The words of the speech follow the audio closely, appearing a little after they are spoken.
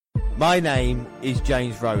My name is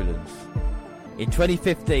James Rowlands. In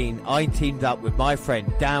 2015, I teamed up with my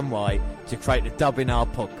friend Dan White to create the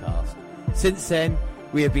WNR podcast. Since then,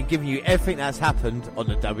 we have been giving you everything that's happened on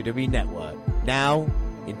the WWE Network. Now,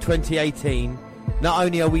 in 2018, not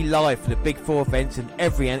only are we live for the Big Four events and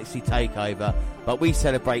every NXT takeover, but we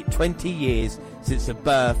celebrate 20 years since the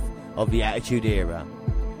birth of the Attitude Era.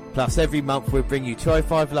 Plus, every month we'll bring you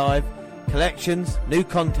 205 Live, collections, new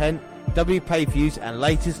content, W pay-per-views and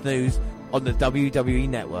latest news on the WWE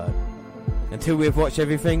Network. Until we have watched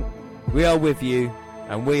everything, we are with you,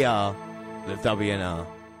 and we are the WNR.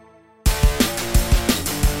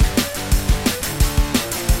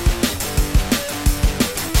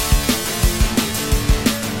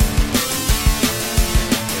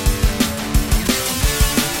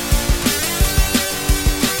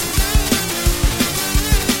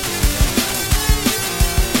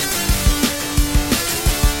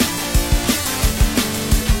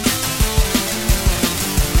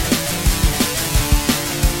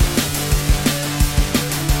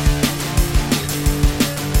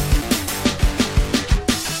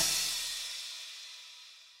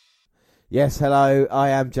 Yes, hello, I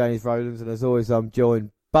am James Rowlands, and as always I'm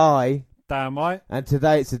joined by Dan White. And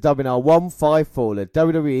today it's the WNR154, the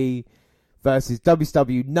WWE versus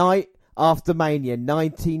WCW Night After Mania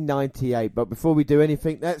 1998. But before we do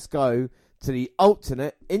anything, let's go to the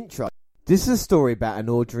alternate intro. This is a story about an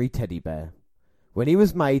ordinary teddy bear. When he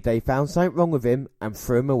was made, they found something wrong with him and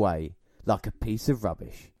threw him away, like a piece of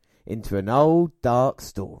rubbish, into an old dark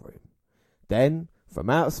storeroom. Then, from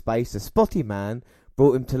outer space, a spotty man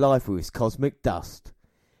brought him to life with his cosmic dust.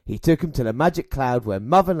 He took him to the magic cloud where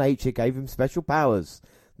Mother Nature gave him special powers.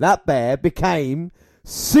 That bear became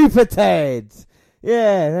Super Ted.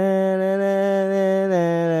 Yeah.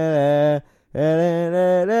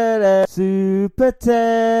 Super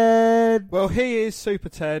Ted. Well, he is Super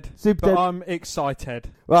Ted, Ted. I'm excited.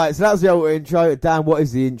 Right, so that was the old intro. Dan, what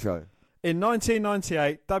is the intro? In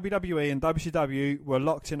 1998, WWE and WCW were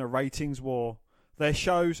locked in a ratings war. Their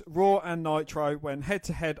shows, Raw and Nitro, went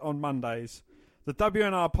head-to-head on Mondays. The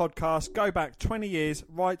WNR podcast go back 20 years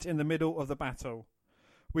right in the middle of the battle.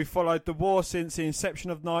 We've followed the war since the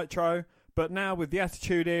inception of Nitro, but now with the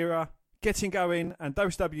Attitude Era getting going and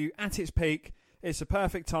WCW at its peak, it's a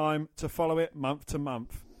perfect time to follow it month to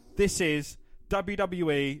month. This is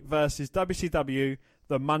WWE versus WCW,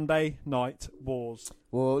 the Monday Night Wars.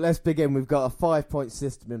 Well, let's begin. We've got a 5-point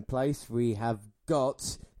system in place. We have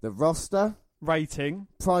got the roster, rating,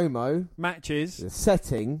 promo, matches, the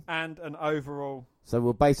setting, and an overall. So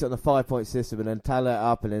we'll base it on a 5-point system and then tally it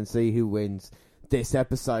up and then see who wins this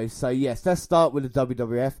episode. So yes, let's start with the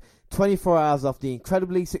WWF. 24 hours after the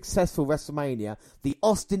incredibly successful WrestleMania, the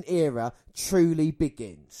Austin era truly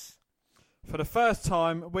begins. For the first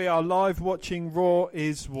time, we are live watching Raw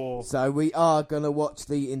is War. So we are going to watch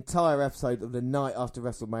the entire episode of the night after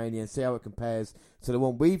WrestleMania and see how it compares to the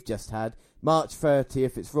one we've just had. March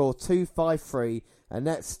 30th, it's Raw 253, and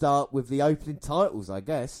let's start with the opening titles, I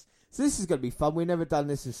guess. So this is going to be fun. We've never done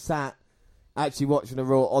this as sat actually watching the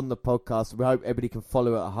Raw on the podcast. We hope everybody can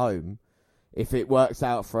follow it at home if it works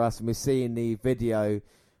out for us. And we're seeing the video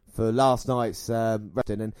for last night's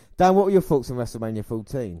wrestling. And Dan, what were your thoughts on WrestleMania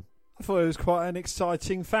 14? I thought it was quite an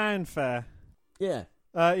exciting fanfare. Yeah.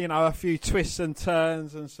 A few twists and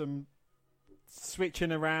turns and some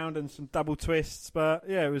switching around and some double twists. But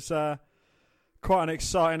yeah, it was quite an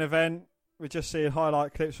exciting event. We're just seeing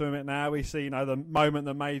highlight clips from it now. We see, the moment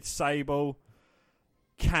that made Sable,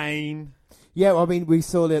 Kane. Yeah, well, I mean, we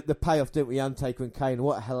saw the payoff, didn't we? Undertaker and Kane.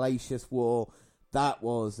 What a hellacious war that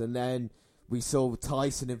was. And then we saw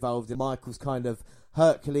Tyson involved in Michael's kind of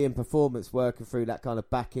Herculean performance working through that kind of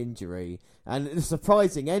back injury. And a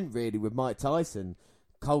surprising end, really, with Mike Tyson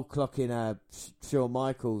cold clocking Shawn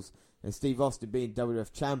Michaels and Steve Austin being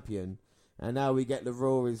WWF champion. And now we get the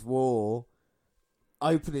Raw is War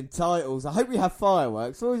opening titles. I hope we have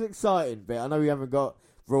fireworks. It's always exciting, but I know we haven't got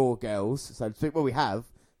Raw girls, so to speak. Well, we have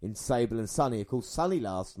in Sable and Sunny. Of course, Sunny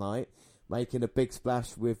last night making a big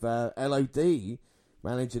splash with LOD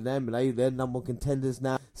managing them, and they're number one contenders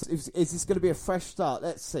now. So is this going to be a fresh start?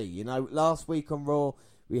 Let's see. Last week on Raw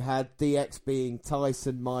we had DX being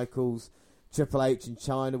Tyson, Michaels, Triple H and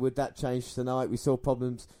China. Would that change tonight? We saw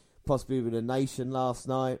problems possibly with the Nation last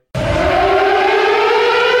night.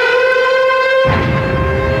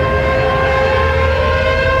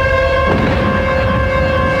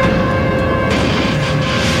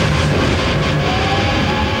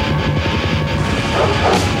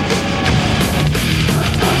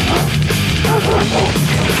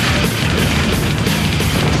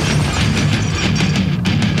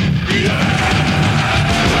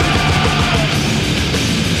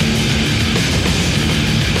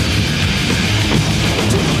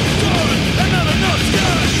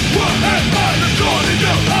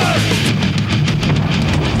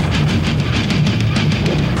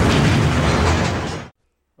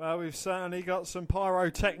 we've certainly got some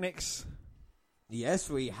pyrotechnics. Yes,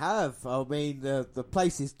 we have. I mean, the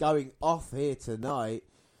place is going off here tonight.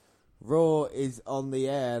 Raw is on the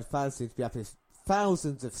air. The fans seem to be having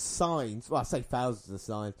thousands of signs. Well, I say thousands of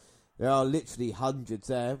signs. There are literally hundreds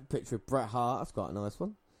there. Picture of Bret Hart. That's quite a nice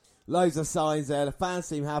one. Loads of signs there. The fans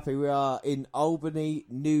seem happy. We are in Albany,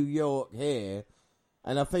 New York here.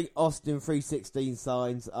 And I think Austin 316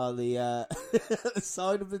 signs are the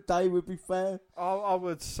sign of the day, would be fair. I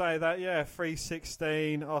would say that, yeah.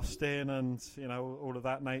 316, Austin, and, all of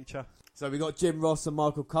that nature. So we got Jim Ross and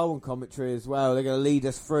Michael Cole on commentary as well. They're going to lead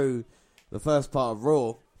us through the first part of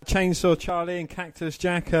Raw. Chainsaw Charlie and Cactus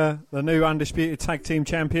Jack are the new undisputed tag team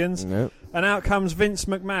champions. Nope. And out comes Vince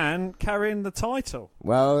McMahon carrying the title.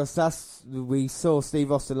 Well, we saw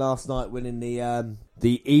Steve Austin last night winning the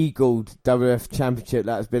Eagled WWF Championship.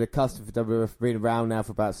 That has been a custom for WWF, been around now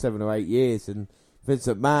for about 7 or 8 years. And Vince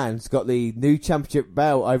McMahon's got the new championship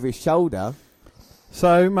belt over his shoulder.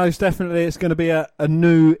 So, most definitely, it's going to be a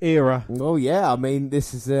new era. Oh, yeah. I mean,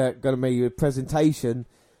 this is going to be a presentation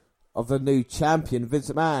of the new champion, Vince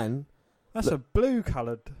McMahon. That's a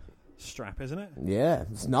blue-coloured strap, isn't it? Yeah,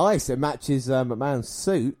 it's nice. It matches McMahon's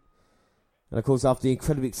suit. And, of course, after the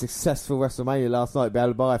incredibly successful WrestleMania last night, be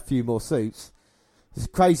able to buy a few more suits. It's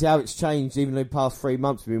crazy how it's changed. Even in the past 3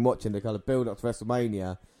 months, we've been watching the kind of build-up to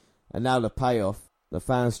WrestleMania. And now the payoff. The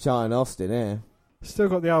fans chanting Austin here. Still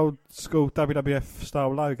got the old school WWF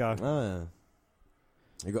style logo. Oh, yeah.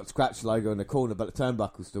 You've got the scratch logo in the corner, but the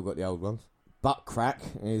turnbuckle's still got the old ones. Butt crack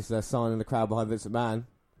is signing the crowd behind Vince McMahon.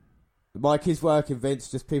 The mic is working,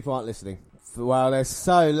 Vince, just people aren't listening. Well, they're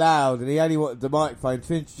so loud, and he only wanted the microphone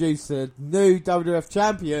to introduce the new WWF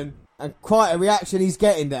champion, and quite a reaction he's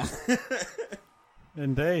getting there.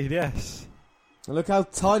 Indeed, yes. And look how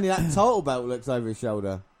tiny that title belt looks over his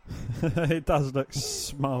shoulder. It does look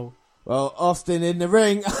small. Well, Austin in the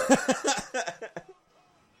ring.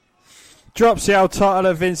 Drops the old title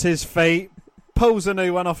at Vince's feet, pulls a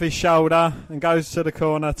new one off his shoulder, and goes to the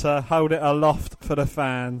corner to hold it aloft for the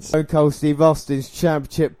fans. Stone Cold Steve Austin's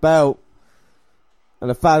championship belt. And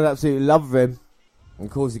the fans absolutely love him. And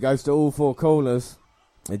of course, he goes to all four corners.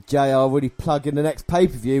 And JR already plugging the next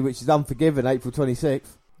pay-per-view, which is Unforgiven, April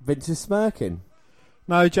 26th. Vince is smirking.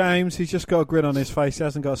 No, James, he's just got a grin on his face. He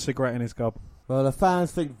hasn't got a cigarette in his gob. Well, the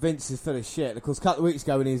fans think Vince is full of shit. Of course, a couple of weeks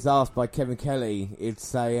ago when he was asked by Kevin Kelly, he'd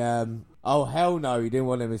say, oh, hell no, he didn't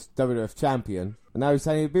want him as WWF champion. And now he's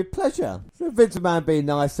saying it'd be a pleasure. So Vince McMahon being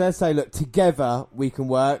nice there, say, look, together we can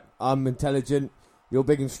work. I'm intelligent. You're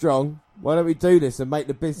big and strong. Why don't we do this and make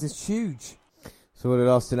the business huge? So what did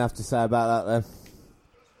Austin have to say about that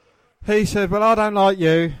then? He said, well, I don't like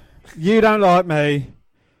you. You don't like me.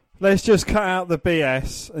 Let's just cut out the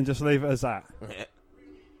BS and just leave it as that.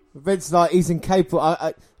 Vince, like, he's incapable.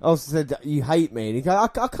 I also said, you hate me. And he goes,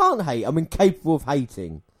 I can't hate. I'm incapable of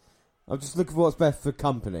hating. I'm just looking for what's best for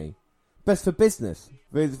company. Best for business.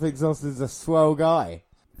 Vince Austin's a swell guy.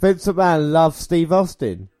 Vince McMahon loves Steve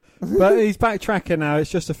Austin. But he's backtracking now.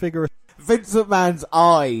 It's just a figure of... Vince McMahon's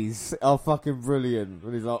eyes are fucking brilliant.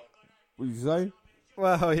 When he's like, what did you say?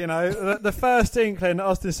 Well, you know, the first inkling that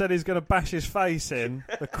Austin said he's going to bash his face in,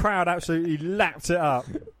 the crowd absolutely lapped it up.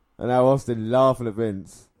 And now Austin laughing at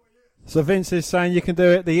Vince. So Vince is saying you can do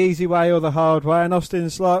it the easy way or the hard way, and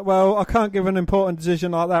Austin's like, well, I can't give an important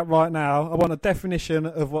decision like that right now. I want a definition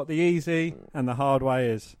of what the easy and the hard way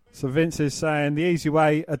is. So Vince is saying the easy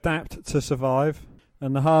way, adapt to survive,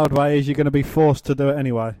 and the hard way is you're going to be forced to do it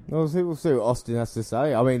anyway. We'll see what Austin has to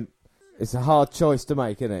say. I mean, it's a hard choice to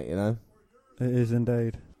make, isn't it, you know? It is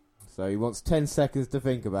indeed. So he wants 10 seconds to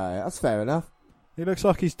think about it. That's fair enough. He looks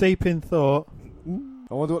like he's deep in thought.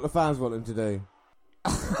 I wonder what the fans want him to do.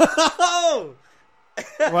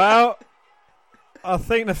 Well, I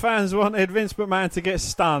think the fans wanted Vince McMahon to get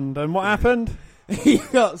stunned. And what happened? He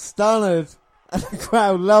got stunned. And the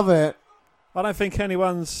crowd love it. I don't think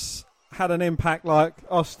anyone's had an impact like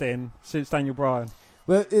Austin since Daniel Bryan.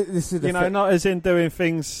 Well, this is not as in doing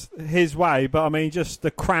things his way, but I mean just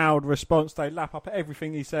the crowd response. They lap up at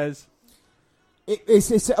everything he says.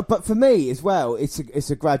 But for me as well, it's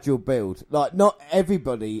a gradual build. Like, not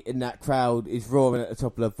everybody in that crowd is roaring at the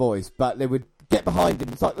top of their voice, but they would get behind him.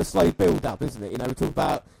 It's like the slow build up, isn't it? You know, we talk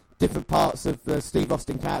about different parts of the Steve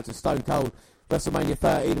Austin character, Stone Cold, WrestleMania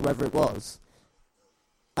 13, or whatever it was.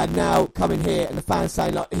 And now coming here and the fans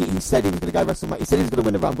saying, like, he said he was going to go WrestleMania. He said he was going to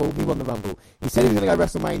win the Rumble. He won the Rumble. He said he was going to go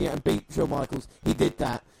WrestleMania and beat Shawn Michaels. He did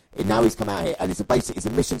that. And now he's come out here, and it's a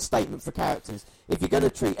mission statement for characters. If you're going to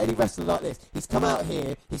treat any wrestler like this, he's come out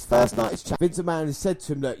here, his first night as champion. Vince McMahon has said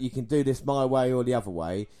to him, look, you can do this my way or the other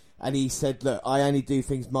way. And he said, look, I only do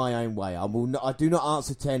things my own way. I do not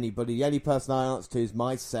answer to anybody. The only person I answer to is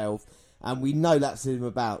myself. And we know that's him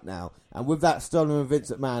about now. And with that story of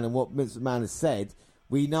Vince McMahon and what Vince McMahon has said,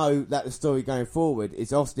 we know that the story going forward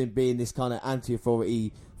is Austin being this kind of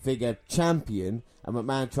anti-authority figure champion and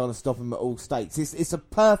McMahon trying to stop him at all stakes. It's a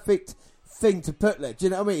perfect thing to put there. Do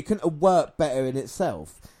you know what I mean? It couldn't have worked better in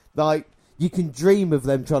itself. Like, you can dream of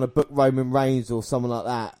them trying to book Roman Reigns or someone like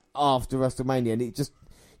that after WrestleMania, and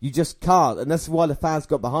you just can't. And that's why the fans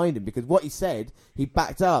got behind him, because what he said, he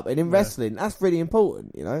backed up. And in wrestling, that's really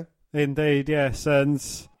important, you know? Indeed, yes. And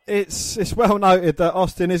it's well noted that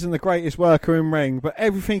Austin isn't the greatest worker in ring, but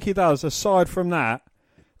everything he does aside from that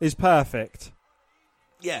is perfect.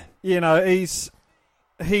 Yeah. You know,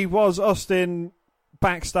 he was Austin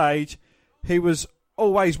backstage. He was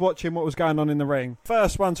always watching what was going on in the ring.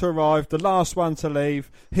 First one to arrive, the last one to leave.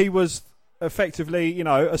 He was effectively, you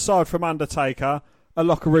know, aside from Undertaker, a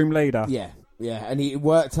locker room leader. Yeah, and he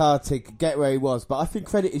worked hard to get where he was. But I think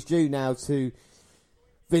credit is due now to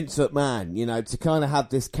Vince McMahon, you know, to kind of have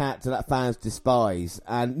this character that fans despise.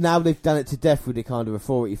 And now they've done it to death with the kind of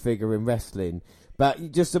authority figure in wrestling. But you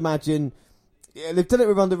just imagine, they've done it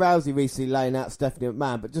with Ronda Rousey recently, laying out Stephanie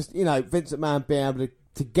McMahon. But just, you know, Vince McMahon being able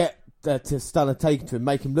to get to stun a take to him,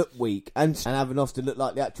 make him look weak, and having Austin look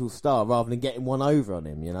like the actual star rather than getting one over on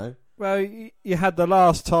him, you know? Well, you had the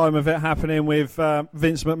last time of it happening with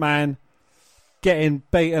Vince McMahon getting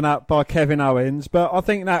beaten up by Kevin Owens, but I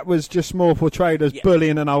think that was just more portrayed as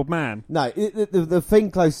bullying an old man. No, the thing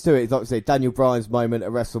close to it is, like I say, Daniel Bryan's moment at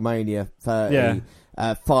WrestleMania 30,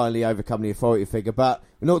 finally overcoming the authority figure. But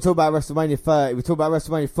we're not talking about WrestleMania 30, we're talking about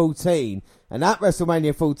WrestleMania 14. And at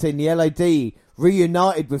WrestleMania 14, the LOD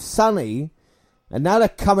reunited with Sonny, and now they're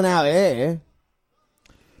coming out here.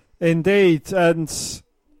 Indeed, and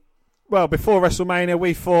well, before WrestleMania,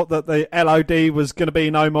 we thought that the LOD was going to be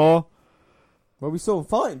no more. Well, we saw them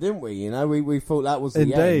fighting, didn't we? You know, we thought that was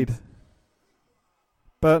the end.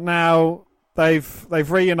 But now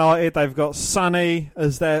they've reunited. They've got Sonny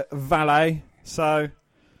as their valet, so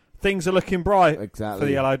things are looking bright for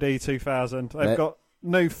the LOD 2000. They've got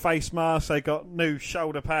new face masks. They've got new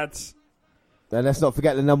shoulder pads. And let's not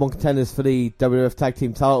forget the number one contenders for the WWF Tag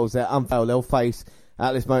Team titles. They're unfailed. They'll face,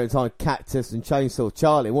 at this moment in time, Cactus and Chainsaw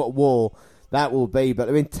Charlie. What a war that will be. But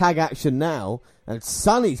they're in tag action now. And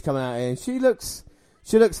Sunny's coming out here. And she looks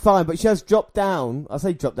fine. But she has dropped down. I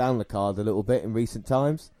say dropped down the card a little bit in recent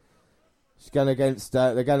times. She's going against,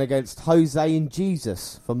 they're going against Jose and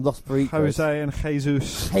Jesus from Los Barricos. Jose and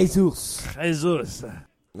Jesus. Jesus.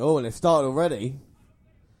 Oh, and they've started already.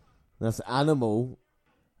 That's Animal.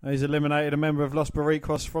 He's eliminated a member of Los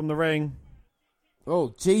Barricos from the ring.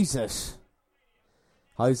 Oh, Jesus.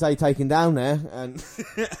 Jose taken down there, and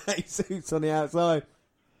Jesus on the outside.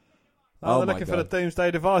 Oh, they're looking for the Doomsday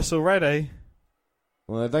Device already.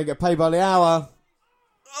 Well, they don't get paid by the hour.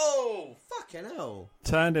 Oh, fucking hell.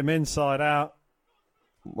 Turned him inside out.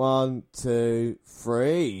 1, 2,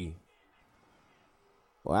 3.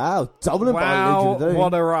 Wow, doubling by Legion of Doom.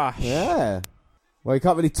 What a rush. Yeah. Well, you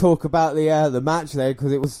can't really talk about the match there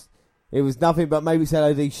because it was nothing but maybe it's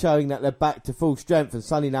LOD showing that they're back to full strength, and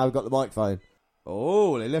Sonny now got the microphone.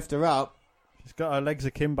 Oh, they lift her up. She's got her legs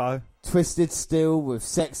akimbo. Twisted Steel with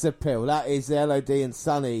sex appeal. That is the LOD and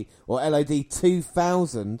Sonny, or LOD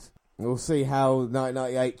 2000. We'll see how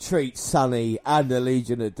 1998 treats Sonny and the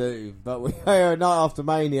Legion of Doom. But we are Night After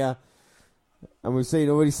Mania, and we've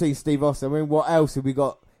already seen Steve Austin. I mean, what else have we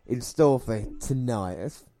got in store for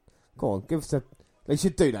tonight? Go on, give us a... They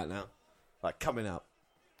should do that now. Like, coming up.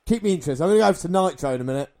 Keep me interested. I'm going to go over to Nitro in a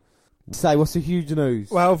minute. Say, what's the huge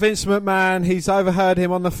news? Well, Vince McMahon, he's overheard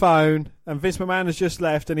him on the phone, and Vince McMahon has just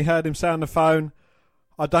left, and he heard him say on the phone,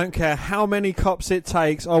 I don't care how many cops it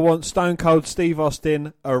takes, I want Stone Cold Steve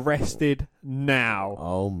Austin arrested now.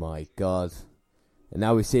 Oh, my God. And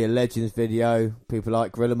now we see a Legends video. People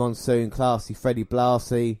like Gorilla Monsoon, Classy, Freddie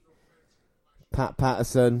Blassie, Pat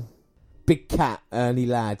Patterson, Big Cat, Ernie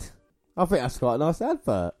Ladd. I think that's quite a nice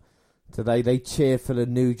advert. Today they cheer for the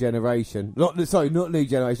new generation. Not new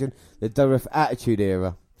generation. The WWF Attitude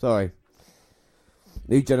Era. Sorry.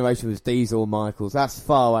 New generation was Diesel and Michaels. That's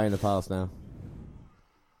far away in the past now.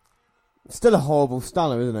 Still a horrible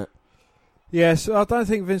stunner, isn't it? Yes, I don't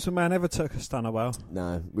think Vince McMahon ever took a stunner well.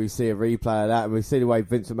 No, we see a replay of that, and we see the way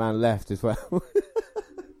Vince McMahon left as well.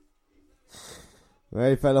 Where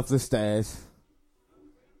he fell off the stairs.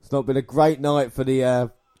 It's not been a great night for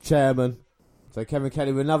the chairman. So Kevin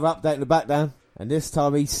Kelly with another update in the backdown. And this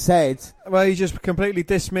time he said... Well, he just completely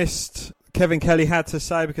dismissed Kevin Kelly had to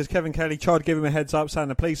say, because Kevin Kelly tried to give him a heads up saying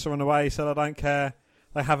the police are on the way. He said, I don't care.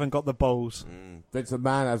 they haven't got the balls. Vince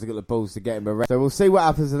McMahon hasn't got the balls to get him arrested. So we'll see what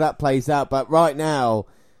happens if that plays out. But right now,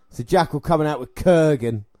 it's a Jackal coming out with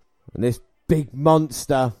Kurgan. And this big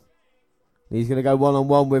monster. He's going to go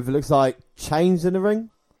one-on-one with, it looks like, Chains in the ring.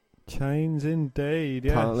 Chains indeed,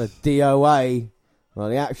 yes. Part of the DOA. Well,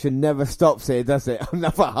 the action never stops here, does it?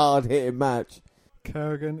 Another hard-hitting match.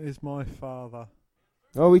 Kurgan is my father.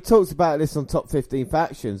 Well, we talked about this on Top 15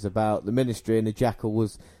 Factions, about the Ministry, and the Jackal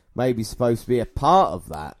was maybe supposed to be a part of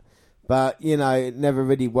that. But, you know, it never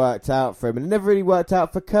really worked out for him. And it never really worked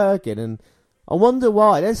out for Kurgan. And I wonder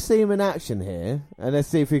why. Let's see him in action here. And let's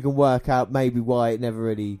see if we can work out maybe why it never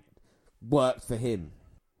really worked for him.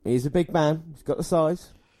 He's a big man. He's got the size.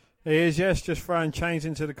 He is, yes. Just throwing Chains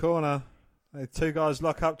into the corner. The two guys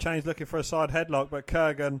lock up. Chains looking for a side headlock. But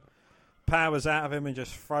Kurgan powers out of him and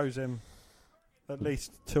just throws him at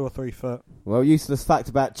least 2 or 3 foot. Well, useless fact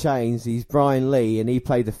about Chains, he's Brian Lee, and he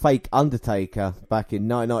played the fake Undertaker back in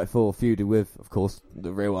 1994, feuded with, of course,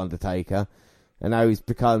 the real Undertaker. And now he's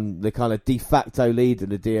become the kind of de facto leader of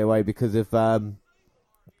the DOA because of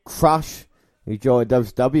Crush, who joined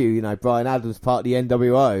WCW. You know, Brian Adams, part of the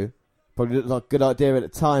NWO. Probably looked like a good idea at the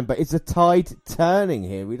time, but is the tide turning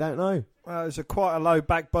here? We don't know. It's quite a low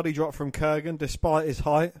back body drop from Kurgan, despite his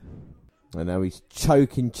height. I know he's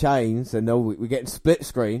choking Chains, and we're getting split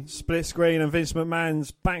screen. Split screen, and Vince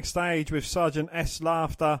McMahon's backstage with Sergeant S.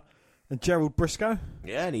 Laughter and Gerald Briscoe.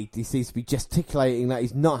 Yeah, and he seems to be gesticulating that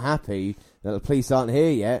he's not happy that the police aren't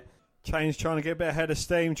here yet. Chains trying to get a bit ahead of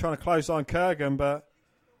steam, trying to close on Kurgan, but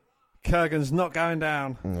Kurgan's not going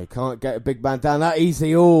down. He can't get a big man down that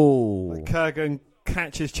easy. Oh, Kurgan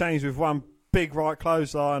catches Chains with one big right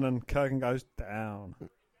clothesline, and Kurgan goes down.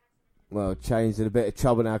 Well, Chains in a bit of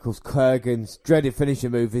trouble now, because Kurgan's dreaded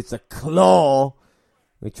finishing move is the claw.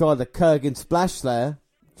 We tried the Kurgan splash there.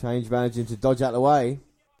 Chains managing to dodge out of the way.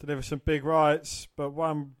 Deliver some big rights, but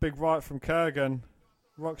one big right from Kurgan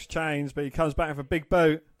rocks Chains, but he comes back with a big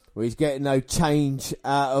boot. Well, he's getting no change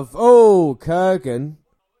out of... Oh, Kurgan.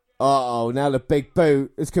 Uh-oh, now the big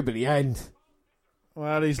boot. This could be the end.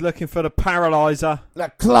 Well, he's looking for the paralyzer. The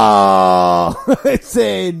claw! It's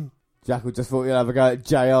in! Jackal just thought he'd have a go at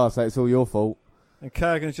JR, so it's all your fault. And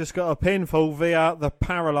Kurgan's just got a pinfall via the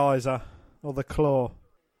paralyzer, or the claw.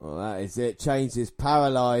 Well, that is it. Chains is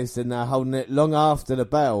paralysed, and they're holding it long after the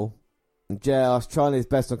bell. And JR's trying his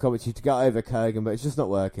best on commentary to get over Kurgan, but it's just not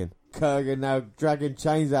working. Kurgan now dragging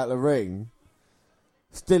Chains out of the ring.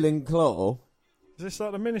 Still in claw. Is this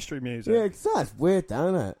like the Ministry music? Yeah, that's weird,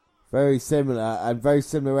 isn't it? Very similar, and very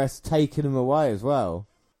similar rest taking him away as well.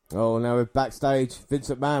 Oh, now we're backstage. Vince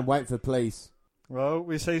McMahon waiting for the police. Well,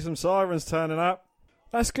 we see some sirens turning up.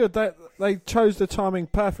 That's good. They chose the timing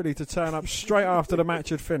perfectly to turn up straight after the match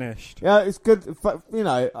had finished. Yeah, it's good. You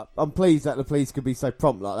know, I'm pleased that the police could be so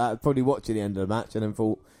prompt like that. Probably watching the end of the match and then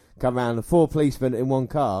thought, come around and 4 policemen in one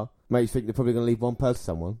car. Makes you think they're probably going to leave one person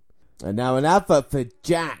someone. And now an advert for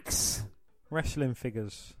Jax. Wrestling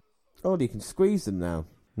figures. Oh, you can squeeze them now.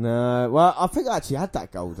 No, well, I think I actually had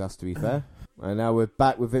that gold dust, to be fair. And now we're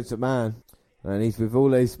back with Vince McMahon. And he's with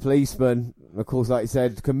all these policemen. Of course, like you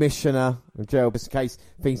said, Commissioner and Gerald, just in case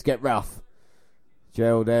things get rough.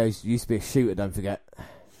 Gerald there used to be a shooter, don't forget.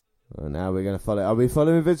 Well, now we're going to follow. Are we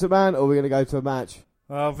following Vince McMahon, or are we going to go to a match?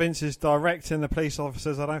 Well, Vince is directing the police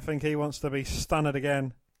officers. I don't think he wants to be stunned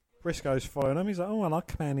again. Briscoe's following him. He's like, oh, I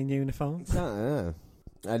like a man in uniform. Yeah.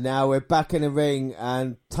 And now we're back in the ring,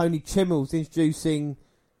 and Tony Chimmel's introducing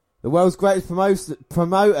the world's greatest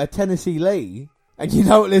promoter, Tennessee Lee. And you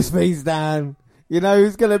know what this means, Dan? You know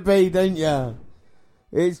who's going to be, don't you?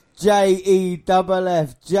 It's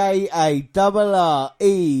JEFFJARRET.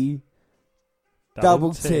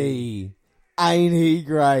 Ain't he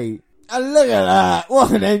great? And look at that.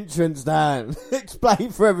 What an entrance, Dan.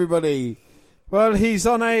 Explain for everybody. Well, he's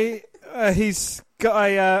on he's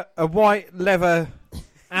got a white leather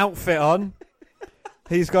outfit on.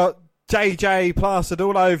 He's got JJ plastered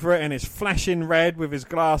all over it, and it's flashing red with his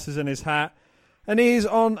glasses and his hat. And he's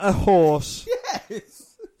on a horse.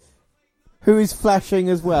 Yes. Who is flashing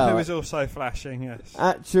as well. Who is also flashing, yes.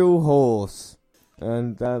 Actual horse.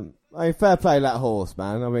 And, fair play to that horse,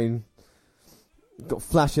 man. I mean, got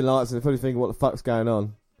flashing lights and they're probably thinking, what the fuck's going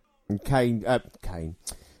on? And Kane,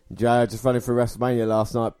 just running through WrestleMania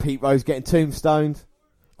last night. Pete Rose getting tombstoned.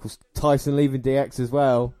 Of course, Tyson leaving DX as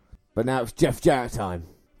well. But now it's Jeff Jarrett time.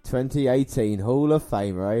 2018 Hall of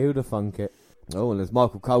Famer, eh? Who'd have thunk it? Oh, and as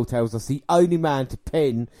Michael Cole tells us, the only man to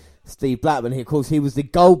pin Steve Blackman. Of course, he was the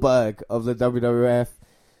Goldberg of the WWF.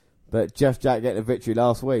 But Jeff Jarrett getting a victory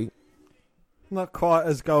last week. Not quite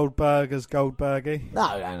as Goldberg as Goldbergy.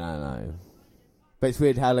 No. But it's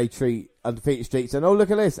weird how they treat undefeated streaks. And oh,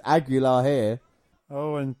 look at this. Aguilar here.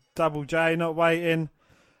 Oh, and Double J not waiting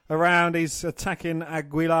around. He's attacking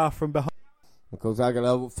Aguilar from behind. Of course,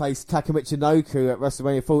 Aguilar faced Takemichi Inoku at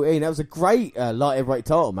WrestleMania 14. That was a great light heavyweight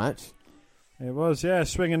title match. It was, yeah.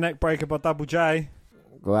 Swinging neck breaker by Double J.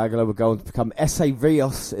 Well, Aguilar would go on to become S.A.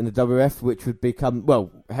 Rios in the WF, which would become,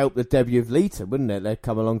 help the debut of Lita, wouldn't it? They'd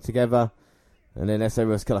come along together. And then S.A.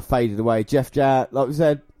 Rios kind of faded away. Jeff Jarrett, like we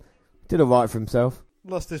said, did all right for himself.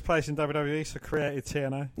 Lost his place in WWE, so created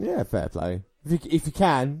TNA. Yeah, fair play. If you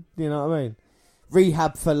can, you know what I mean.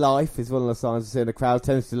 Rehab for life is one of the signs I see in the crowd.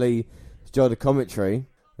 Tennessee Lee joined the commentary.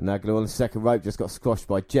 And Aguilar on the second rope just got squashed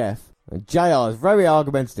by Jeff. And JR is very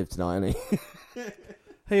argumentative tonight, isn't he?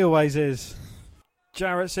 He always is.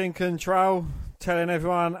 Jarrett's in control, telling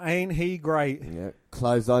everyone, ain't he great? Yeah,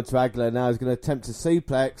 clothesline to Aguilar now. He's going to attempt a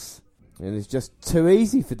suplex. And it's just too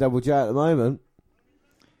easy for Double J at the moment.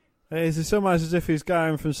 It's almost as if he's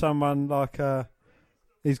going from someone like...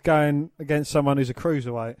 he's going against someone who's a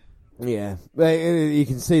cruiserweight. Yeah, you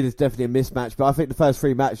can see there's definitely a mismatch, but I think the first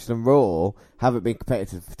 3 matches on Raw haven't been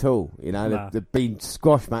competitive at all. You know, Nah. They've been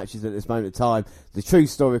squash matches at this moment in time. The true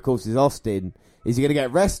story, of course, is Austin. Is he going to get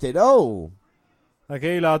arrested? Oh!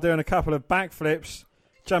 Aguilar doing a couple of backflips,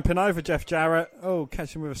 jumping over Jeff Jarrett. Oh,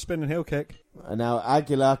 catching with a spinning heel kick. And now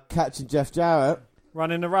Aguilar catching Jeff Jarrett.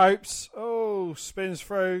 Running the ropes. Oh, spins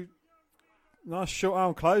through. Nice short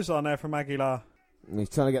arm clothesline there from Aguilar. And he's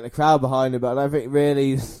trying to get the crowd behind him, but I don't think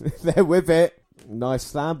really they're with it. Nice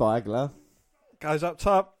slam by Aguilar. Goes up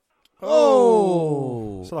top.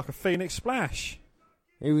 Oh! It's like a Phoenix splash.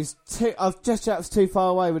 He was Jeff Jarrett was too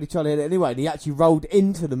far away when he tried to hit it anyway, and he actually rolled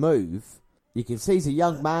into the move. You can see he's a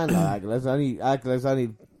young man, though, Aguilar's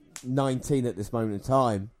only 19 at this moment in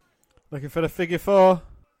time. Looking for the figure 4.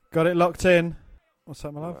 Got it locked in. What's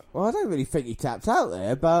that, my love? Well, I don't really think he tapped out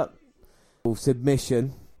there, but...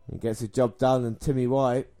 Submission. He gets the job done, and Timmy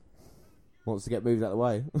White wants to get moved out of the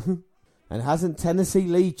way. And hasn't Tennessee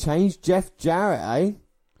Lee changed Jeff Jarrett, eh?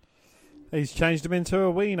 He's changed him into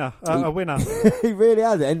a winner. He really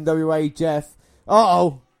has. NWA Jeff.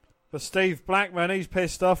 Uh-oh. But Steve Blackman, he's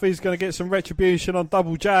pissed off. He's going to get some retribution on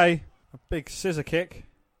Double J. A big scissor kick.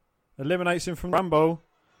 Eliminates him from Rumble.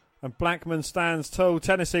 And Blackman stands tall.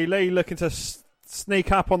 Tennessee Lee looking to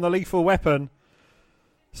sneak up on the lethal weapon.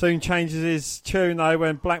 Soon changes his tune, though,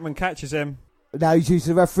 when Blackman catches him. Now he's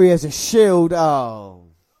using the referee as a shield. Oh.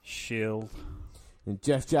 Shield. And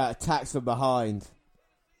Jeff Jarrett attacks from behind.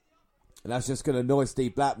 And that's just going to annoy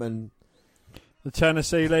Steve Blackman. The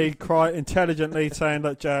Tennessee Lee quite intelligently saying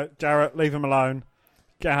that Jarrett, leave him alone.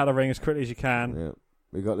 Get out of the ring as quickly as you can. Yeah,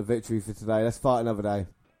 we got the victory for today. Let's fight another day.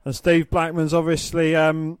 And Steve Blackman's obviously...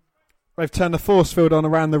 they've turned the force field on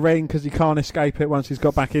around the ring because he can't escape it once he's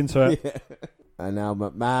got back into it. Yeah. And now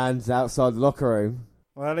McMahon's outside the locker room.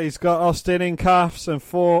 Well, he's got Austin in cuffs and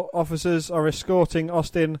 4 officers are escorting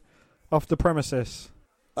Austin off the premises.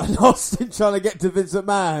 And Austin trying to get to Vince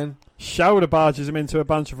McMahon. Shoulder barges him into a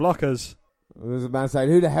bunch of lockers. There's a man saying,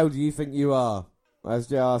 who the hell do you think you are? As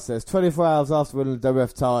JR says, 24 hours after winning the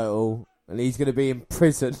WF title, and he's going to be in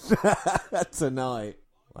prison tonight.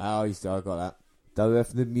 Wow, I got that.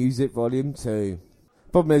 WF The Music Volume 2.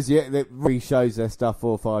 Problem is, they re-shows their stuff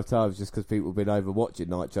 4 or 5 times just because people have been over watching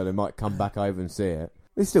Nitro. They might come back over and see it.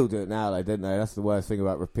 They still do it now, though, don't they? That's the worst thing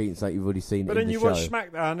about repeating something you've already seen. But then you watch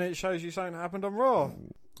SmackDown and it shows you something that happened on Raw.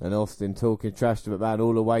 And Austin talking trash to McMahon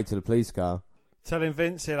all the way to the police car. Telling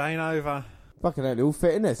Vince it ain't over. Fucking hell, they all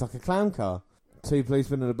fit in there. It's like a clown car. 2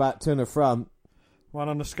 policemen in the back, 2 in the front. 1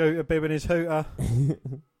 on the scooter, bibbing his hooter.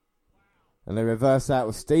 And they reverse out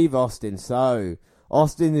with Steve Austin. So,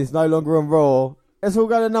 Austin is no longer on Raw. Let's all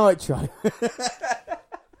go to Nitro.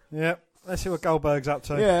 Yep. Let's see what Goldberg's up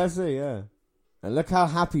to. Yeah, I see, yeah. And look how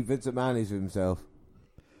happy Vince McMahon is with himself.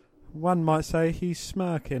 One might say he's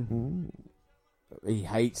smirking. He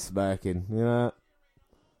hates smirking, you know.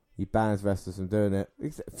 He bans wrestlers from doing it.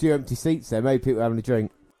 A few empty seats there, maybe people having a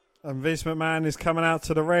drink. And Vince McMahon is coming out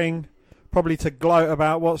to the ring, probably to gloat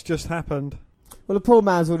about what's just happened. Well, the poor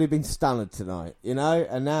man's already been stunned tonight, you know,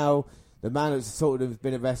 and now the man that's sort of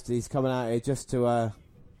been arrested, he's coming out here just to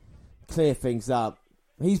clear things up.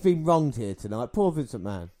 He's been wronged here tonight. Poor Vince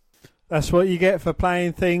McMahon. That's what you get for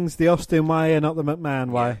playing things the Austin way and not the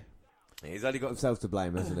McMahon way. Yeah. He's only got himself to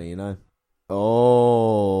blame, hasn't he, you know?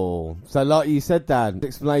 Oh. So like you said, Dan, the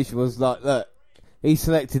explanation was like, look, he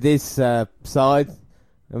selected his side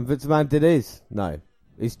and Vince McMahon did his. No.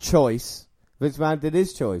 His choice. Vince McMahon did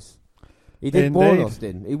his choice. He did warn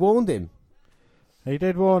Austin. He warned him. He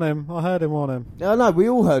did warn him. I heard him warn him. Oh, no, we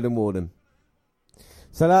all heard him warn him.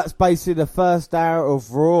 So that's basically the first hour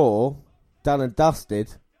of Raw done and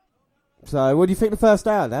dusted. So what do you think the first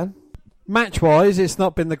hour, Dan? Match-wise, it's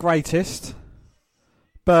not been the greatest.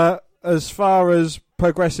 But as far as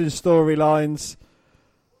progressing storylines,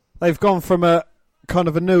 they've gone from a kind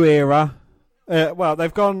of a new era.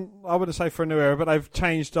 They've gone, I wouldn't say for a new era, but they've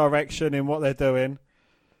changed direction in what they're doing.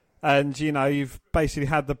 And, you've basically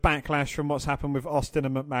had the backlash from what's happened with Austin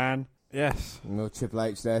and McMahon. Yes. Well, Triple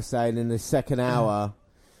H there saying in the second hour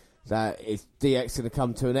that it's DX going to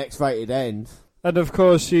come to an X-rated end. And, of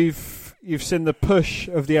course, you've seen the push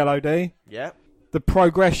of the LOD. Yeah. The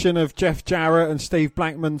progression of Jeff Jarrett and Steve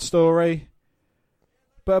Blackman's story.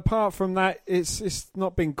 But apart from that, it's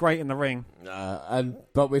not been great in the ring.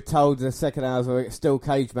 But we're told in the second hour it's still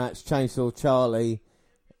cage match, Chainsaw Charlie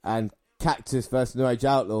and Cactus versus New Age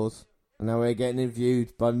Outlaws. And now we're getting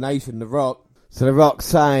interviewed by Nation, The Rock. So The Rock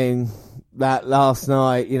saying that last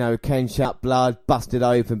night, Ken Shamrock blood busted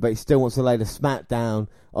open, but he still wants to lay the smackdown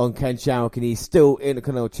on Ken Shamrock, and he's still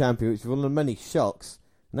Intercontinental Champion, which is one of the many shocks.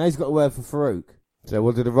 Now he's got a word for Farouk. So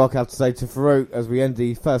what did The Rock have to say to Farouk as we end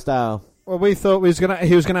the first hour? Well, we thought he was going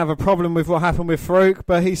to have a problem with what happened with Farouk,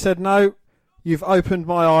 but he said, no, you've opened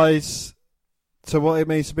my eyes to what it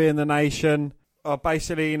means to be in the Nation.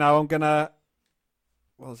 Basically, I'm going to...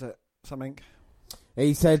 What was it? Something...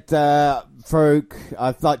 He said, Farouk,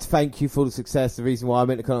 I'd like to thank you for the success, the reason why I'm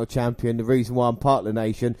Intercontinental Champion, the reason why I'm part of the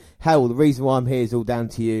Nation. Hell, the reason why I'm here is all down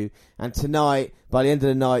to you. And tonight, by the end of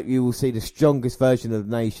the night, you will see the strongest version of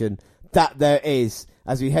the Nation that there is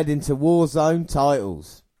as we head into Warzone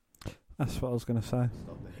titles. That's what I was going to say,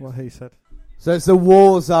 what he said. So it's the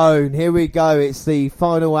Warzone. Here we go. It's the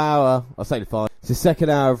final hour. I'll say the final. It's the second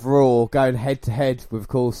hour of Raw going head-to-head with, of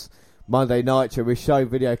course, Monday Nitro. We're showing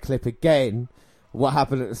video clip again. What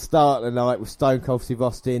happened at the start of the night with Stone Cold Steve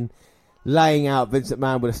Austin laying out Vince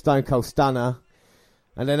McMahon with a Stone Cold Stunner.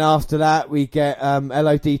 And then after that, we get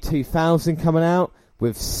LOD 2000 coming out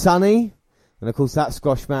with Sunny. And, of course, that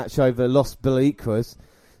squash match over Los Beliquas.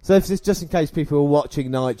 So if it's just in case people are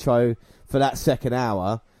watching Nitro for that second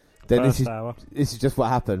hour, then this is just what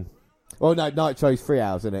happened. Well, no, Nitro's 3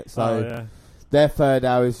 hours, isn't it? So their third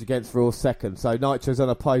hour is against Raw's second. So Nitro's on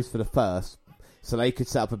a post for the first. So they could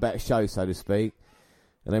set up a better show, so to speak.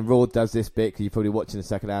 And then Raw does this bit, because you're probably watching the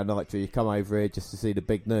second hour Nitro. You come over here just to see the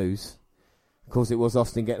big news. Of course, it was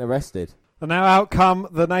Austin getting arrested. And now out come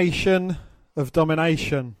the Nation of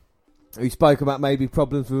Domination. We spoke about maybe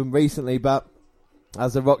problems with him recently, but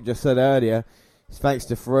as The Rock just said earlier, it's thanks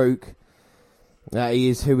to Farouk that he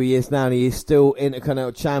is who he is now, and he is still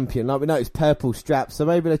Intercontinental Champion. Like we know, it's purple straps, so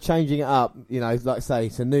maybe they're changing it up. Like I say,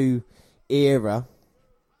 it's a new era.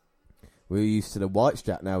 We're used to the white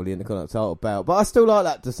strap now with the Intercontinental title belt. But I still like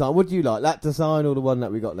that design. What do you like? That design or the one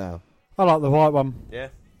that we got now? I like the white one. Yeah.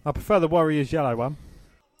 I prefer the Warriors yellow one.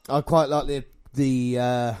 I quite like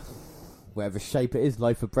the whatever shape it is,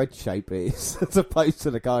 loaf of bread shape it is, as opposed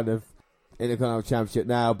to the kind of Intercontinental Championship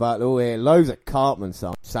now. But here, loads of Cartman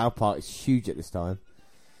songs. South Park is huge at this time.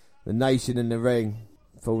 The Nation in the ring.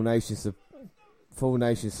 Full Nation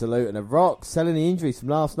salute. And The Rock selling the injuries from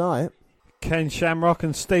last night. Ken Shamrock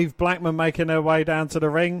and Steve Blackman making their way down to the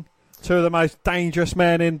ring. Two of the most dangerous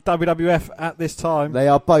men in WWF at this time. They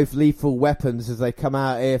are both lethal weapons as they come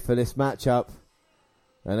out here for this matchup.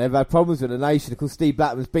 And they've had problems with the Nation. Of course, Steve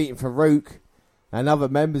Blackman's beating Farouk and other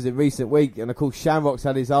members in recent week. And, of course, Shamrock's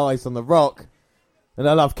had his eyes on The Rock. And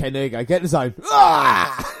I love Ken. There you go. Get in the zone.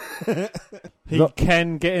 He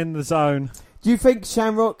can get in the zone. Do you think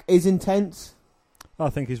Shamrock is intense? I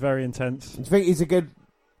think he's very intense. Do you think he's a good...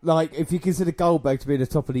 Like, if you consider Goldberg to be at the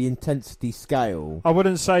top of the intensity scale... I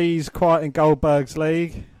wouldn't say he's quite in Goldberg's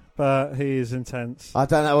league, but he is intense. I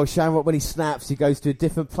don't know. Well, Shamrock, when he snaps, he goes to a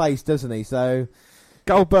different place, doesn't he? So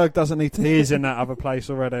Goldberg doesn't need to... He is in that other place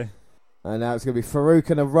already. And now it's going to be Farouk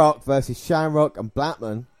and The Rock versus Shamrock and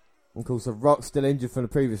Blackman. Of course, The Rock's still injured from the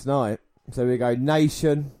previous night. So we go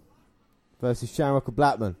Nation versus Shamrock and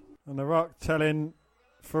Blackman. And The Rock telling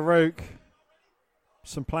Farouk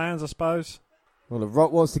some plans, I suppose. Well, The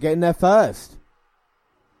Rock wants to get in there first.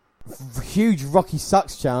 Huge Rocky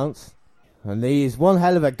Sucks chance. And he is one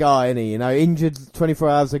hell of a guy, isn't he? Injured 24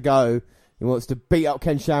 hours ago. He wants to beat up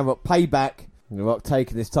Ken Shamrock, payback. And The Rock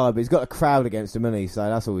taking his time, but he's got a crowd against him, isn't he? So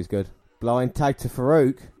that's always good. Blind tag to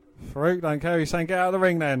Farouk. Farouk don't care. He's saying, get out of the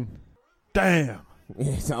ring then. Damn.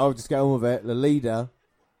 Yeah, so I'll just get on with it. The leader.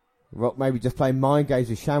 The Rock maybe just playing mind games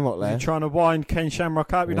with Shamrock there. You're trying to wind Ken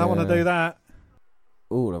Shamrock up. You don't want to do that.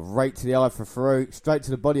 Oh, the rake to the eye for Farouk. Straight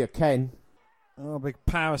to the body of Ken. Oh, big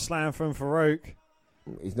power slam from Farouk.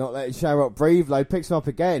 He's not letting Shamrock breathe, though. Picks him up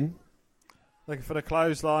again. Looking for the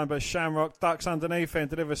clothesline, but Shamrock ducks underneath it and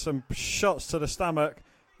delivers some shots to the stomach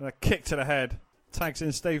and a kick to the head. Tags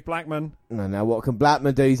in Steve Blackman. And now what can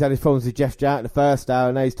Blackman do? He's had his problems with Jeff Jarrett in the first hour,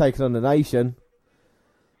 and now he's taken on the Nation.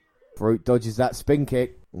 Farouk dodges that spin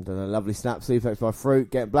kick. And then a lovely snap suplex by Farouk,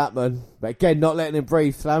 getting Blackman. But again, not letting him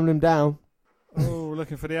breathe, slamming him down. Oh,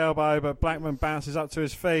 looking for the elbow, but Blackman bounces up to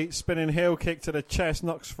his feet. Spinning heel kick to the chest,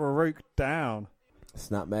 knocks Farouk down.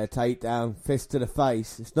 Snapmare takedown, fist to the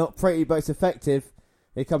face. It's not pretty, but it's effective.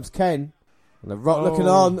 Here comes Ken. And the Rock looking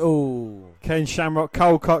on. Ooh. Ken Shamrock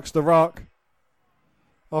cold cocks the Rock,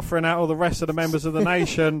 offering out all the rest of the members of the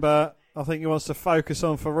nation, but I think he wants to focus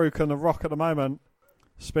on Farouk and the Rock at the moment.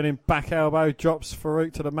 Spinning back elbow, drops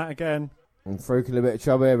Farouk to the mat again. And Farouk in a bit of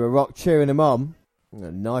trouble here, but Rock cheering him on. And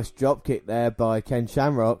a nice drop kick there by Ken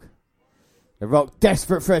Shamrock. The Rock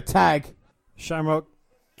desperate for a tag. Shamrock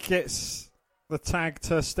gets the tag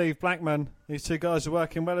to Steve Blackman. These two guys are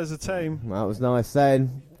working well as a team. That was nice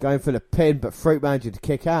then. Going for the pin, but Farouk managed to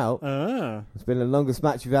kick out. It's been the longest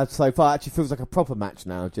match we've had so far. It actually feels like a proper match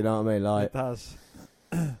now, do you know what I mean? Like, it does.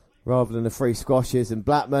 Rather than the three squashes. And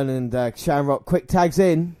Blackman and Shamrock quick tags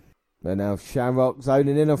in. And now Shamrock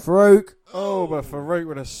zoning in on Farouk. Oh, but Farouk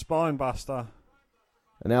with a spine buster.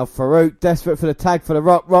 And now Farouk desperate for the tag for the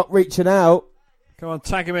Rock. Rock reaching out. Come on,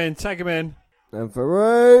 tag him in, tag him in. And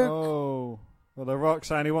Farouk. Oh, well, the Rock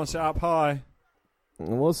saying he wants it up high.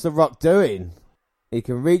 And what's the Rock doing? He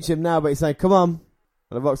can reach him now, but he's saying, come on.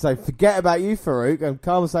 And the Rock saying, forget about you, Farouk. And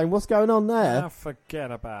Karma saying, what's going on there?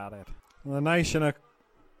 Forget about it. And the nation are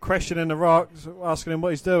questioning the Rock, asking him what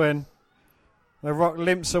he's doing. The Rock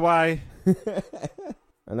limps away.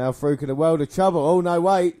 And now Farouk in a world of trouble. Oh, no,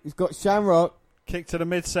 wait. He's got Shamrock. Kick to the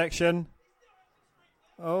midsection.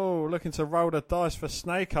 Oh, looking to roll the dice for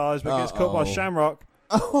Snake Eyes, but gets caught by Shamrock.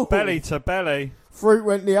 Oh. Belly to belly. Farouk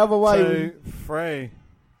went the other way. 2, 3.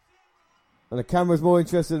 And the camera's more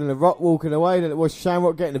interested in the Rock walking away than it was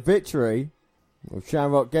Shamrock getting the victory. Well,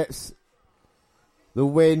 Shamrock gets the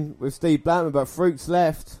win with Steve Blackman, but Farouk's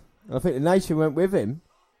left. And I think the nation went with him.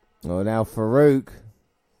 Oh, now Farouk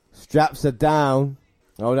straps her down.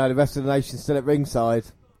 Oh, no, the rest of the nation's still at ringside.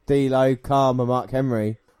 D-Lo, Karma, Mark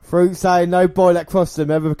Henry. Farouk saying, no boy that crossed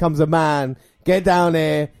him ever becomes a man. Get down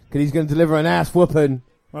here, because he's going to deliver an ass whooping.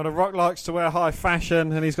 Well, the Rock likes to wear high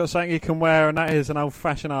fashion, and he's got something he can wear, and that is an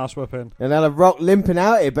old-fashioned ass whooping. And now the Rock limping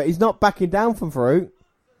out here, but he's not backing down from Farouk.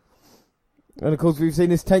 And, of course, we've seen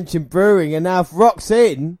this tension brewing, and now if Rock's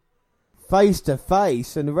in, face to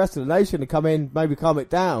face, and the rest of the nation to come in, maybe calm it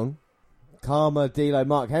down. Karma, D-Lo,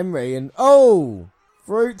 Mark Henry, and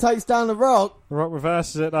Farouk takes down the Rock. The Rock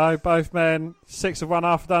reverses it, though. Both men, 6 of one,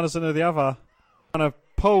 half a dozen of the other. Trying to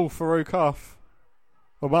pull Farouk off.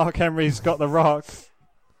 Well, Mark Henry's got the Rock.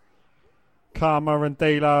 Karma and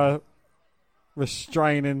D-Lo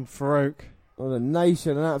restraining Farouk. Well, the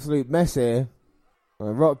nation, an absolute mess here. And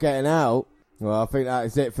the Rock getting out. Well, I think that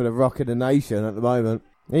is it for the Rock in the nation at the moment.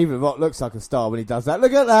 Even the Rock looks like a star when he does that.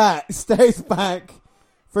 Look at that. He stays back.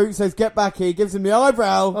 Farouk says, get back here. Gives him the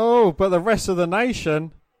eyebrow. Oh, but the rest of the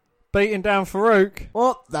nation beating down Farouk.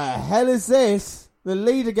 What the hell is this? The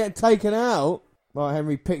leader getting taken out. Right,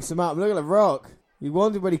 Henry picks him up. Look at the Rock. You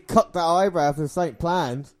wondered when he cut that eyebrow after the Saint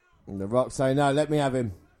planned. And the Rock saying, no, let me have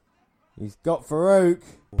him. He's got Farouk.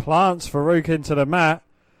 Plants Farouk into the mat.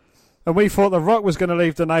 And we thought the Rock was going to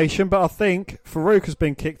leave the nation, but I think Farouk has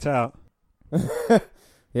been kicked out.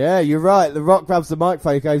 Yeah, you're right. The Rock grabs the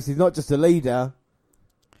microphone because he's not just a leader.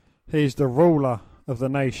 He's the ruler of the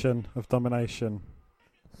nation of domination.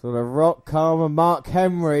 So the Rock, Karma, Mark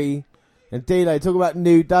Henry, and D-Lo talk about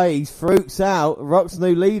new days. Farouk's out. Rock's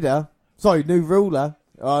new leader. Sorry, new ruler.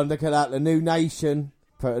 Oh, look at that. The new nation.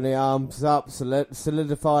 Putting the arms up,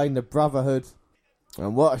 solidifying the brotherhood.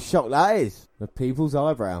 And what a shock that is. The people's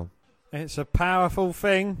eyebrow. It's a powerful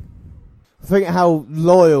thing. Think how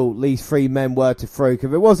loyal these three men were to Farouk.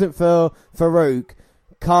 If it wasn't for Farouk,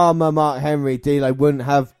 Karma, Mark Henry, D-Lo wouldn't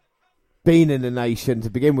have been in the nation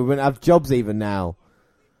to begin with. Wouldn't have jobs even now.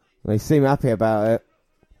 They seem happy about it.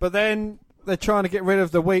 But then they're trying to get rid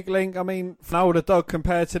of the weak link. I mean, an older dog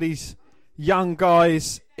compared to these young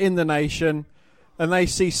guys in the nation. And they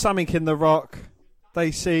see something in the Rock.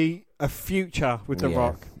 They see a future with the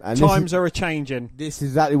Rock. And times are a-changing. This is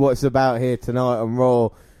exactly what it's about here tonight on Raw.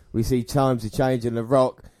 We see times are changing. The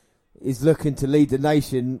Rock is looking to lead the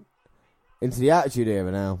nation into the Attitude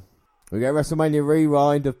Era now. We get WrestleMania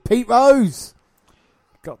rewind of Pete Rose.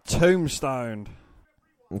 Got tombstoned.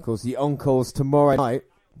 And of course, the encore's tomorrow night.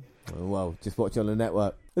 Oh, well, just watch on the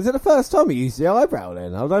network. Is it the first time he used the eyebrow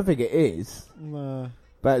then? I don't think it is. No.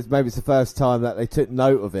 But maybe it's the first time that they took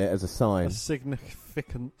note of it as a sign. A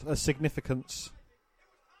significance.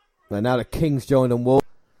 And now the King's joined on War.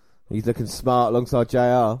 He's looking smart alongside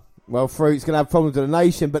JR. Well, Farouk's going to have problems with the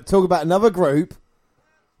nation, but talk about another group.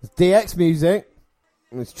 It's DX music.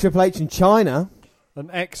 And it's Triple H in China. An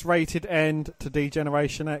X-rated end to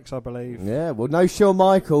Degeneration X, I believe. Yeah, well, no Shawn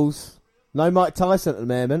Michaels. No Mike Tyson at the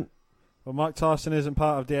moment. Well, Mike Tyson isn't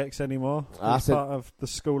part of DX anymore. He's part of the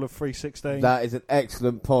School of 316. That is an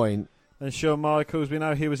excellent point. And Shawn Michaels, we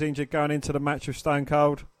know he was injured going into the match with Stone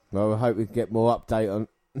Cold. Well, I hope we can get more update on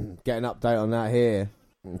get an update on that here.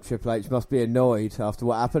 And Triple H must be annoyed after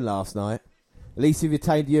what happened last night. At least he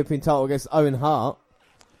retained the European title against Owen Hart.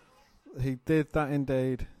 He did that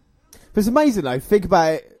indeed. But it's amazing though. Think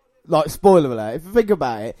about it. Like, spoiler alert. If you think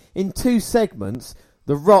about it, in 2 segments,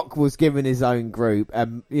 The Rock was given his own group,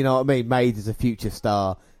 and you know what I mean, made as a future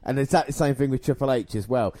star. And exactly the same thing with Triple H as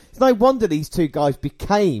well. It's no wonder these 2 guys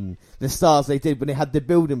became the stars they did when they had the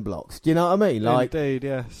building blocks. Do you know what I mean? Like, indeed,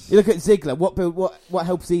 yes. You look at Ziggler. What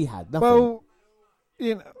helps he had? Nothing. Well,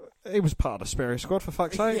 you know, he was part of the Spirit Squad, for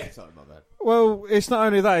fuck's sake. Yeah, sorry, my bad. Well, it's not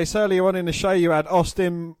only that. It's earlier on in the show you had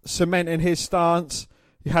Austin cementing his stance.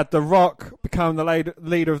 You had The Rock become the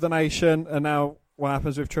leader of the nation, and now what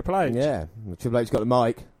happens with Triple H? Yeah, Triple H got the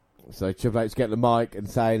mic. So Triple H getting the mic and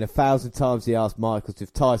saying 1,000 times he asked Michaels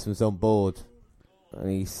if Tyson was on board. And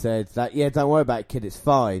he said that, yeah, don't worry about it, kid, it's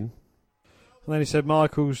fine. And then he said,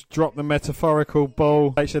 Michaels dropped the metaphorical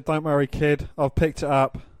ball. He said, don't worry, kid, I've picked it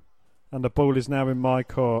up. And the ball is now in my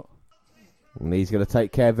court. And he's going to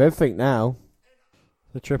take care of everything now.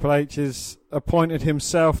 The Triple H has appointed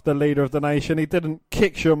himself the leader of the nation. He didn't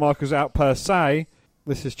kick Shawn Michaels out per se.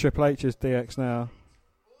 This is Triple H's DX now.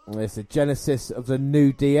 It's the genesis of the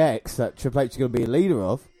new DX that Triple H is going to be a leader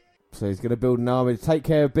of. So he's going to build an army to take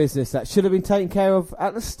care of business that should have been taken care of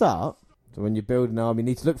at the start. So when you build an army, you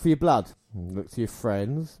need to look for your blood. Look to your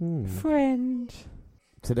friends. Friend.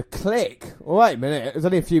 To the Clique. Oh, wait a minute. There's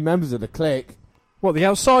only a few members of the Clique. What, the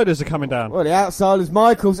Outsiders are coming down? Well, the Outsiders,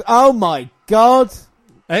 Michaels. Oh, my God.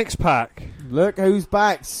 X-Pac. Look who's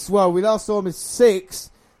back. Well, we last saw him as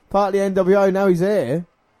 6. Part of the NWO. Now he's here.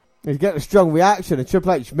 He's getting a strong reaction. And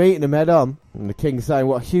Triple H meeting him head on. And the King saying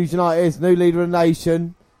what a huge night it is. New leader of the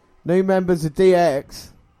nation. New members of DX.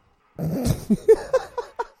 I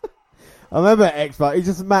remember X-Pac. He's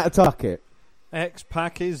just a Matt Tuckett.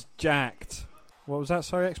 X-Pac is jacked. What was that?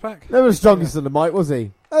 Sorry, X-Pac? Never the strongest on the mic, was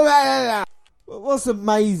he? What's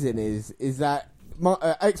amazing is that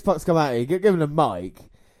X-Pac's come out here, get given a mic,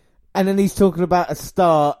 and then he's talking about a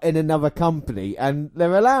star in another company, and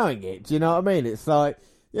they're allowing it. Do you know what I mean? It's like,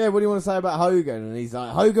 yeah, what do you want to say about Hogan? And he's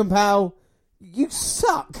like, Hogan, pal, you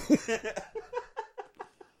suck.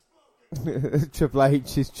 Triple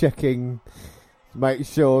H is checking to make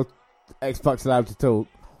sure X-Pac's allowed to talk.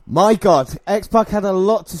 My God, X-Pac had a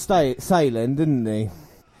lot to say then, didn't he?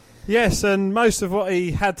 Yes, and most of what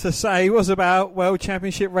he had to say was about World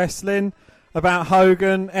Championship Wrestling, about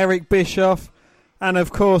Hogan, Eric Bischoff, and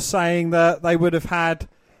of course saying that they would have had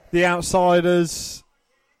the Outsiders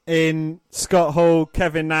in Scott Hall,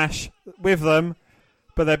 Kevin Nash with them,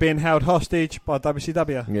 but they're being held hostage by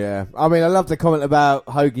WCW. Yeah, I mean, I love the comment about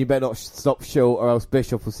Hogan, you better not stop short or else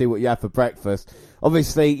Bischoff will see what you have for breakfast.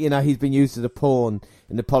 Obviously, you know, he's been used as a pawn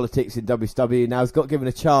in the politics in WCW. Now he's got given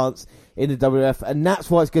a chance in the WWF, and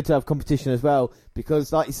that's why it's good to have competition as well,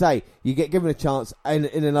 because, like you say, you get given a chance in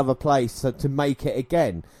another place to make it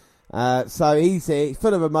again. So he's here, he's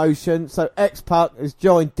full of emotion. So X-Pac has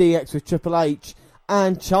joined DX with Triple H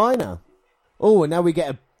and China. Oh, and now we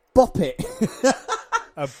get a Bop It.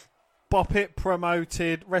 A Bop It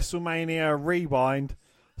promoted WrestleMania Rewind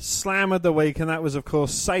Slam of the Week, and that was, of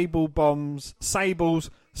course, Sable's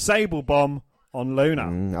Sable Bomb on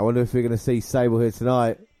Luna. I wonder if we're going to see Sable here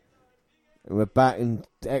tonight. And we're back, and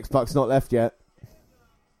X-Pac's not left yet.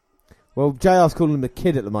 Well, JR's calling him a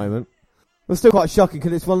kid at the moment. It's still quite shocking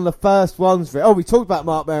because it's one of the first ones for it. Oh, we talked about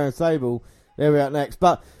Mark Bear and Sable. There we are next.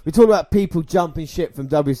 But we talked about people jumping ship from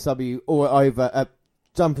WCW or over,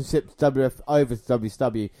 jumping ship to WF over to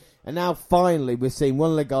WCW. And now finally we're seeing one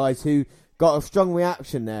of the guys who got a strong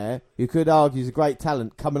reaction there, who could argue is a great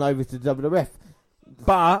talent, coming over to WWF.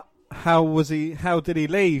 But how did he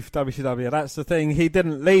leave WCW? That's the thing. He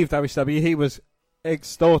didn't leave WCW. He was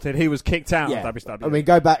extorted. He was kicked out of WCW. I mean,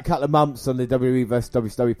 go back a couple of months on the WWE vs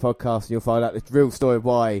WCW podcast and you'll find out the real story of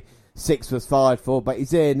why Six was fired for. But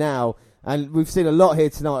he's here now, and we've seen a lot here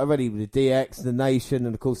tonight already with the DX, the Nation,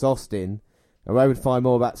 and of course Austin. And we're able to find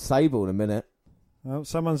more about Sable in a minute. Well,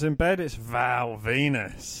 someone's in bed. It's Val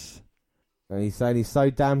Venus. And he's saying he's so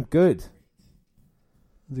damn good.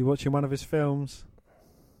 Is he watching one of his films?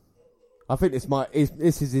 I think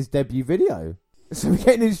this is his debut video. So we're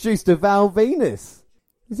getting introduced to Val Venus.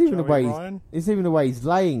 It's even the way he's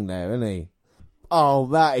laying there, isn't he? Oh,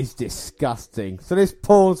 that is disgusting. So this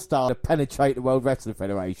porn star to penetrate the World Wrestling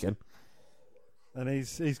Federation. And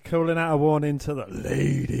he's calling out a warning to the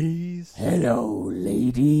ladies. Hello,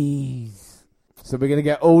 ladies. So we're going to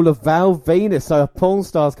get all of Val Venus. So porn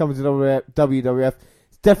stars coming to WWF.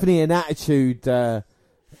 It's definitely an attitude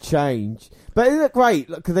change. But it looked great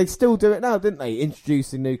because they still do it now, didn't they?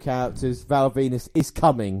 Introducing new characters. Val Venus is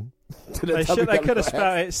coming to the WWF. They could have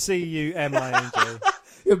spelled it C-U-M-I-N-G.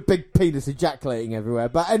 A big penis ejaculating everywhere.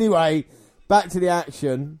 But anyway, back to the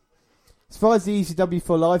action. As far as the ECW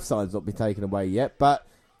for Life sign's not been taken away yet, but...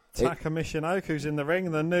 Taka Michinoku's in the ring,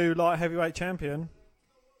 the new light heavyweight champion.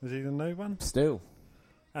 Is he the new one? Still.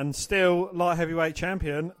 And still light heavyweight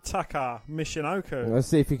champion, Taka Michinoku. Let's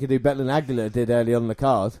see if he can do better than Aguilar did early on the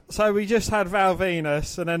card. So we just had Val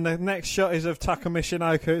Venus, and then the next shot is of Taka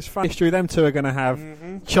Michinoku. It's fun history them two are going to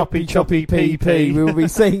have. Choppy PP. We will be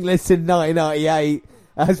seeing this in 1998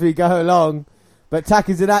 as we go along. But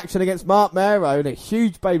Taka's in action against Mark Mero and a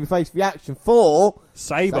huge babyface reaction for...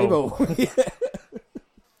 Sable.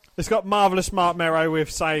 It's got Marvellous Mark Mero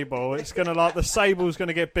with Sable. It's going to the Sable's going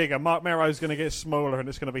to get bigger. Mark Mero's going to get smaller and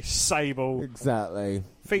it's going to be Sable. Exactly.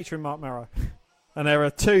 Featuring Mark Mero. And there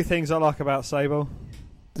are two things I like about Sable.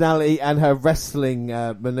 Personality and her wrestling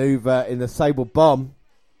manoeuvre in the Sable Bomb.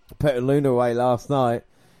 Putting Luna away last night.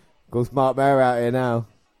 Of course, Mark Mero out here now.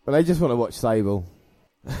 But they just want to watch Sable.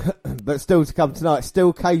 But still to come tonight,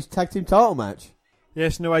 still cage tag team title match.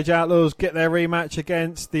 Yes, New Age Outlaws get their rematch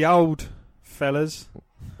against the old fellas.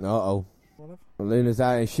 Uh-oh. Luna's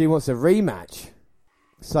out and she wants a rematch.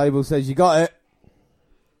 Sable says, you got it.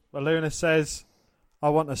 Well, Luna says, I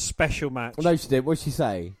want a special match. Well, no, she did. What'd she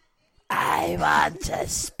say? I want a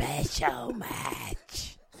special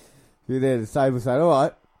match. She did. Sable said, all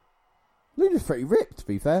right. Luna's pretty ripped, to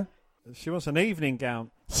be fair. She wants an evening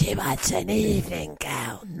gown. She wants an evening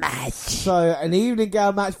gown match. So, an evening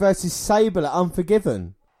gown match versus Sable at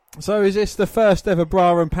Unforgiven. So, is this the first ever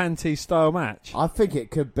bra and panties style match? I think it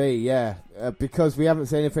could be, yeah. Because we haven't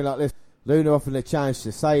seen anything like this. Luna offering a challenge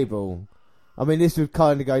to Sable. I mean, this would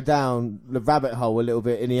kind of go down the rabbit hole a little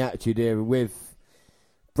bit in the Attitude Era with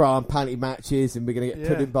bra and panty matches, and we're going to get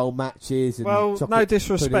pudding bowl matches. And well, no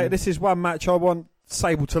disrespect. Pudding. This is one match I want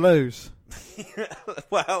Sable to lose.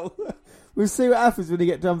 Well, we'll see what happens when you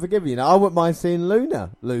get to Unforgiven. You know, I wouldn't mind seeing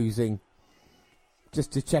Luna losing.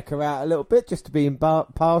 Just to check her out a little bit, just to be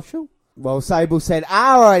impartial. Well, Sable said,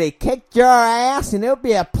 I already kicked your ass, and it'll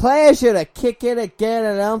be a pleasure to kick it again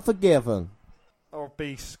at Unforgiven. Or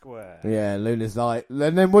be square. Yeah, Luna's like...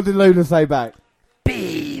 And then what did Luna say back?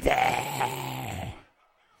 Be there.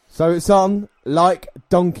 So it's on like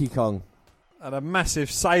Donkey Kong. And a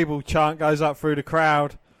massive Sable chant goes up through the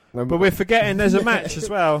crowd. But we're forgetting there's a match as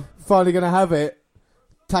well. Finally going to have it.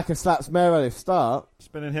 Taka slaps Mero to start.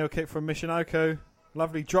 Spinning heel kick from Michinoku.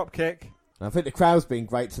 Lovely drop kick. I think the crowd's been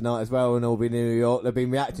great tonight as well in Albany, New York. They've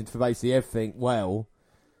been reacting to basically everything well.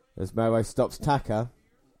 As Mero stops Taka.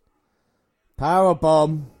 Power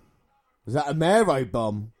bomb. Was that a Mero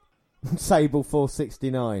bomb? Sable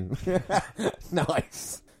 469.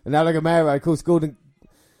 Nice. And now look at Mero. Of course,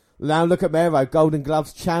 Now look at Mero, Golden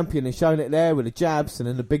Gloves champion, and showing it there with the jabs and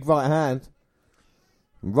then the big right hand.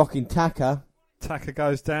 And rocking Taka. Taka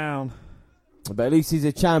goes down. But at least he's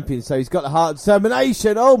a champion, so he's got the heart of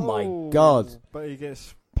determination. Oh my God. But he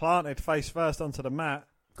gets planted face first onto the mat.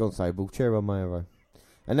 Go on, Sable. Cheer on Mero.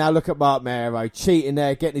 And now look at Mark Mero, cheating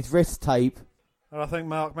there, getting his wrist tape. And I think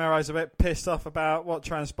Mark Mero's a bit pissed off about what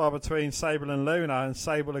transpired between Sable and Luna, and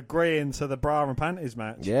Sable agreeing to the bra and panties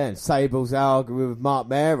match. Yeah, and Sable's arguing with Mark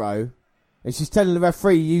Mero. And she's telling the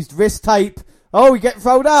referee he used wrist tape. Oh, we get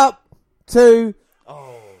rolled up. 2.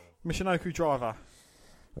 Michinoku driver.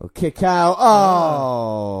 Kick out.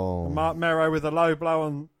 Oh. And Mark Mero with a low blow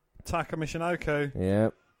on Taka Michinoku.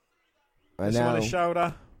 Yep. And this now, on his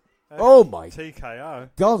shoulder. Oh my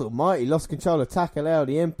TKO. God almighty, lost control of Taka there,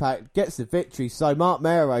 the impact, gets the victory, so Mark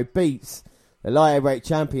Mero beats the light heavyweight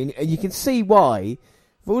champion, and you can see why,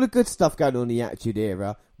 for all the good stuff going on in the Attitude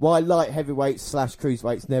Era, why light heavyweights /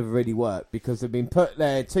 cruiserweights never really worked, because they've been put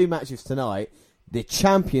there 2 matches tonight, the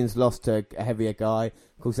champions lost to a heavier guy,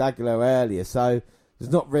 of course Aguilar earlier, so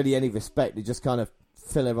there's not really any respect, they just kind of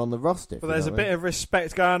filler on the roster. But there's a bit of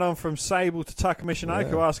respect going on from Sable to Taka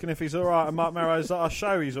Michinoku asking if he's alright, and Mark Mero's like, I'll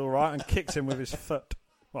show he's alright, and kicks him with his foot.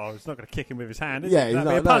 Well, he's not going to kick him with his hand, is he? That'd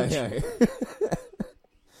be a punch.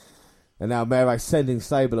 And now Mero's sending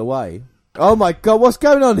Sable away. Oh my God, what's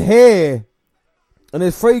going on here? And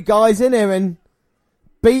there's 3 guys in here and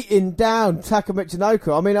beating down Taka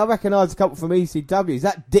Michinoku. I mean, I recognise a couple from ECW. Is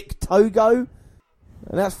that Dick Togo?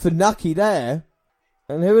 And that's Funaki there.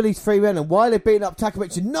 And who are these 3 men? And why are they beating up Taka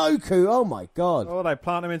Michinoku? Oh my God. Oh, they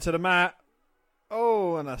plant him into the mat.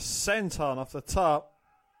 Oh, and a senton off the top.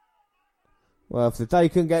 Well, if the day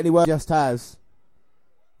couldn't get any worse, it just has.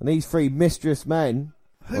 And these three mistress men...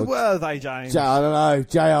 Who were they, James? I don't know.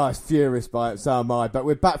 JR is furious by it, so am I. But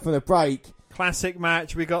we're back from the break. Classic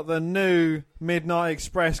match. We got the new Midnight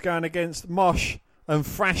Express going against Mosh and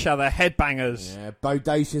Thrasher, the headbangers. Yeah,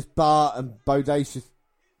 Bodacious Bart and Bodacious...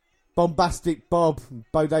 Bombastic Bob and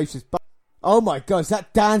Bodacious Bart. Oh my God, is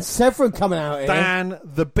that Dan Severn coming out here? Dan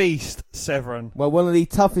the Beast Severn. Well, one of the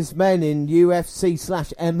toughest men in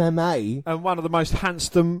UFC/MMA. And one of the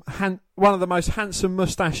most handsome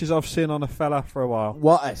moustaches I've seen on a fella for a while.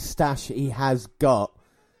 What a stash he has got.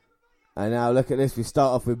 And now look at this. We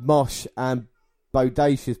start off with Mosh and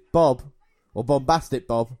Bodacious Bob. Or Bombastic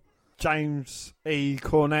Bob. James E.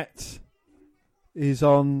 Cornette is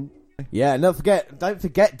on... Yeah, and don't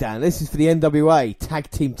forget, Dan, this is for the NWA tag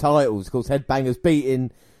team titles. Of course, Headbangers beating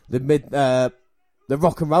the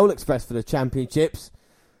Rock and Roll Express for the championships.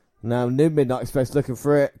 Now, New Midnight Express looking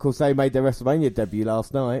for it. Of course, they made their WrestleMania debut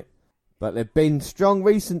last night. But they've been strong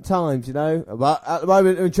recent times, you know. But at the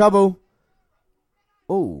moment, they're in trouble.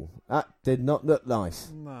 Oh, that did not look nice.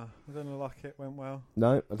 No, I don't look like it went well.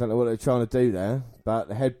 No, I don't know what they're trying to do there. But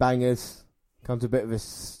the Headbangers come to a bit of a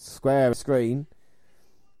square screen.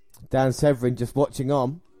 Dan Severn just watching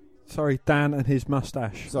on. Sorry, Dan and his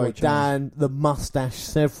moustache. Sorry, Dan the Mustache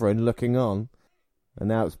Severn looking on. And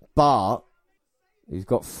now it's Bart. He's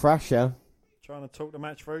got Thrasher. Trying to talk the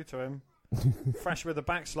match through to him. Thrasher with a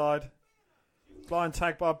backslide. Blind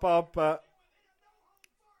tag by Bob, but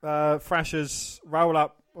Thrasher's roll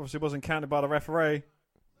up obviously wasn't counted by the referee.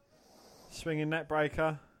 Swinging net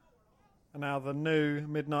breaker. And now the new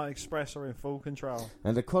Midnight Express are in full control.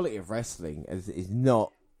 And the quality of wrestling is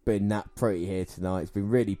not been that pretty here tonight. It's been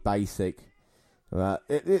really basic.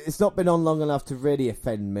 It's not been on long enough to really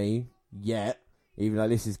offend me yet, even though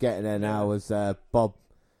this is getting there now as Bob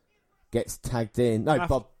gets tagged in.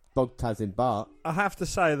 No, Bob tags in Bart. I have to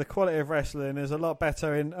say the quality of wrestling is a lot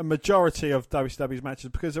better in a majority of WCW's matches,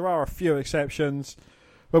 because there are a few exceptions.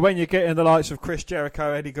 But when you get in the likes of Chris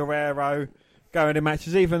Jericho, Eddie Guerrero, going in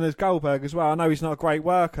matches, even as Goldberg as well. I know he's not a great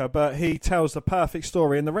worker, but he tells the perfect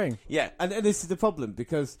story in the ring. Yeah, and this is the problem,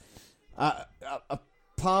 because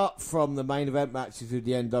apart from the main event matches with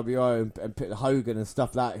the NWO and Hogan and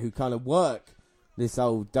stuff like that, who kind of work this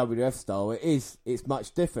old WF style, it's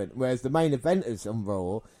much different. Whereas the main eventers on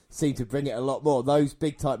Raw seem to bring it a lot more. Those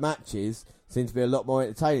big type matches seem to be a lot more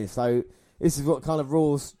entertaining. So this is what kind of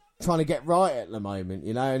Raw's trying to get right at the moment,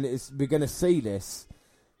 you know, and we're going to see this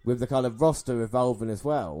with the kind of roster evolving as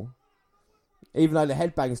well. Even though the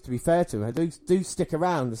Headbangers, to be fair to them, do stick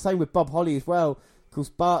around. The same with Bob Holly as well. Of course,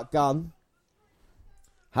 Bart Gunn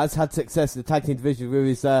has had success in the tag team division with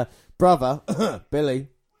his brother, Billy.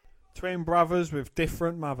 Twin brothers with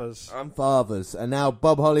different mothers. And fathers. And now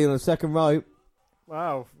Bob Holly on the second rope.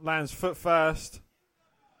 Wow, lands foot first.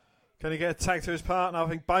 Can he get a tag to his partner? I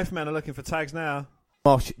think both men are looking for tags now.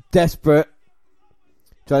 Mosh, desperate.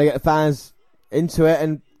 Trying to get the fans into it,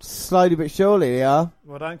 and slowly but surely they are.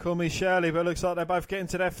 Well, don't call me Shirley, but it looks like they're both getting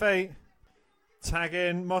to their feet. Tag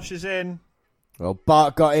in, Mosh is in. Well,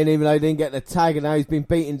 Bart got in even though he didn't get the tag, and now he's been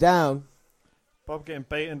beaten down. Bob getting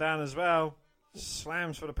beaten down as well.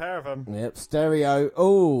 Slams for the pair of them. Yep, stereo.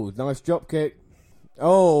 Oh, nice drop kick.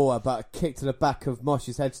 Oh, about a kick to the back of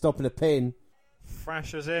Mosh's head, stopping a pin.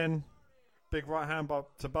 Thrasher's in. Big right hand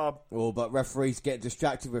to Bob. Oh, but referees get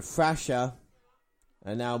distracted with Thrasher.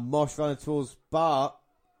 And now Mosh running towards Bart.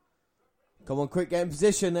 Come on, quick, get in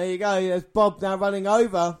position. There you go. There's Bob now running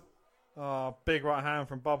over. Oh, big right hand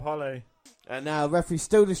from Bob Holly. And now referee's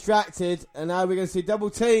still distracted. And now we're going to see double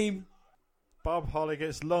team. Bob Holly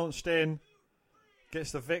gets launched in.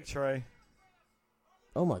 Gets the victory.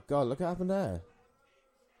 Oh my God, look what happened there.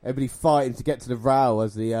 Everybody fighting to get to the row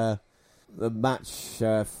as the match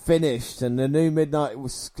finished. And the new Midnight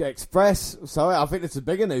Express. Sorry, I think this is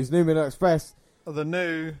bigger news. New Midnight Express. The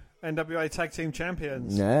new NWA Tag Team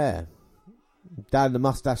Champions. Yeah. Down the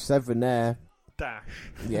Mustache Severn there. Dash.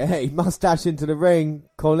 Yeah, he mustache into the ring.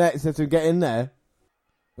 Cornette says to get in there.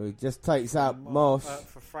 He just takes out Mosh.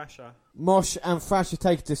 For Thrasher. Mosh and Thrasher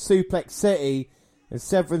take it to Suplex City. And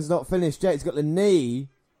Severn's not finished yet. He's got the knee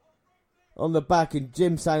on the back. And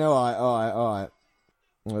Jim saying, all right.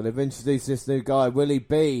 Well, they've introduced this new guy, Willie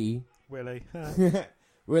B. Willie.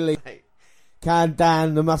 Willie. Can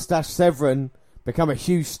Dan the Mustache Severn become a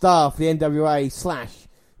huge star for the NWA/WWF?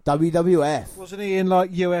 Wasn't he in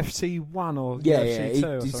like UFC 1 or UFC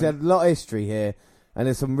 2? He's had a lot of history here. And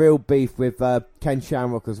there's some real beef with Ken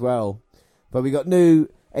Shamrock as well. But we got new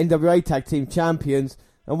NWA Tag Team Champions.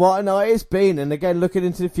 And what a night it's been. And again, looking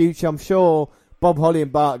into the future, I'm sure Bob Holly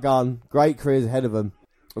and Bart Gunn, great careers ahead of them.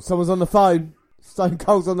 Well, someone's on the phone. Stone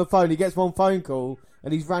Cold's on the phone. He gets one phone call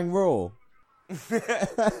and he's rang Raw.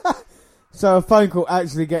 So a phone call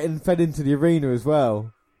actually getting fed into the arena as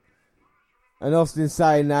well. And Austin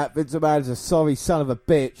saying that Vince McMahon's a sorry son of a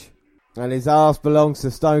bitch. And his ass belongs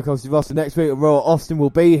to Stone Cold Steve Austin. Next week at Raw, Austin will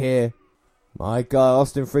be here. My God,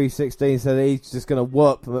 Austin 316 said he's just going to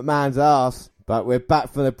whoop McMahon's ass. But we're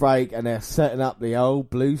back from the break and they're setting up the old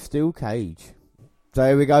blue steel cage. So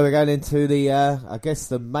here we go, we're going into the, I guess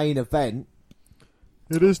the main event.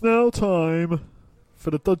 It is now time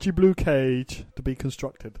for the dodgy blue cage to be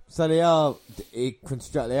constructed. So they are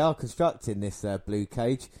constructing this blue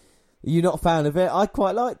cage. Are you not a fan of it? I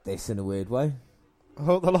quite like this in a weird way. I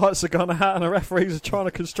hope the lights are gone out and the referees are trying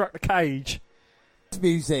to construct the cage.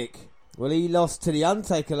 Music. Well, he lost to The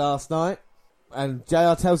Undertaker last night. And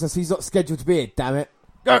JR tells us he's not scheduled to be here, damn it.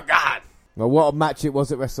 Good God! Well, what a match it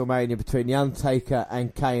was at WrestleMania between The Undertaker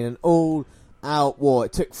and Kane. An all-out war.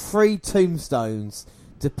 It took 3 tombstones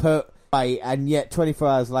to put away, and yet 24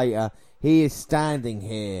 hours later, he is standing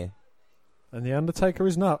here. And The Undertaker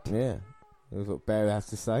is not. Yeah. That's what Barry has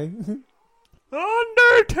to say.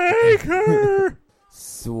 Undertaker!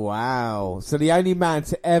 Wow. So the only man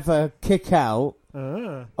to ever kick out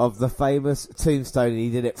of the famous tombstone, and he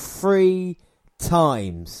did it 3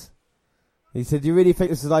 times. He said, you really think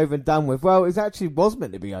this is over and done with? Well, it actually was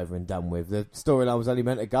meant to be over and done with. The storyline was only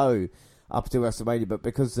meant to go up to WrestleMania, but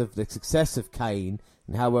because of the success of Kane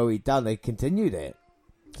and how well he'd done, they continued it.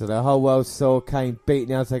 So the whole world saw Kane beating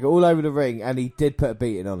The Undertaker all over the ring, and he did put a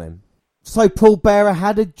beating on him. So Paul Bearer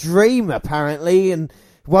had a dream, apparently, and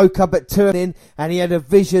woke up at 2 in, and he had a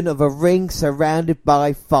vision of a ring surrounded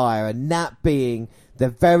by fire, and that being the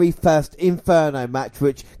very first Inferno match,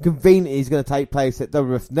 which conveniently is going to take place at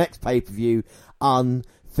WWF's next pay-per-view,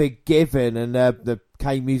 Unforgiven. And the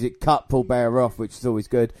Kane music cut Paul Bearer off, which is always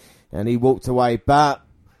good, and he walked away. But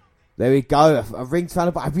there we go, a ring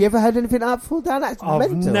surrounded by... Have you ever heard anything like that before, Dan? That's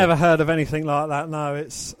I've mental. never heard of anything like that, no.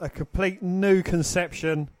 It's a complete new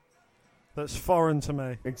conception that's foreign to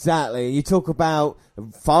me. Exactly. You talk about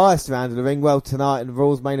fire surrounding the ring. Well, tonight in the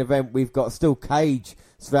Raw's main event, we've got still Cage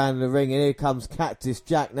surrounding the ring, and here comes Cactus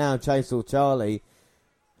Jack now, Chainsaw Charlie.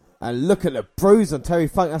 And look at the bruise on Terry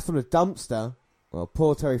Funk. That's from the dumpster. Well,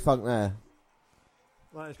 poor Terry Funk there.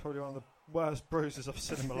 That is probably one of the worst bruises I've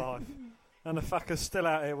seen in my life. And the fucker's still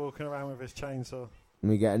out here walking around with his chainsaw.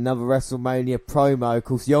 And we get another WrestleMania promo. Of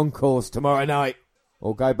course, the Encore's tomorrow night.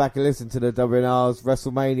 Or go back and listen to the WNR's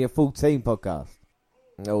WrestleMania 14 podcast.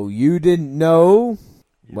 Oh, you didn't know?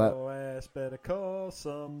 Your ass better call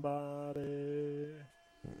somebody.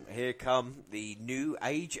 Here come the New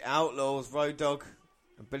Age Outlaws, Road Dogg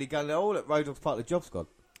and Billy Gunn. They're all at Road Dogg's part of the job squad.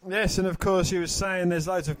 Yes, and of course he was saying there's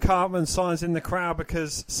loads of Cartman signs in the crowd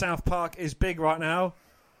because South Park is big right now.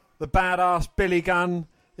 The badass Billy Gunn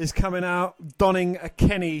is coming out donning a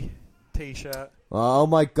Kenny t-shirt. Oh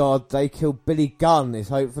my God, they killed Billy Gunn is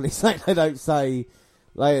hopefully something they don't say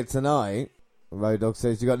later tonight. Road Dogg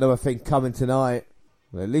says you got another thing coming tonight.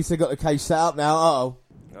 Well, at least they got the cage set up now. Uh-oh.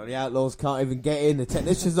 Oh, the Outlaws can't even get in. The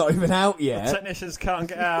technician's not even out yet. The technicians can't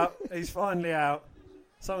get out. He's finally out.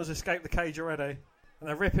 Someone's escaped the cage already. And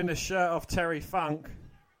they're ripping the shirt off Terry Funk.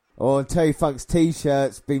 Oh, and Terry Funk's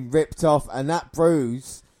t-shirt's been ripped off, and that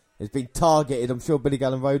bruise has been targeted. I'm sure Billy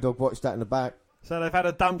Gunn and Road Dogg watched that in the back. So they've had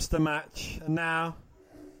a dumpster match, and now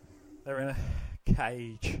they're in a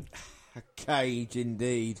cage. A cage,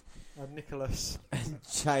 indeed. And Nicholas. And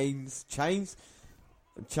Chainsaw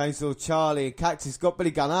Charlie and Cactus got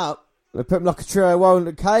Billy Gunn up. They put him like a trio while in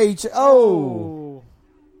the cage. Oh!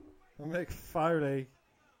 And Mick Foley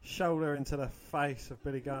shoulder into the face of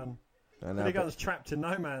Billy Gunn. Billy Gunn's trapped in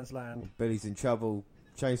no man's land. Billy's in trouble.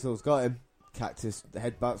 Chainsaw's got him. Cactus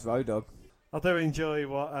headbutts Road Dogg. I do enjoy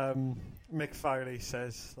what Mick Foley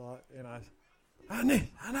says, like, you know, Annie.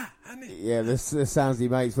 Yeah, the sounds he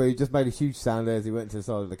makes, where he just made a huge sound there as he went to the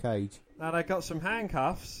side of the cage. Now they got some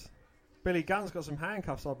handcuffs. Billy Gunn's got some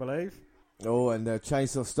handcuffs, I believe. Oh, and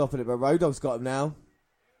Chainsaw stopping it, but Road Dogg's got him now.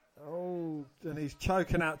 Oh, and he's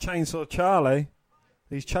choking out Chainsaw Charlie.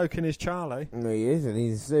 He's choking his Charlie. He is, and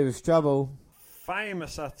he's in serious trouble.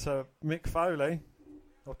 Famous at Mick Foley,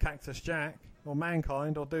 or Cactus Jack, or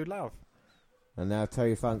Mankind, or Dude Love. And now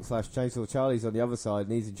Terry Funk / Chainsaw Charlie's on the other side,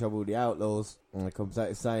 and he's in trouble with the Outlaws. And the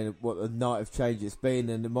commentator's saying what a night of change it's been,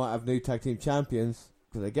 and they might have new tag team champions.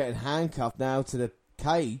 Because they're getting handcuffed now to the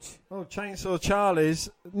cage. Oh, Chainsaw Charlie's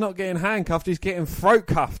not getting handcuffed, he's getting throat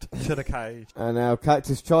cuffed to the cage. And now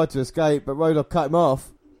Cactus tried to escape, but Road Dogg cut him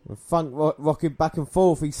off. And Funk rocking back and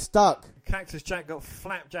forth, he's stuck. Cactus Jack got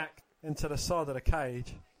flapjack into the side of the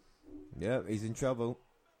cage. Yeah, he's in trouble.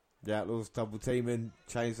 The Outlaws double teaming.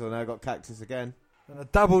 Chainsaw now got Cactus again. And a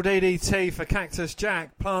double DDT for Cactus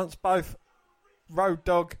Jack plants both Road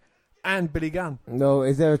Dogg and Billy Gunn. No,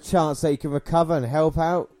 is there a chance that he can recover and help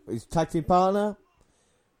out his tag team partner?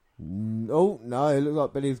 Oh, no, it looks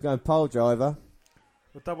like Billy's going pile driver.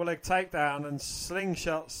 A double leg takedown and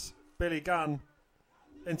slingshots Billy Gunn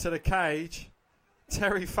into the cage.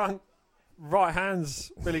 Terry Funk right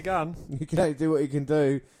hands Billy Gunn. He can only do what he can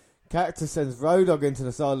do. Cactus sends Road Dogg into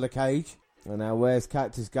the side of the cage. And now where's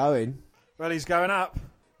Cactus going? Well, he's going up.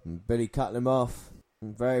 And Billy cutting him off.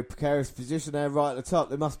 Very precarious position there right at the top.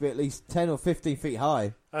 They must be at least 10 or 15 feet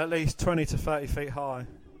high. At least 20 to 30 feet high.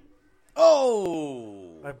 Oh!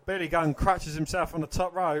 Billy Gunn crutches himself on the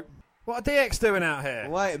top rope. What are DX doing out here?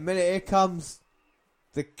 Wait a minute, here comes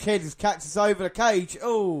the kid as Cactus over the cage.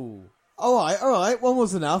 Oh! Alright, one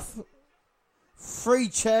was enough. 3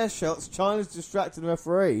 chair shots. China's distracting the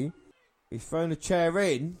referee. He's thrown a chair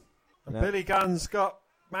in. And Billy Gunn's got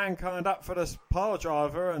Mankind up for this pile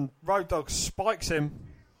driver, and Road Dogg spikes him.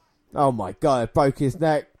 Oh my god, it broke his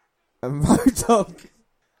neck. And Road Dogg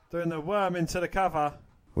doing the worm into the cover.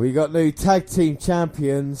 We got new tag team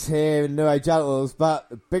champions here in New Age Outlaws, but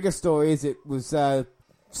the bigger story is it was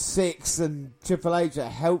Six and Triple H that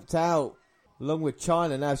helped out along with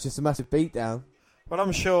China. Now it's just a massive beatdown. Well,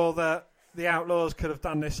 I'm sure that the Outlaws could have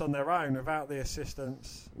done this on their own without the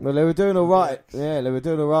assistance. Well, they were doing all right. Yeah, they were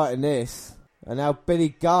doing all right in this. And now Billy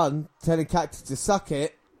Gunn telling Cactus to suck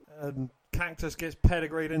it. And Cactus gets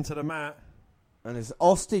pedigreed into the mat. And there's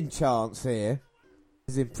Austin Chance here.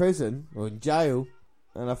 He's in prison or in jail.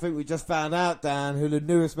 And I think we just found out, Dan, who the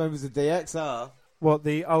newest members of DX are. What,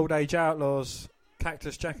 the Old Age Outlaws,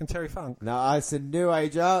 Cactus Jack and Terry Funk? No, I said New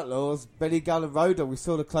Age Outlaws, Billy Gunn and Road Dogg. We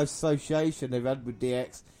saw the close association they've had with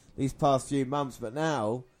DX these past few months, but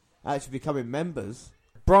now actually becoming members.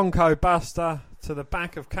 Bronco Buster to the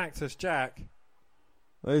back of Cactus Jack.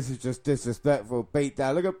 Well, this is just disrespectful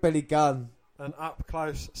beatdown. Look at Billy Gunn. An up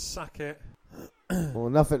close suck it. Well,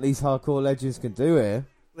 nothing these hardcore legends can do here.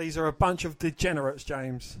 These are a bunch of degenerates,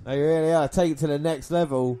 James. They really are. Take it to the next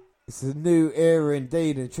level. It's a new era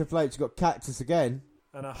indeed, and Triple H got Cactus again.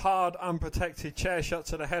 And a hard, unprotected chair shot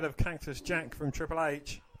to the head of Cactus Jack from Triple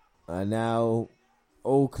H. And now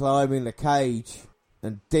all climbing the cage.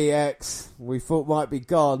 And DX, we thought might be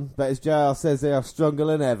gone, but as JR says, they are stronger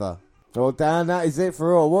than ever. Well, Dan, that is it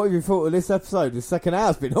for all. What have you thought of this episode? The second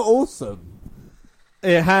hour's been awesome.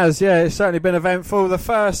 It has, yeah. It's certainly been eventful. The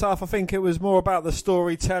first half, I think it was more about the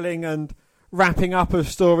storytelling and wrapping up of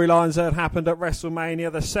storylines that had happened at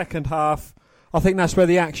WrestleMania. The second half, I think that's where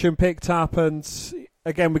the action picked up, and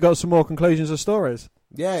again, we got some more conclusions of stories.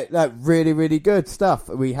 Yeah, like really, really good stuff.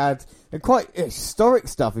 We had quite historic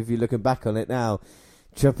stuff if you're looking back on it now.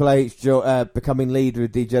 Triple H becoming leader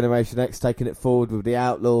of D-Generation X, taking it forward with the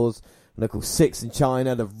Outlaws. And of course, Six in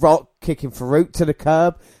China, The Rock kicking Farouk to the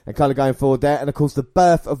curb and kind of going forward there. And of course, the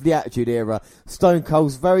birth of the Attitude Era. Stone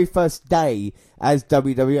Cold's very first day as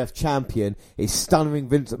WWF champion is stunning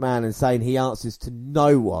Vince McMahon and saying he answers to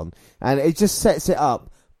no one. And it just sets it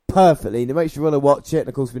up perfectly. And it makes you want to watch it. And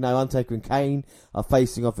of course, we know Undertaker and Kane are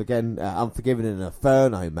facing off again, Unforgiven in an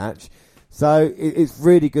Inferno match. So it's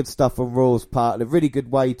really good stuff on Raw's part. And a really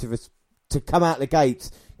good way to come out the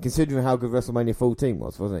gates, considering how good WrestleMania 14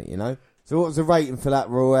 was, wasn't it, you know? So what was the rating for that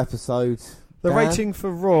Raw episode? The rating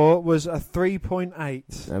for Raw was a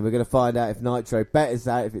 3.8. And we're going to find out if Nitro betters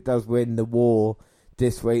that, if it does win the war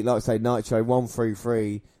this week. Like I say, Nitro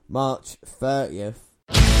 133, March 30th.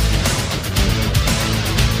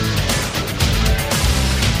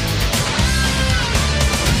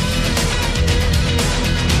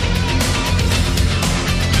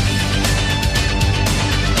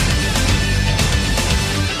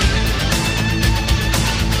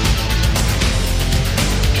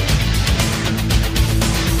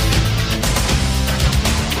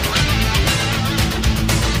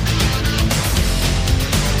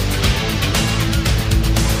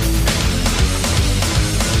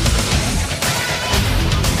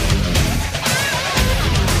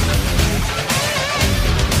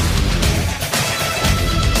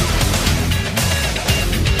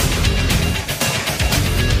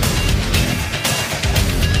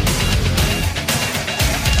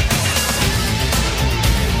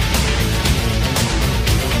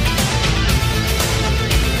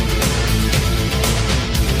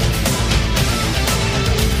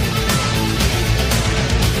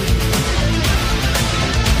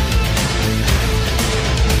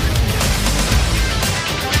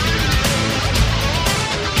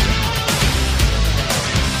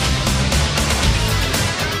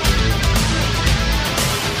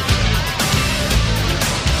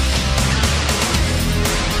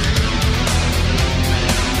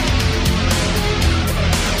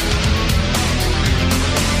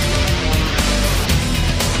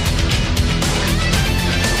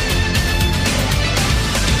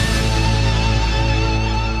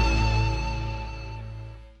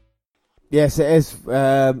 Yes, it is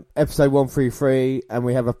episode 133, and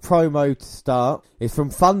we have a promo to start. It's from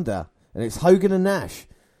Thunder, and it's Hogan and Nash.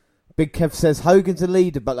 Big Kev says Hogan's a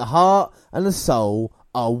leader, but the heart and the soul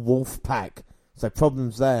are wolf pack. So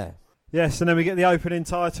problems there. Yes, and then we get the opening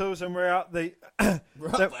titles, and we're at the...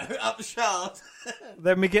 up the shaft.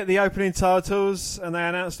 Then we get the opening titles, and they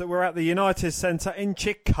announce that we're at the United Center in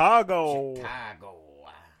Chicago.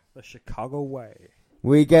 The Chicago way.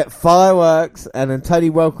 We get fireworks, and then Tony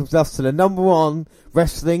welcomes us to the #1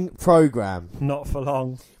 wrestling program. Not for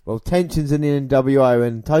long. Well, tensions in the NWO,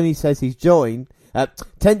 and Tony says he's joined.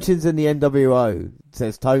 Tensions in the NWO,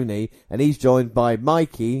 says Tony, and he's joined by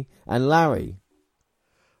Mikey and Larry.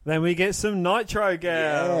 Then we get some Nitro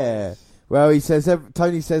girls. Yeah. Well, he says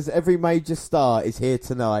Tony says every major star is here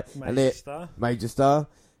tonight. Major star.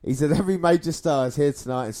 He said every major star is here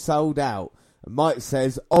tonight and sold out. And Mike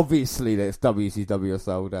says obviously that it's WCW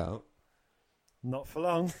sold out. Not for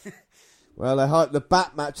long. Well, they hype the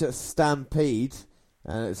bat match at Stampede,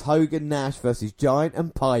 and it's Hogan Nash versus Giant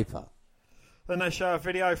and Piper. Then they show a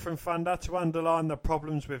video from Thunder to underline the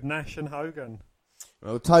problems with Nash and Hogan.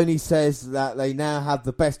 Well, Tony says that they now have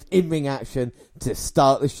the best in-ring action to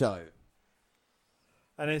start the show.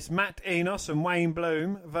 And it's Matt Enos and Wayne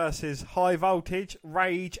Bloom versus High Voltage,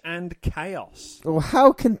 Rage and Chaos. Well,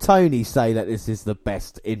 how can Tony say that this is the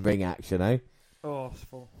best in-ring action, eh?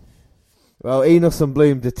 Awful. Well, Enos and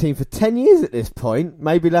Bloom, the team for 10 years at this point.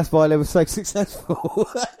 Maybe that's why they were so successful.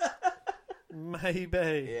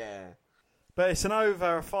 Maybe. Yeah. But it's an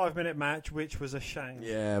over a 5-minute match, which was a shame.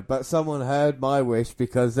 Yeah, but someone heard my wish,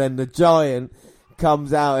 because then the Giant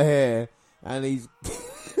comes out here and he's...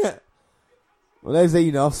 Well, there's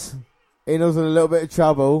Enos. Enos in a little bit of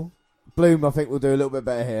trouble. Bloom, I think, will do a little bit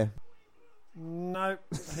better here. Nope,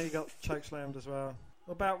 he got chokeslammed as well.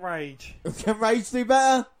 What about Rage? Can Rage do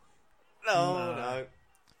better? No.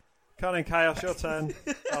 Con and Chaos, your turn.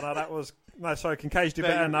 Oh no, that was... No, sorry, can Cage do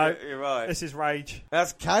better? No. You're right. This is Rage.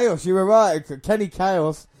 That's Chaos, you were right. Kenny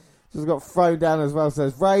Chaos just got thrown down as well. So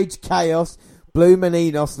it's Rage, Chaos, Bloom and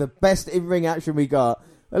Enos, the best in-ring action we got.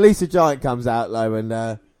 At least the Giant comes out though,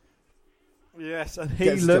 and... yes, and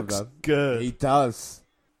he looks good. He does.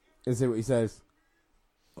 Let's see what he says.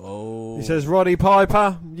 Oh. He says, Roddy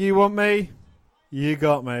Piper, you want me? You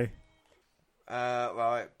got me.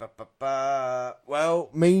 Right. Well,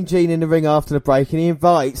 Mean Gene in the ring after the break, and he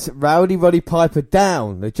invites Rowdy Roddy Piper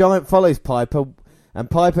down. The Giant follows Piper, and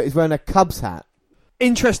Piper is wearing a Cubs hat.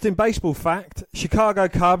 Interesting baseball fact, Chicago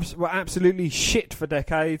Cubs were absolutely shit for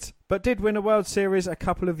decades, but did win a World Series a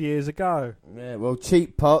couple of years ago. Yeah, well,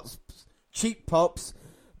 Cheap Pops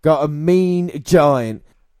got a mean Giant.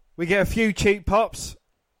 We get a few Cheap Pops,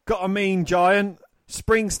 got a mean Giant.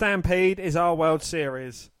 Spring Stampede is our World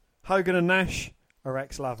Series. Hogan and Nash are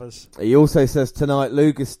ex-lovers. He also says tonight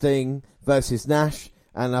Luger Sting versus Nash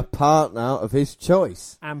and a partner of his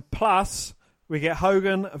choice. And plus, we get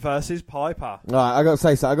Hogan versus Piper. Right, I got to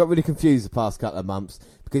say so. I got really confused the past couple of months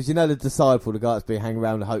because you know the Disciple, the guy that's been hanging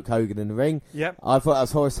around with Hulk Hogan in the ring. Yep. I thought that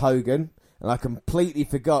was Horace Hogan, and I completely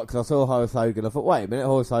forgot because I saw Horace Hogan. I thought, wait a minute,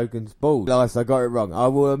 Horace Hogan's bald. Nice, I got it wrong. I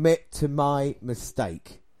will admit to my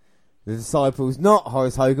mistake. The Disciple is not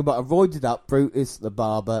Horace Hogan, but a roided up Brutus the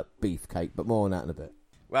Barber Beefcake. But more on that in a bit.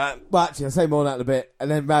 Right. Well, actually, I'll say more on that in a bit. And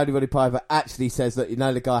then Rowdy Roddy Piper actually says that, you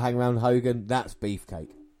know, the guy hanging around with Hogan, that's Beefcake.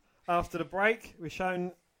 After the break, we're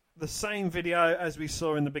shown the same video as we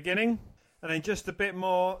saw in the beginning. And then just a bit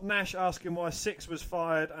more, Nash asking why Six was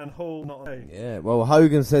fired and Hall not on. Yeah, well,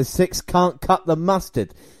 Hogan says Six can't cut the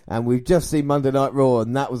mustard. And we've just seen Monday Night Raw,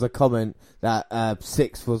 and that was a comment that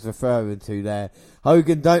Six was referring to there.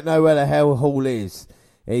 Hogan don't know where the hell Hall is.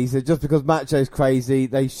 He said just because Macho's crazy,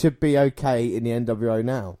 they should be okay in the NWO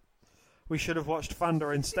now. We should have watched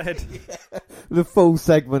Thunder instead. Yeah, the full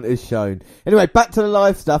segment is shown. Anyway, back to the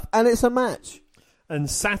live stuff, and it's a match. And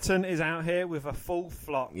Saturn is out here with a full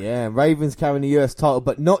flock. Yeah, Raven's carrying the US title,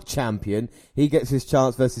 but not champion. He gets his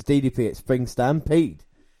chance versus DDP at Spring Stampede.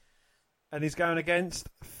 And he's going against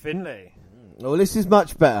Finlay. Well, this is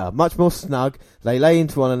much better, much more snug. They lay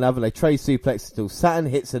into one another, they trade suplexes until Saturn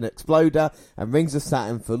hits an exploder and rings a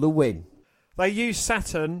Saturn for the win. They use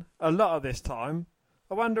Saturn a lot of this time.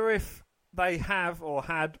 I wonder if they have or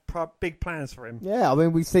had big plans for him. Yeah, I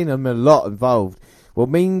mean, we've seen him a lot involved. Well,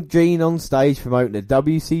 Mean Gene on stage promoting the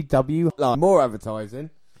WCW line. More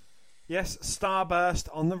advertising. Yes, Starburst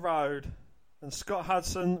on the road. And Scott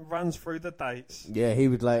Hudson runs through the dates. Yeah, he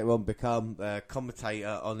would later on become a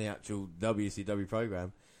commentator on the actual WCW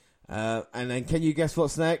program. And then can you guess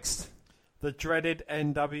what's next? The dreaded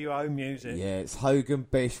NWO music. Yeah, it's Hogan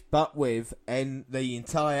Bish, but with the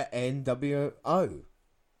entire NWO.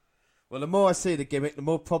 Well, the more I see the gimmick, the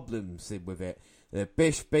more problems with it. The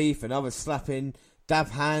Bish beef and others slapping, dab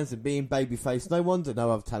hands and being babyface. No wonder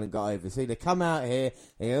no other talent got over. See, they come out here,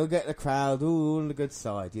 they'll get the crowd all on the good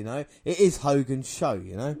side, you know. It is Hogan's show,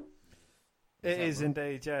 you know. It is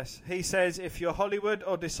indeed, yes. He says, if you're Hollywood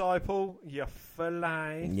or Disciple, you're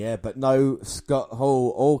filet. Yeah, but no Scott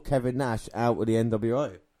Hall or Kevin Nash out with the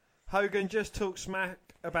NWO. Hogan just talks smack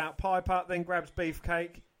about Piper, then grabs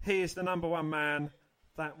Beefcake. He is the number one man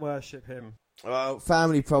that worship him. Well,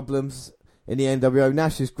 family problems in the NWO.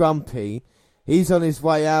 Nash is grumpy. He's on his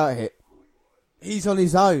way out here. He's on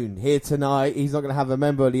his own here tonight. He's not going to have a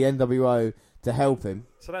member of the NWO to help him.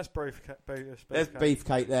 So that's Beefcake. There's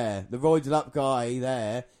Beefcake there. The roided up guy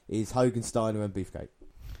there is Hogan, Steiner and Beefcake.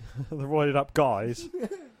 The roided up guys.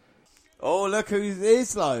 Oh, look who's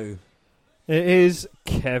this, though. It is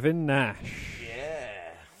Kevin Nash. Yeah.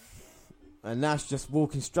 And Nash just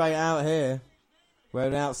walking straight out here,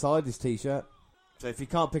 wearing outside his t-shirt. So if he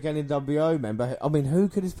can't pick an NWO member, I mean, who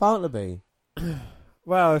could his partner be?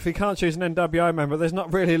 Well, if he can't choose an NWO member, there's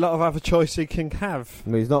not really a lot of other choice he can have. I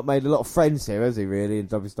mean, he's not made a lot of friends here, has he, really, in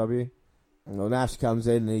WCW? Well, Nash comes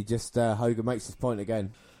in and he just, Hogan makes his point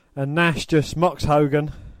again. And Nash just mocks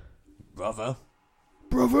Hogan. Brother.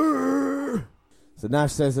 So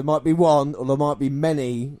Nash says there might be one, or there might be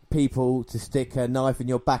many people to stick a knife in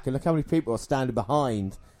your back. And look how many people are standing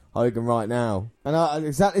behind Hogan right now. And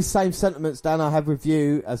exactly the same sentiments, Dan, I have with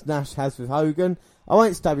you as Nash has with Hogan. I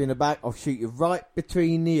won't stab you in the back, I'll shoot you right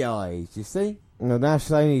between the eyes, you see? And Nash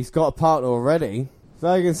saying he's got a partner already. So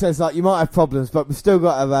Hogan says, like, you might have problems, but we've still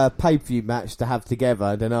got a pay-per-view match to have together,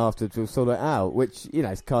 and then afterwards we'll sort it out, which, you know,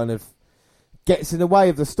 it's kind of gets in the way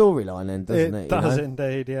of the storyline then, doesn't it? It does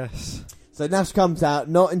indeed, yes. So Nash comes out,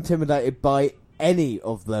 not intimidated by any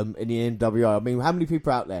of them in the NWO. I mean, how many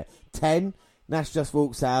people are out there? 10? Nash just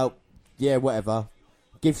walks out, yeah, whatever.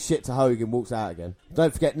 Gives shit to Hogan, walks out again.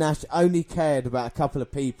 Don't forget, Nash only cared about a couple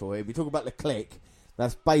of people. If we talk about the clique,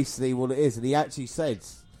 that's basically what it is. And he actually said,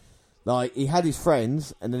 like, he had his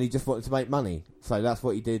friends, and then he just wanted to make money. So that's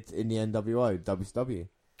what he did in the NWO, WCW.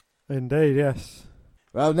 Indeed, yes.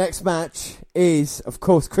 Well, next match is, of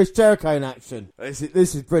course, Chris Jericho in action. This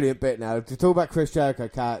is a brilliant bit now. To talk about Chris Jericho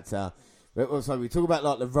character, so we talk about,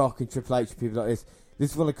 like, The Rock and Triple H and people like this.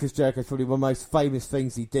 This is one of Chris Jericho's probably one of the most famous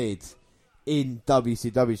things he did in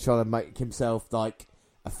WCW, trying to make himself like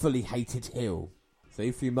a fully hated heel. See,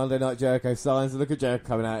 a few Monday Night Jericho signs, and look at Jericho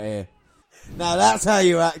coming out here. Now that's how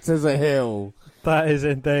you act as a heel. That is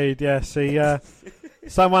indeed, yes.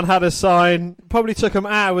 Someone had a sign, probably took him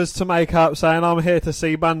hours to make up, saying, I'm here to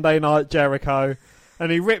see Monday Night Jericho.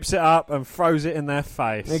 And he rips it up and throws it in their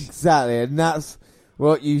face. Exactly, and that's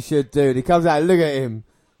what you should do. And he comes out, look at him,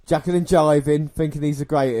 jacking and jiving, thinking he's the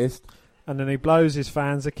greatest. And then he blows his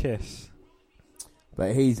fans a kiss.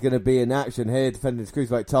 But he's going to be in action here, defending his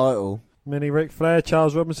Cruiserweight title. Mini Ric Flair,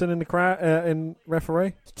 Charles Robinson in the crowd, in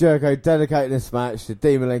referee. Jericho dedicating this match to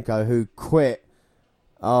Dean Malenko, who quit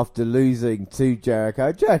after losing to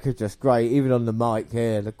Jericho. Jericho's just great, even on the mic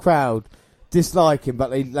here. The crowd dislike him, but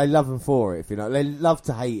they love him for it, if you know. They love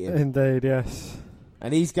to hate him. Indeed, yes.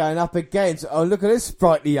 And he's going up against, oh, look at this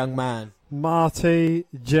sprightly young man. Marty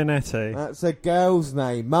Jannetty. That's a girl's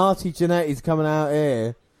name. Marty Jannetty's coming out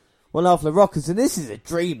here. Well, after the Rockers, and this is a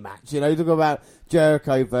dream match, you know. Talk about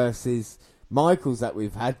Jericho versus Michaels that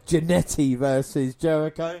we've had. Jannetty versus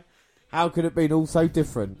Jericho. How could it be all so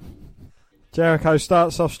different? Jericho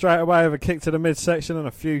starts off straight away with a kick to the midsection and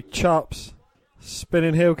a few chops.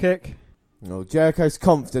 Spinning heel kick. Well, Jericho's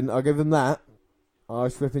confident, I'll give him that.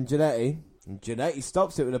 Irish whipping Jannetty. And Jannetty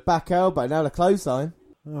stops it with a back elbow, now the clothesline.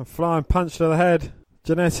 Oh, flying punch to the head.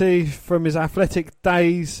 Jannetty, from his athletic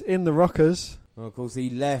days in the Rockers. Well, of course, he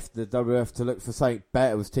left the WF to look for something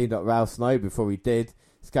better. Was teamed up with Al Snow before he did.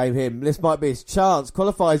 This gave him. This might be his chance.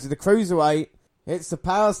 Qualifies with the Cruiserweight. Hits the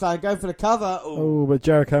power slam, going for the cover. Oh, but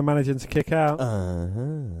Jericho managing to kick out.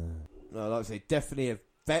 No, like I say, definitely a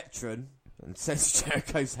veteran. And sends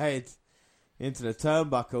Jericho's head into the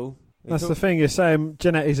turnbuckle. That's the thing, you're saying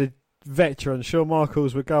Jannetty's a veteran. Shawn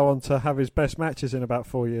Michaels would go on to have his best matches in about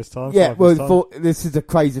 4 years' time. Yeah, well, this is the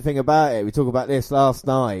crazy thing about it. We talked about this last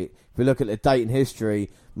night. If we look at the date in history,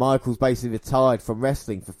 Michaels basically retired from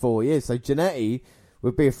wrestling for 4 years. So Jannetty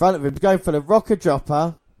would be in front of him, going for the rocker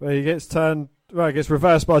dropper. Well, he gets gets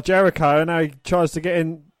reversed by Jericho, and now he tries to get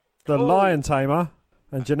in the Lion Tamer,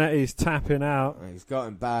 and Jannetty's tapping out. He's got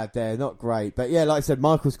him bad there, not great. But yeah, like I said,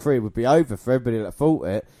 Michaels' career would be over for everybody that fought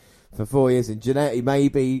it for 4 years, and Jannetty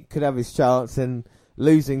maybe could have his chance in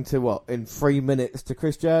losing to in 3 minutes to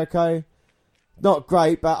Chris Jericho. Not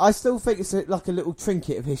great, but I still think it's like a little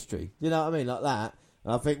trinket of history. You know what I mean? Like that.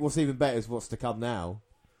 And I think what's even better is what's to come now.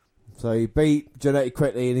 So he beat Jannetty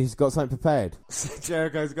quickly and he's got something prepared.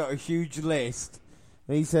 Jericho's got a huge list.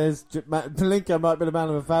 And he says, Malenko might be the man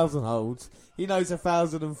of 1,000 holds. He knows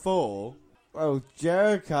 1,004. Well,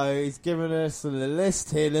 Jericho is giving us a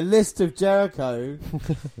list here. The list of Jericho.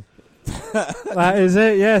 That is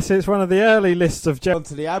it, yes. It's one of the early lists of Jericho. On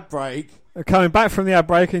to the ad break. Coming back from the ad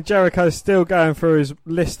break, and Jericho's still going through his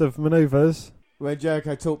list of manoeuvres. When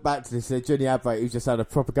Jericho talked back to this, during the ad break, he just had a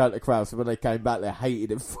propaganda crowd, so when they came back, they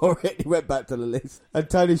hated him for it. He went back to the list. And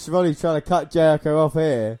Tony Schiavone's trying to cut Jericho off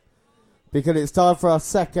here, because it's time for our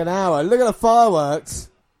second hour. Look at the fireworks.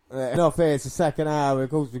 And off here, it's the second hour. Of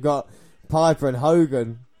course, we've got Piper and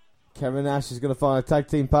Hogan. Kevin Nash is going to find a tag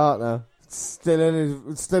team partner. Still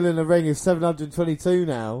in the ring, is 722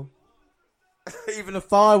 now. Even the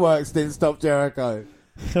fireworks didn't stop Jericho.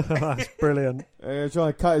 That's brilliant. They're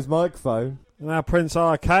trying to cut his microphone. Now Prince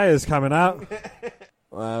RK is coming out.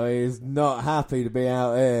 Well, he's not happy to be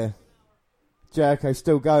out here. Jericho's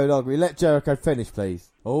still going on. We let Jericho finish, please.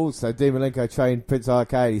 Also, Dean Malenko trained Prince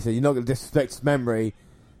RK. He said, you're not going to disrespect his memory.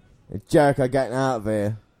 And Jericho getting out of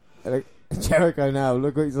here. And Jericho now,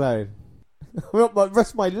 look what he's saying.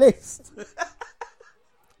 Rest my list.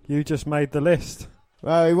 You just made the list.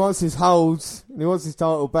 Well, he wants his holds, and he wants his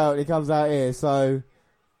title belt, and he comes out here, so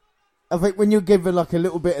I think when you're given like a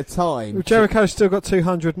little bit of time... Well, Jericho's still got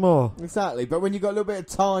 200 more. Exactly, but when you've got a little bit of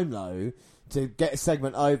time, though, to get a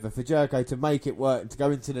segment over, for Jericho to make it work, and to go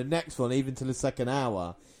into the next one, even to the second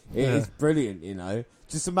hour, it is brilliant, you know.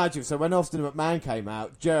 Just imagine, so when Austin McMahon came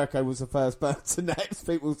out, Jericho was the first person next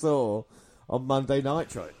people saw on Monday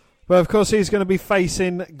Nitro. Well, of course, he's going to be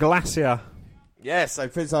facing Glacier. Yes, so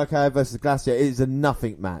Prince RK versus Glacier is a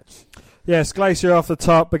nothing match. Yes, Glacier off the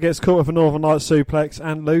top, but gets caught with a Northern Lights suplex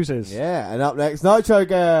and loses. Yeah, and up next, Nitro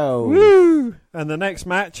Girl. Woo! And the next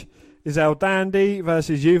match is El Dandy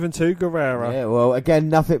versus Juventud Guerrera. Yeah, well, again,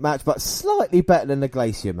 nothing match, but slightly better than the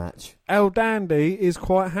Glacier match. El Dandy is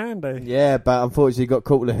quite handy. Yeah, but unfortunately got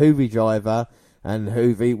caught with a Hoovy driver, and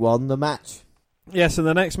Hoovy won the match. Yes, and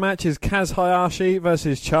the next match is Kaz Hayashi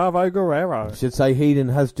versus Chavo Guerrero. I should say Heenan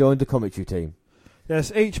has joined the commentary team.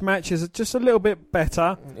 Yes, each match is just a little bit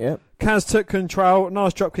better. Yep. Kaz took control,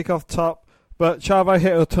 nice drop kick off top, but Chavo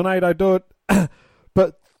hit a tornado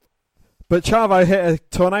but Chavo hit a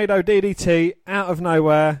tornado DDT out of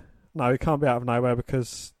nowhere. No, it can't be out of nowhere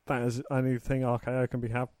because that is the only thing RKO can be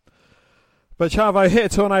had. But Chavo hit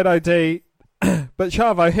a tornado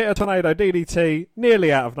DDT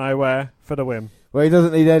nearly out of nowhere for the win. Well, he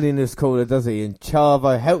doesn't need any in this corner, does he? And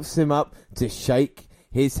Chavo helps him up to shake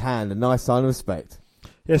his hand, a nice sign of respect.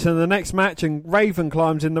 Yes, and the next match, and Raven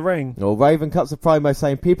climbs in the ring. Well, Raven cuts a promo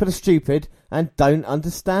saying people are stupid and don't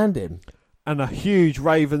understand him. And a huge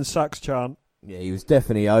Raven sucks chant. Yeah, he was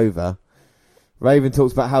definitely over. Raven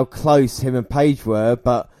talks about how close him and Paige were,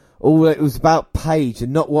 but all it was about Paige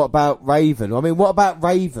and not what about Raven. I mean, what about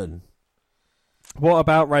Raven? What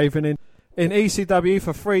about Raven in ECW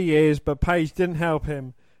for 3 years, but Paige didn't help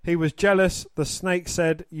him. He was jealous. The Snake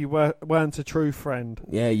said you weren't a true friend.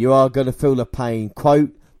 Yeah, you are going to feel the pain.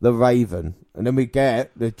 Quote the Raven. And then we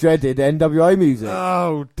get the dreaded NWO music.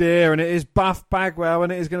 Oh, dear. And it is Buff Bagwell,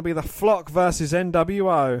 and it is going to be the Flock versus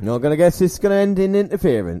NWO. Not going to guess it's going to end in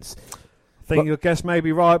interference. I think your guess may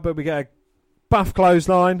be right, but we get a Buff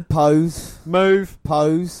clothesline. Pose. Move.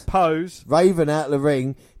 Pose. Pose. Raven out of the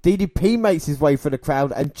ring. DDP makes his way through the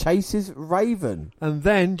crowd and chases Raven. And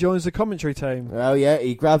then joins the commentary team. Well, yeah,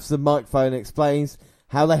 he grabs the microphone and explains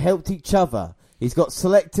how they helped each other. He's got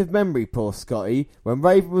selective memory, poor Scotty. When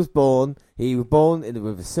Raven was born, he was born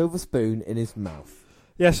with a silver spoon in his mouth.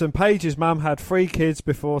 Yes, and Paige's mum had 3 kids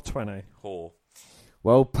before 20. Whore.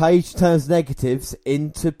 Well, Paige turns negatives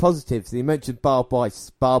into positives. He mentioned Barbed Wire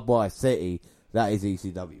City. That is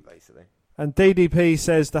ECW, basically. And DDP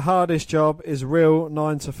says the hardest job is real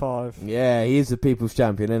 9 to 5. Yeah, he is the people's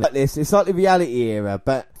champion. And like this, it's like the reality era,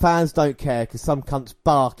 but fans don't care because some cunt's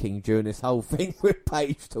barking during this whole thing with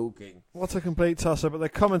Paige talking. What a complete tosser, but the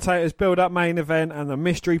commentators build up main event and the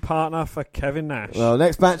mystery partner for Kevin Nash. Well,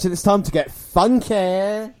 next match, and it's time to get funky.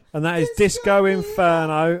 And that is Disco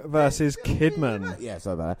Inferno versus Kidman. Yeah,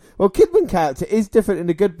 sorry about that. Well, Kidman's character is different in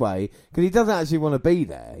a good way because he doesn't actually want to be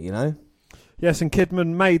there, you know? Yes, and Kidman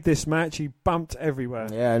made this match. He bumped everywhere.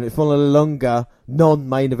 Yeah, and it's one of the longer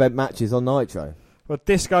non-main event matches on Nitro. But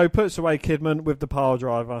Disco puts away Kidman with the pile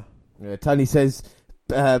driver. Yeah, Tony says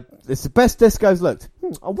it's the best Disco's looked.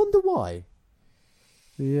 I wonder why.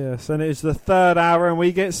 Yes, and it's the third hour and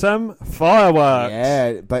we get some fireworks.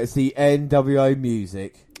 Yeah, but it's the NWO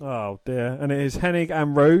music. Oh dear, and it is Hennig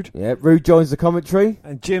and Rude. Yeah, Rude joins the commentary.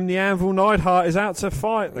 And Jim the Anvil Neidhart is out to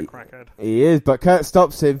fight the crackhead. He is, but Kurt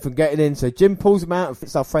stops him from getting in, so Jim pulls him out and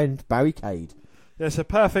fits our friend Barricade. There's a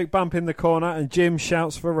perfect bump in the corner and Jim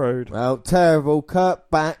shouts for Rude. Well, terrible.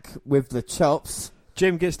 Kurt back with the chops.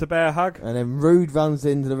 Jim gets the bear hug. And then Rude runs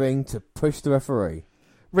into the ring to push the referee.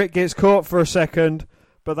 Rick gets caught for a second,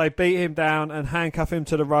 but they beat him down and handcuff him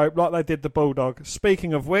to the rope like they did the Bulldog.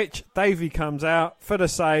 Speaking of which, Davey comes out for the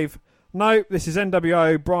save. Nope, this is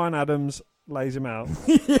NWO. Brian Adams lays him out.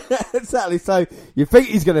 Yeah, exactly. So you think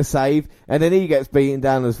he's going to save, and then he gets beaten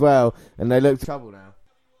down as well, and they look trouble now.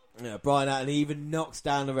 Yeah, Brian Adams even knocks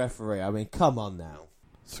down the referee. I mean, come on now.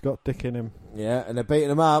 Scott Dick in him. Yeah, and they're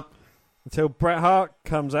beating him up. Until Bret Hart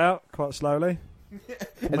comes out quite slowly.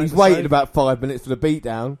 And he's waiting about 5 minutes for the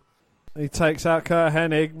beatdown. He takes out Kurt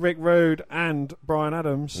Hennig, Rick Rude, and Brian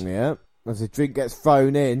Adams. Yeah, as the drink gets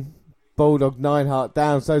thrown in, Bulldog Neidhart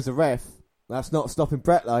down, so's the ref. That's not stopping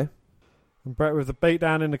Bret, though. And Bret with the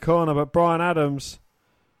beatdown in the corner, but Brian Adams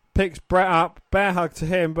picks Bret up, bear hug to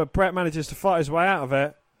him, but Bret manages to fight his way out of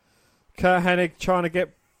it. Kurt Hennig trying to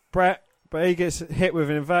get Bret, but he gets hit with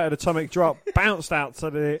an inverted atomic drop, bounced out to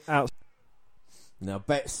the outside. Now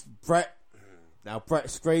Bret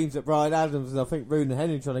screams at Brian Adams, and I think Rude and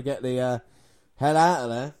Hennig trying to get the hell out of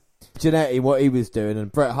there. Jannetty, what he was doing,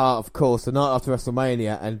 and Bret Hart, of course, the night after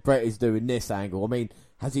WrestleMania, and Bret is doing this angle. I mean,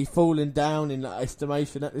 has he fallen down in that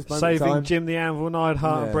estimation at this moment in Saving time? Jim the Anvil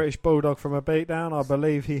Neidhart and British Bulldog from a beatdown, I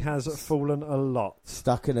believe he has fallen a lot.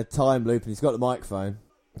 Stuck in a time loop, and he's got the microphone.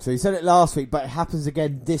 So he said it last week, but it happens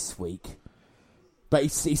again this week. But he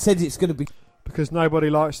said it's going to be... Because nobody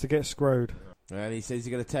likes to get screwed. And he says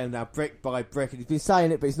he's going to tear him down brick by brick. And he's been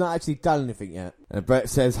saying it, but he's not actually done anything yet. And Bret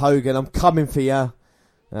says, Hogan, I'm coming for you.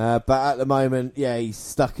 But at the moment, yeah, he's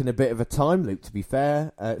stuck in a bit of a time loop, to be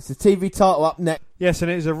fair. It's the TV title up next. Yes, and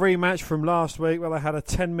it is a rematch from last week where they had a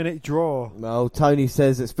 10-minute draw. Well, Tony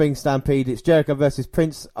says at Spring Stampede, it's Jericho versus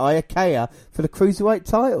Prince Iakea for the Cruiserweight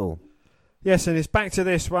title. Yes, and it's back to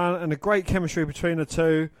this one, and a great chemistry between the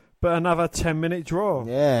two, but another 10-minute draw.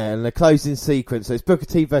 Yeah, and the closing sequence. So it's Booker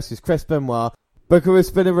T versus Chris Benoit. Booker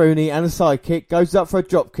with Spinneroonie and a sidekick, goes up for a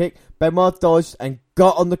drop kick. Benoit dodged and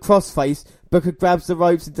got on the crossface. Booker grabs the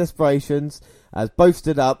ropes in desperations. As both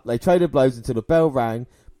stood up, they traded blows until the bell rang.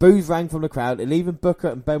 Boos rang from the crowd, and even Booker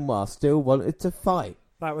and Benoit still wanted to fight.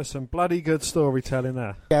 That was some bloody good storytelling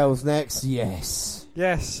there. Girls next, yes.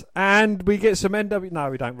 Yes, and we get some NW...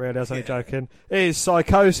 No, we don't really, I was only joking. It is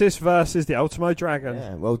Psychosis versus the Ultimo Dragon.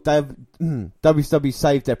 Yeah, well, WCW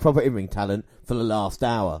saved their proper in-ring talent for the last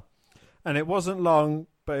hour. And it wasn't long,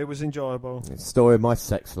 but it was enjoyable. It's the story of my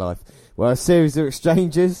sex life. Well, a series of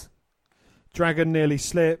exchanges. Dragon nearly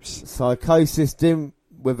slips. Psychosis dim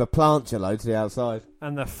with a plancha load to the outside.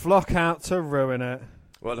 And the flock out to ruin it.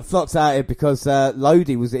 Well, the flock's out here because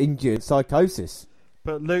Lodi was injured. Psychosis.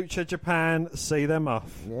 But Lucha Japan see them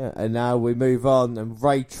off. Yeah, and now we move on, and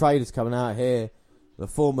Ray Trader's coming out here, the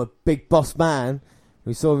former big boss man.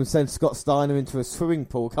 We saw him send Scott Steiner into a swimming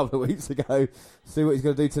pool a couple of weeks ago. See what he's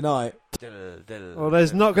going to do tonight. Well,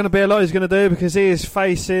 there's not going to be a lot he's going to do because he is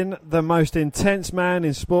facing the most intense man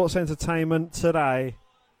in sports entertainment today,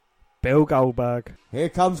 Bill Goldberg. Here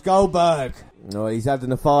comes Goldberg. Oh, he's having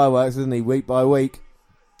the fireworks, isn't he, week by week?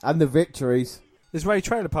 And the victories. Is Ray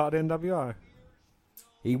Trader part of the NWO?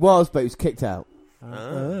 He was, but he was kicked out.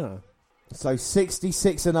 Ah. So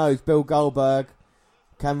 66-0 is Bill Goldberg.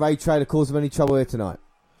 Can Ray Trader cause him any trouble here tonight?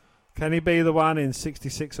 Can he be the one in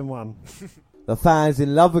 66-1? The fans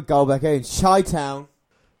in love with Goldberg here in Chi-Town.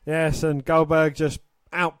 Yes, and Goldberg just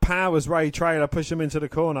outpowers Ray Trader, push him into the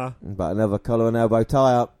corner. But another collar and elbow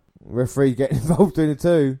tie-up. Referee getting involved in the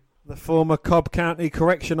two. The former Cobb County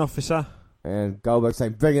Correction Officer. And Goldberg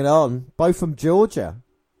saying, bring it on. Both from Georgia.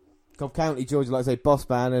 Cobb County, Georgia, like I say, boss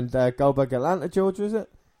man. And Goldberg, Atlanta, Georgia, is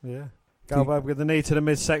it? Yeah. Goldberg with the knee to the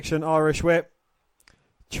midsection, Irish whip.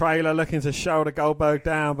 Trailer looking to shoulder Goldberg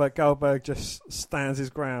down, but Goldberg just stands his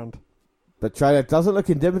ground. But Trailer doesn't look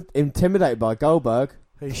intimidated by Goldberg.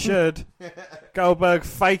 He should. Goldberg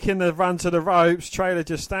faking the run to the ropes. Trailer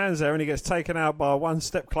just stands there and he gets taken out by a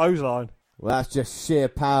one-step clothesline. Well, that's just sheer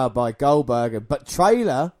power by Goldberg. But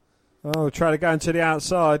Trailer... Oh, Trailer going to the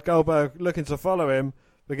outside. Goldberg looking to follow him,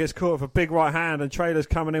 but gets caught with a big right hand, and Trailer's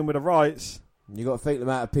coming in with the rights. You got to think the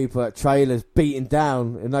amount of people that Trailer's beating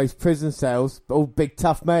down in those prison cells, all big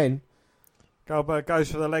tough men. Goldberg goes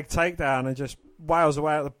for the leg takedown and just wails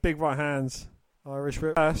away at the big right hands. Irish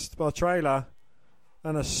whip burst by Trailer,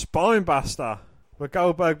 and a spine buster. But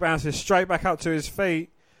Goldberg bounces straight back up to his feet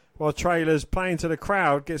while Trailer's playing to the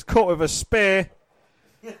crowd, gets caught with a spear.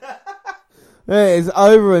 It is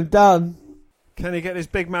over and done. Can he get this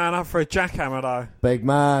big man up for a jackhammer, though? Big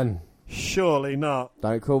man. Surely not.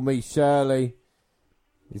 Don't call me Shirley.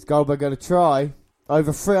 Is Goldberg going to try?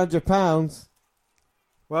 Over 300 pounds.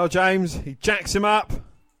 Well, James, he jacks him up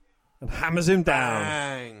and hammers him down.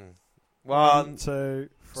 Bang. 1, 2,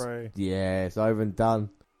 3. Yeah, it's over and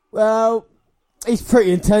done. Well, he's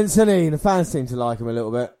pretty intense, isn't he? And the fans seem to like him a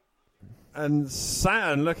little bit. And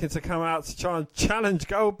Saturn looking to come out to try and challenge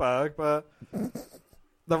Goldberg, but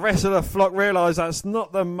the rest of the flock realise that's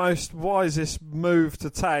not the most wisest move to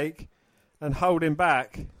take and hold him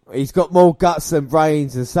back. He's got more guts than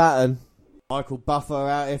brains than Saturn. Michael Buffer are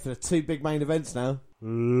out here for the 2 big main events now.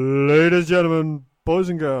 Ladies and gentlemen, boys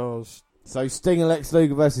and girls. So Sting and Lex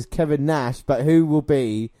Luger versus Kevin Nash, but who will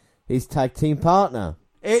be his tag team partner?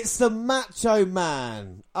 It's the Macho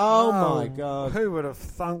Man. Oh my God. Who would have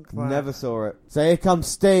thunk that? Never saw it. So here comes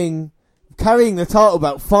Sting, carrying the title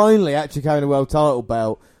belt, finally actually carrying the world title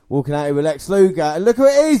belt, walking out here with Lex Luger, and look who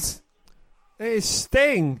it is! It is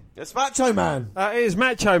Sting. It's Macho Man. It is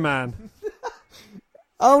Macho Man.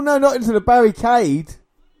 Oh no, not into the barricade.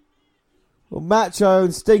 Well, Macho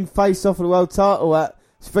and Sting face off for the world title at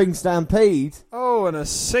Spring Stampede. Oh, and a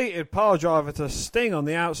seated pile driver to Sting on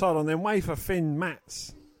the outside on them wafer thin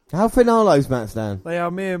mats. How thin are those mats, Dan? They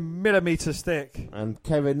are mere millimetre thick. And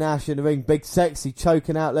Kevin Nash in the ring, big sexy,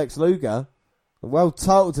 choking out Lex Luger. The world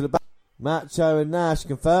title to the back. Macho and Nash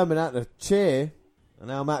confirming at the cheer. And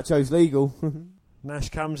now Macho's legal. Nash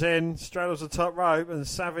comes in, straddles the top rope, and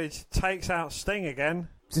Savage takes out Sting again.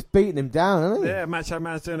 Just beating him down, isn't he? Yeah, Macho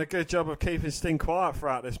Man's doing a good job of keeping Sting quiet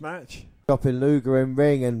throughout this match. Dropping Luger in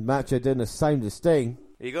ring and Macho doing the same to Sting.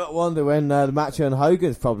 You got to wonder when the Macho and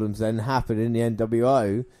Hogan's problems then happened in the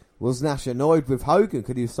NWO. Was Nash annoyed with Hogan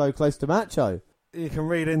because he was so close to Macho? You can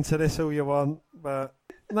read into this all you want, but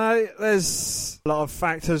no, there's a lot of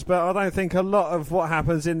factors, but I don't think a lot of what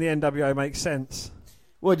happens in the NWO makes sense.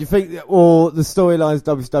 What do you think? Or the storylines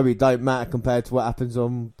WCW don't matter compared to what happens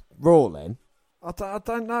on Raw then? I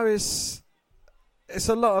don't know. It's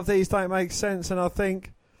a lot of these don't make sense, and I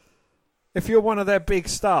think if you're one of their big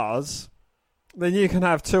stars, then you can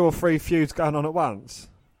have 2 or 3 feuds going on at once,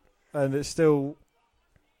 and it still,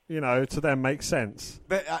 to them makes sense.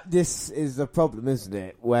 But this is the problem, isn't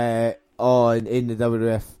it? Where in the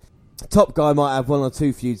WWF, top guy might have 1 or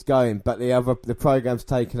 2 feuds going, but the program's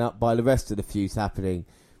taken up by the rest of the feuds happening.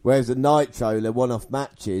 Whereas at Nitro, they're one-off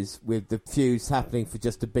matches with the feuds happening for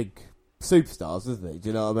just the big superstars, isn't it? Do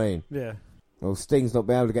you know what I mean? Yeah. Well, Sting's not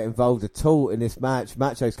been able to get involved at all in this match.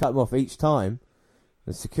 Macho's cut him off each time.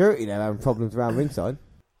 And security, they're having problems around ringside.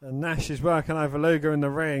 And Nash is working over Luger in the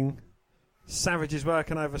ring. Savage is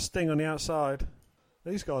working over Sting on the outside.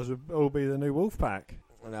 These guys would all be the new Wolfpack.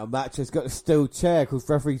 And now Macho's got a steel chair because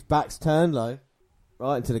referee's back's turned low.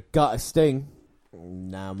 Right into the gut of Sting.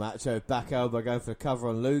 Now Macho back elbow going for the cover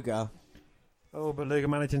on Luger. Oh, but Luger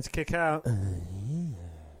managing to kick out.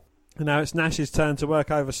 And now it's Nash's turn to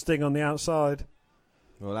work over Sting on the outside.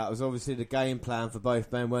 Well, that was obviously the game plan for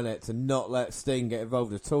both men, wasn't it? To not let Sting get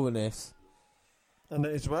involved at all in this. And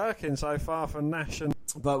it's working so far for Nash.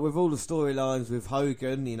 But with all the storylines with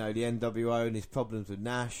Hogan, the NWO and his problems with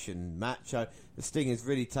Nash and Macho, the Sting has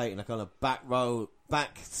really taken a kind of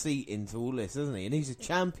back seat into all this, hasn't he? And he's a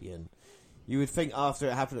champion. You would think after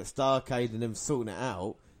it happened at Starrcade and them sorting it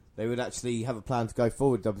out, they would actually have a plan to go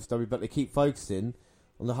forward, WCW, but they keep focusing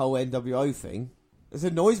on the whole NWO thing. It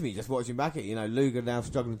annoys me just watching back at Luger now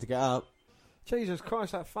struggling to get up. Jesus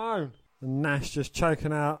Christ, that phone. And Nash just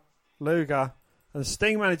choking out Luger. And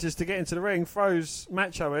Sting manages to get into the ring, throws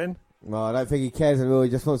Macho in. Well, I don't think he cares at all. He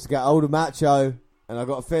just wants to get hold of Macho. And I've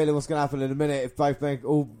got a feeling what's going to happen in a minute if both men,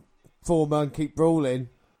 all 4 men keep brawling.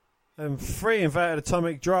 And 3 inverted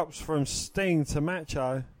atomic drops from Sting to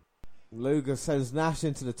Macho. Luger sends Nash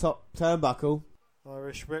into the top turnbuckle.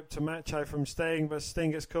 Irish whip to Macho from Sting, but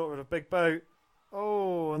Sting gets caught with a big boot.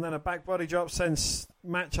 Oh, and then a back body drop sends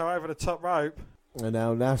Macho over the top rope. And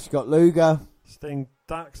now Nash got Luger. Sting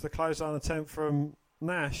ducks the clothesline attempt from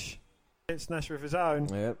Nash. Hits Nash with his own.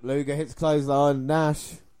 Yep, Luger hits clothesline.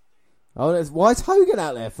 Nash. Oh, why's Hogan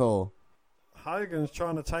out there for? Hogan's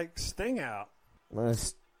trying to take Sting out.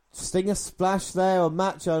 Stinger splash there on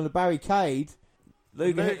Macho on the barricade.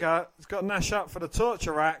 Luger's got Nash up for the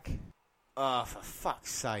torture rack. Oh, for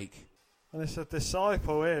fuck's sake. And it's a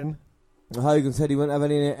Disciple in. Hogan said he wouldn't have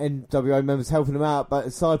any NWO members helping him out, but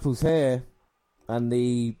Disciple's here. And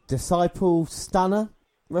the Disciple Stunner.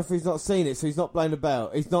 Referee's not seen it, so he's not blowing the bell.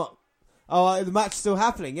 He's not... Oh, the match's still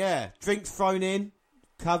happening, yeah. Drinks thrown in.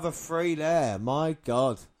 Cover 3 there. My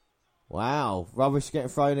God. Wow. Rubbish getting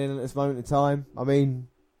thrown in at this moment in time. I mean...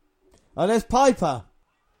 Oh, there's Piper.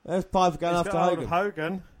 There's Piper going after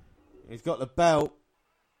Hogan. He's got the belt.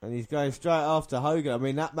 And he's going straight after Hogan. I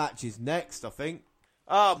mean, that match is next, I think.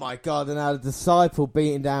 Oh, my God. And now the Disciple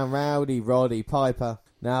beating down Roddy Piper.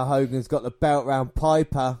 Now Hogan's got the belt round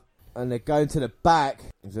Piper. And they're going to the back.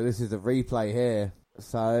 So this is a replay here.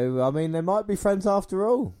 So, I mean, they might be friends after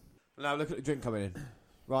all. Now look at the drink coming in.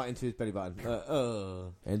 Right into his belly button.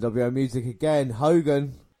 NWO music again.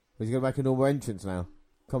 Hogan. He's going to make a normal entrance now.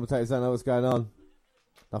 Commentators don't know what's going on.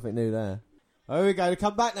 Nothing new there. Oh, here we go. They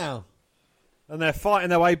come back now. And they're fighting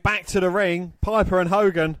their way back to the ring. Piper and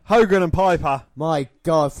Hogan. Hogan and Piper. My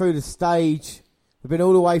God, through the stage. They've been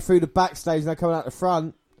all the way through the backstage. Now coming out the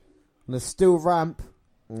front. And there's still ramp.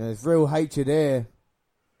 And there's real hatred here.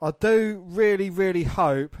 I do really, really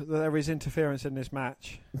hope that there is interference in this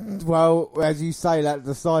match. Well, as you say, that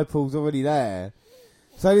Disciple's already there.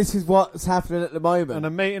 So this is what's happening at the moment. And a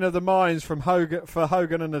meeting of the minds from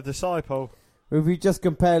Hogan and the Disciple. If we just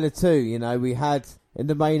compare the two, you know, we had in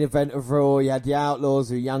the main event of Raw, you had the Outlaws,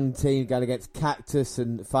 a young team going against Cactus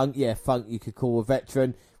and Funk. Yeah, Funk you could call a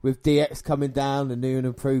veteran. With DX coming down, the new and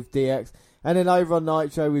improved DX. And then over on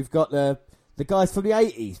Nitro, we've got the guys from the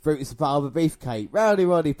 80s, Brutus the Barber Beefcake,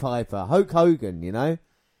 Roddy Piper, Hulk Hogan, you know.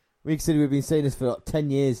 We consider we've been seeing this for like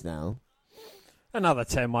 10 years now. Another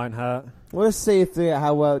 10 won't hurt. Well, let's see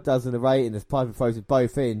how well it does in the rating as Piper throws it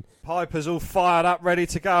both in. Piper's all fired up, ready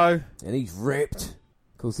to go. And he's ripped.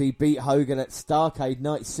 Of course, he beat Hogan at Starrcade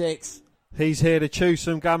 96. He's here to chew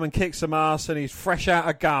some gum and kick some ass, and he's fresh out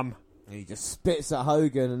of gum. And he just spits at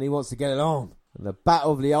Hogan, and he wants to get it on. And the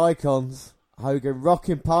Battle of the Icons. Hogan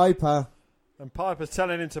rocking Piper. And Piper's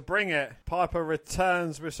telling him to bring it. Piper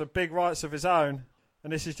returns with some big rights of his own.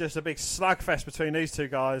 And this is just a big slugfest between these two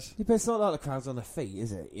guys. Yeah, but it's not like the crowd's on their feet,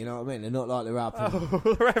 is it? You know what I mean? They're not like they're up. Oh,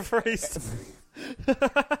 the referees.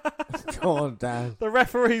 Go on, Dan. The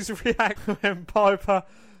referees react when Piper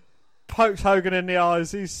pokes Hogan in the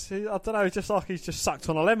eyes. I don't know, just like he's just sucked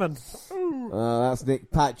on a lemon. That's Nick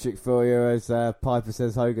Patrick for you as Piper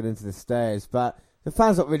sends Hogan into the stairs. But the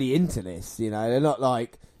fans not really into this, you know. They're not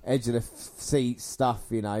like edge of the seat stuff,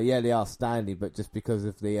 you know. Yeah, they are standing, but just because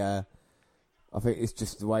of the... I think it's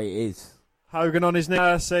just the way it is. Hogan on his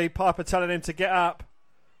mercy, Piper telling him to get up.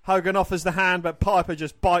 Hogan offers the hand, but Piper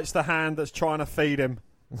just bites the hand that's trying to feed him.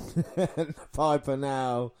 Piper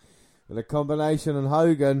now with a combination on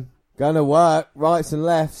Hogan. Going to work, rights and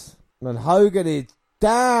lefts. And Hogan is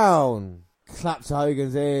down. Claps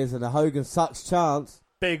Hogan's ears and a Hogan sucks chance.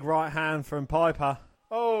 Big right hand from Piper.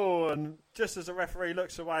 Oh, and just as the referee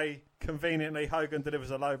looks away, conveniently, Hogan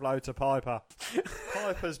delivers a low blow to Piper.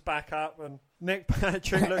 Piper's back up, and Nick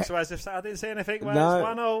Patrick looks away as if I didn't see anything. Well,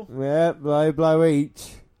 it's 1-1. Yeah, blow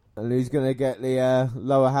each. And who's going to get the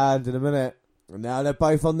lower hand in a minute? And now they're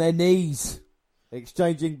both on their knees,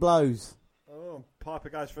 exchanging blows. Oh, Piper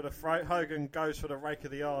goes for the throat. Hogan goes for the rake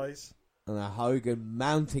of the eyes. And Hogan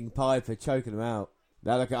mounting Piper, choking him out.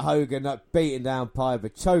 Now look at Hogan beating down Piper,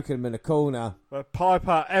 choking him in the corner. But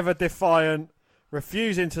Piper, ever defiant,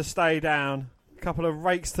 refusing to stay down. A couple of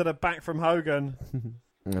rakes to the back from Hogan.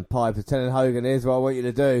 And Piper telling Hogan, here's what I want you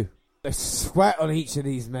to do. They sweat on each of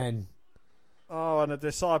these men. Oh, and the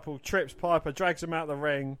Disciple trips Piper, drags him out the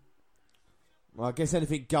ring. Well, I guess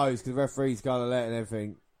anything goes because the referee's kind of letting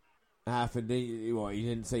everything happen. You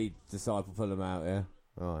didn't see Disciple pull him out, yeah?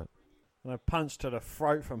 All right. And a punch to the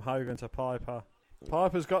throat from Hogan to Piper.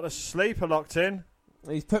 Piper's got the sleeper locked in.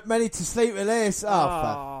 He's put many to sleep with this.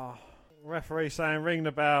 Referee saying ring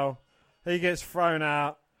the bell. He gets thrown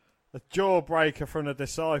out. A jawbreaker from the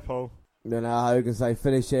Disciple. Then Hogan say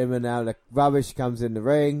finish him, and now the Rubbish comes in the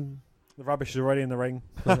ring. The Rubbish is already in the ring.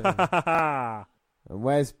 And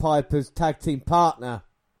where's Piper's tag team partner?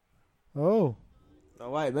 Oh,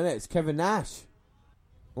 wait a minute, it's Kevin Nash.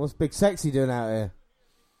 What's Big Sexy doing out here?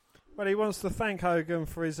 Well, he wants to thank Hogan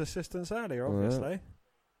for his assistance earlier, obviously. Yeah.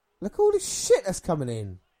 Look at all this shit that's coming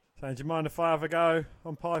in. Saying, do you mind if I have a go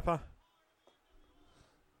on Piper?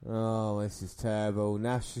 Oh, this is terrible.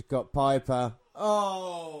 Nash has got Piper.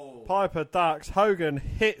 Oh! Piper ducks. Hogan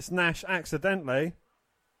hits Nash accidentally.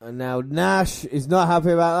 And now Nash is not happy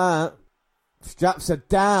about that. Straps are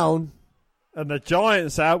down. And the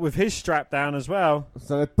Giant's out with his strap down as well.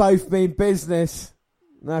 So they both mean business.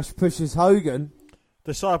 Nash pushes Hogan.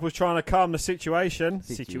 Disciple's trying to calm the situation.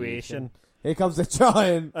 Here comes the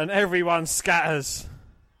Giant. And everyone scatters.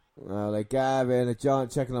 Well, they gather and the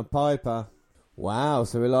Giant checking on Piper. Wow,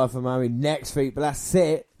 so we're live from Miami next week, but that's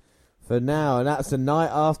it for now. And that's the night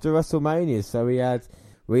after WrestleMania. So we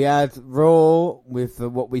had Raw with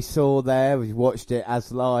what we saw there. We watched it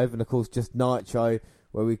as live. And, of course, just Nitro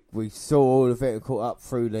where we saw all of it and caught up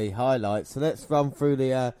through the highlights. So let's run through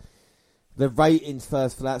the ratings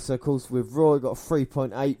first for that. So, of course, with Raw, we got a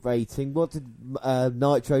 3.8 rating. What did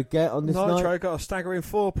Nitro get on this night? Nitro got a staggering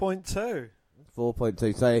 4.2.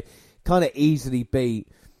 4.2. So, kind of easily beat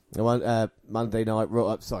Monday Night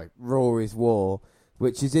Raw. Raw is War,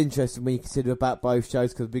 which is interesting when you consider about both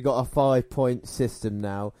shows, because we got a 5-point system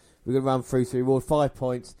now. We're going to run through, so we award 5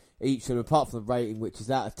 points each of them, apart from the rating, which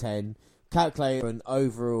is out of 10. Calculator and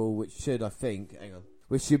overall, which should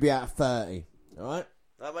be out of 30. Alright?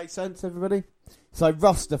 That makes sense, everybody? So,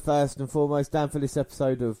 roster first and foremost, Dan, for this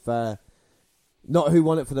episode of, not who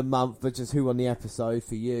won it for the month, but just who won the episode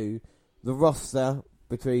for you. The roster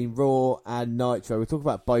between Raw and Nitro. We'll talk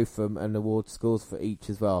about both of them and award scores for each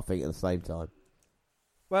as well, I think, at the same time.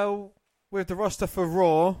 Well, with the roster for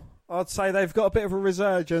Raw, I'd say they've got a bit of a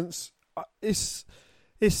resurgence. It's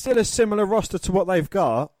still a similar roster to what they've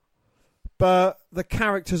got, but the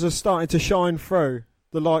characters are starting to shine through.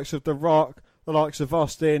 The likes of The Rock, the likes of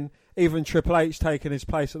Austin, even Triple H taking his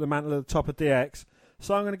place at the mantle at the top of DX.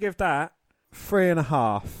 So I'm going to give that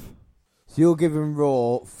 3.5. So you're giving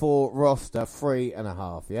Raw for roster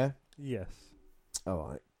 3.5, yeah? Yes.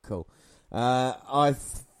 Alright, cool. I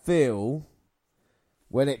feel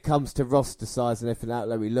when it comes to roster size and everything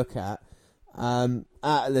that we look at, out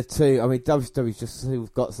of the two, I mean, WWE's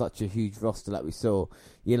just got such a huge roster that we saw.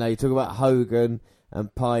 You know, you talk about Hogan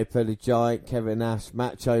and Piper, the Giant, Kevin Nash,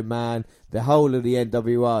 Macho Man, the whole of the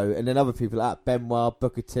NWO, and then other people like Benoit,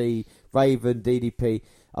 Booker T, Raven, DDP.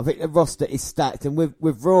 I think the roster is stacked, and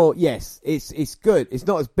with Raw, yes, it's good. It's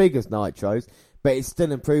not as big as Nitro's, but it's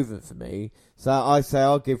still improvement for me. So I say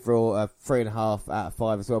I'll give Raw a 3.5 out of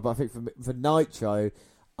 5 as well. But I think for Nitro,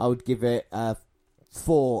 I would give it a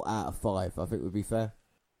 4 out of 5. I think would be fair.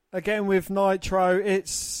 Again, with Nitro,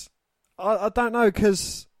 it's... I don't know,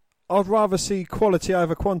 because I'd rather see quality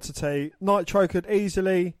over quantity. Nitro could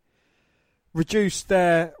easily reduce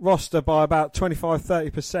their roster by about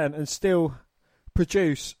 25-30% and still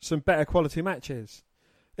produce some better quality matches.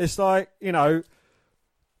 It's like, you know,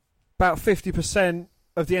 about 50%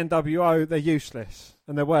 of the NWO, they're useless,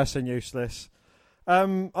 and they're worse than useless.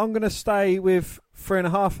 I'm going to stay with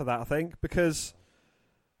 3.5 for that, I think, because,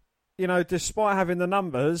 you know, despite having the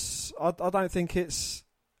numbers, I don't think it's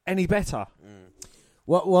any better.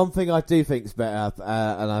 One thing I do think is better,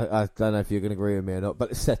 and I don't know if you're going to agree with me or not, but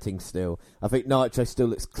the setting still. I think Nitro still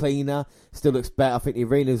looks cleaner, still looks better. I think the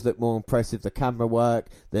arenas look more impressive. The camera work,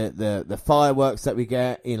 the fireworks that we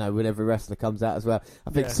get, you know, when every wrestler comes out as well. I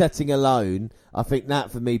think setting alone, I think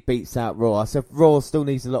that for me beats out Raw. So Raw still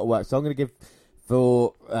needs a lot of work. So I'm going to give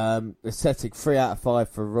for the setting 3 out of 5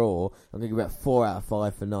 for Raw. I'm going to give it 4 out of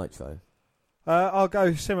 5 for Nitro. I'll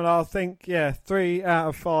go similar. I think, 3 out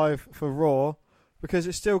of 5 for Raw, because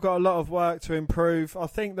it's still got a lot of work to improve. I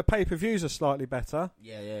think the pay-per-views are slightly better.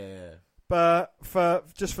 Yeah. But for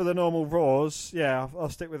the normal Raws, I'll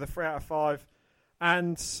stick with a 3 out of 5.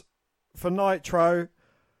 And for Nitro,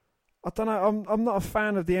 I don't know. I'm not a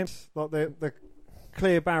fan of the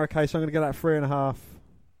clear barricade, so I'm going to get that 3.5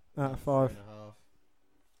 out of 5.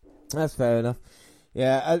 That's fair enough.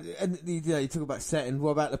 Yeah, and you know, you talk about setting.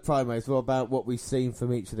 What about the promos? What about what we've seen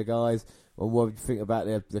from each of the guys? Or what do you think about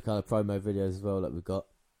the kind of promo videos as well that we've got?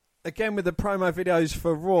 Again, with the promo videos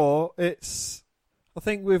for Raw, I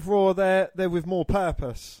think with Raw, they're with more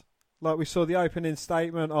purpose. Like we saw the opening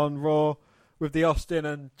statement on Raw with the Austin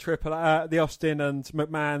and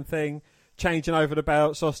McMahon thing, changing over the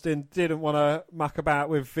belts. Austin didn't want to muck about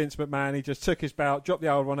with Vince McMahon. He just took his belt, dropped the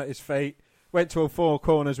old one at his feet, went to all 4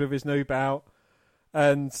 corners with his new belt.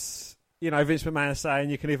 And, you know, Vince McMahon is saying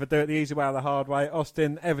you can either do it the easy way or the hard way.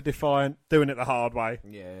 Austin, ever defiant, doing it the hard way.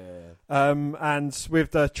 Yeah. And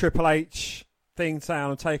with the Triple H thing saying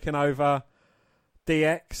I'm taking over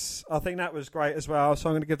DX, I think that was great as well. So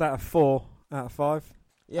I'm going to give that a 4 out of 5.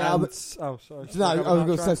 Yeah. Sorry. No, I was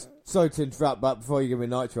going to say, sorry to interrupt, but before you give me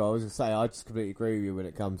Nitro, I was going to say I just completely agree with you when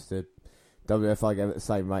it comes to WF. I gave it the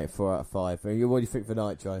same rate, 4 out of 5. And what do you think for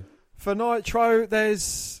Nitro? For Nitro,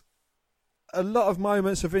 there's a lot of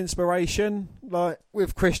moments of inspiration, like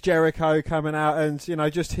with Chris Jericho coming out and, you know,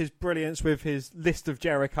 just his brilliance with his list of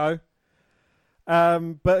Jericho.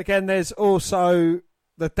 But again, there's also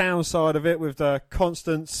the downside of it with the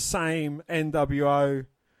constant same NWO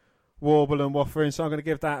warble and waffling. So I'm going to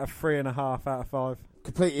give that a 3.5 out of 5.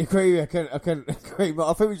 Completely agree. I can agree, but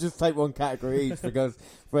I think we just take one category each because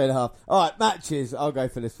 3.5. All right, matches. I'll go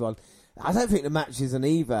for this one. I don't think the matches on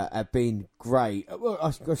either have been great. Well,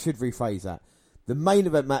 I should rephrase that. The main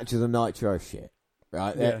event matches on Nitro are shit,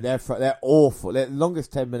 right? They're awful. They're the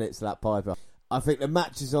longest 10 minutes of that Piper. I think the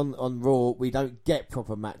matches on Raw, we don't get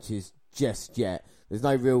proper matches just yet. There's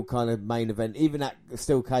no real kind of main event. Even that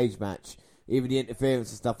steel cage match, even the interference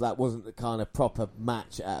and stuff, that wasn't the kind of proper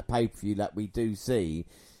match at a pay-per-view that we do see.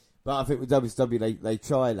 But I think with WCW, they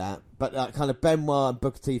try that. But that kind of Benoit and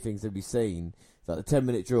Booker T things that we've seen, like the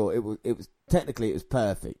 10-minute draw, it was technically it was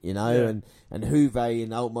perfect, you know. Yeah. And Juve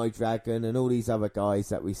and Ultimo Dragon and all these other guys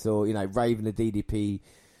that we saw, you know, Raven the DDP,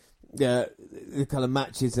 the kind of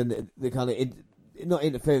matches and the kind of not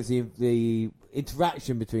interference, the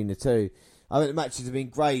interaction between the two. I think the matches have been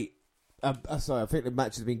great. I think the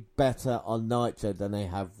matches have been better on Nitro than they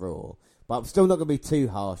have Raw. But I'm still not going to be too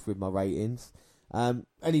harsh with my ratings.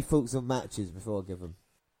 Any thoughts on matches before I give them?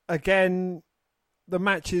 Again, the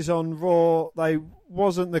matches on Raw, they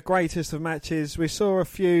wasn't the greatest of matches. We saw a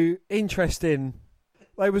few interesting.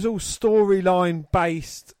 They was all storyline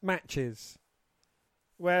based matches.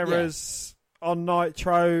 Whereas on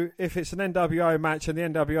Nitro, if it's an NWO match and the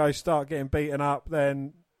NWO start getting beaten up,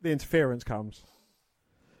 then the interference comes,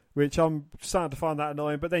 which I'm starting to find that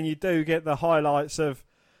annoying. But then you do get the highlights of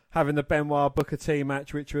having the Benoit Booker T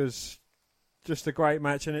match, which was just a great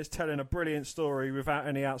match, and it's telling a brilliant story without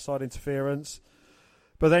any outside interference.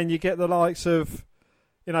 But then you get the likes of,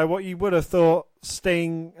 you know, what you would have thought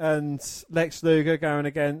Sting and Lex Luger going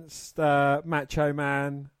against Macho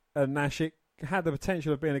Man and Nash. It had the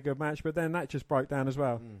potential of being a good match, but then that just broke down as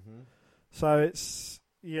well. Mm-hmm. So it's,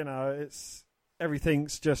 you know, it's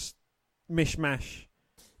everything's just mishmash.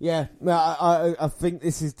 Yeah, no, I think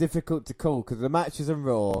this is difficult to call because the matches on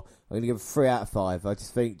Raw, I'm going to give 3 out of 5. I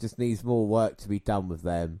just think just needs more work to be done with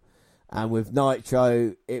them. And with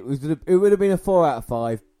Nitro, it would have been a 4 out of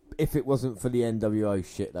 5 if it wasn't for the NWO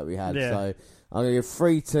shit that we had. Yeah. So I'm going to give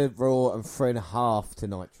 3 to Raw and 3.5 to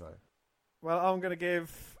Nitro. Well, I'm going to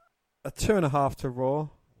give a 2.5 to Raw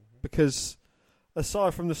because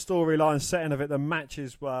aside from the storyline setting of it, the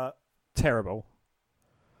matches were terrible.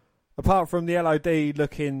 Apart from the LOD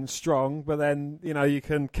looking strong, but then, you know, you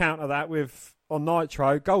can counter that with, on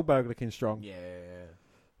Nitro, Goldberg looking strong. Yeah.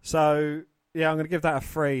 So, yeah, I'm going to give that a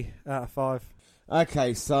 3 out of 5.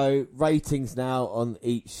 Okay, so ratings now on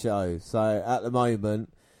each show. So, at the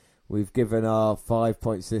moment, we've given our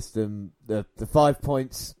 5-point system, the 5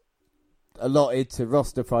 points allotted to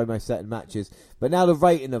roster, promo, set and matches. But now the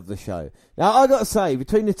rating of the show. Now, I got to say,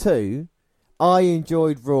 between the two, I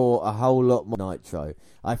enjoyed Raw a whole lot more than Nitro.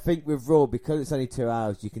 I think with Raw, because it's only 2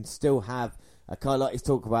 hours, you can still have a kind of like he's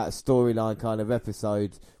talking about a storyline kind of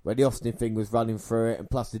episode where the Austin thing was running through it, and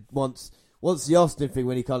plus once the Austin thing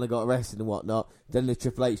when he kind of got arrested and whatnot, then the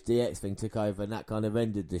Triple H DX thing took over and that kind of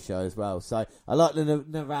ended the show as well. So I like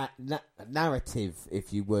the narrative,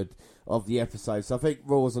 if you would, of the episode. So I think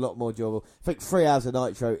Raw is a lot more enjoyable. I think 3 hours of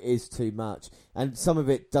Nitro is too much, and some of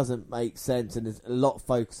it doesn't make sense, and there's a lot of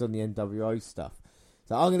focus on the NWO stuff.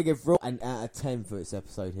 So I'm going to give Raw an out of 10 for its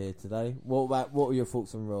episode here today. What were your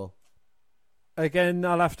thoughts on Raw? Again,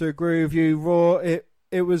 I'll have to agree with you. Raw,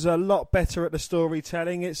 it was a lot better at the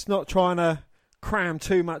storytelling. It's not trying to cram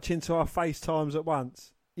too much into our FaceTimes at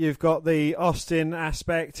once. You've got the Austin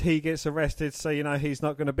aspect. He gets arrested, so you know he's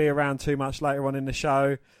not going to be around too much later on in the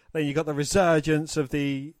show. Then you've got the resurgence of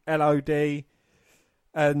the LOD.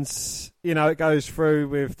 And, you know, it goes through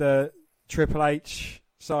with the Triple H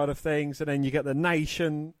side of things. And then you get the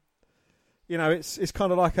Nation. You know, it's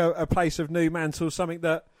kind of like a place of new mantles, something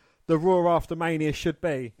that the Raw after Mania should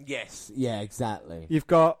be. Yes, yeah, exactly. You've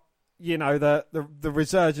got, you know, the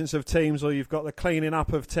resurgence of teams, or you've got the cleaning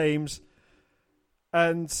up of teams.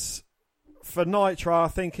 And for Nitro, I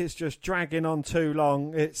think it's just dragging on too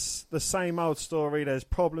long. It's the same old story. There's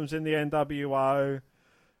problems in the NWO.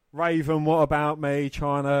 Raven, what about me?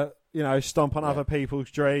 Trying to, you know, stomp on other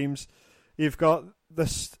people's dreams. You've got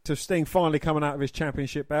to Sting finally coming out of his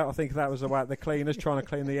championship belt. I think that was about the cleaners trying to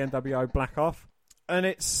clean the NWO black off. And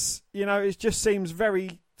it's, you know, it just seems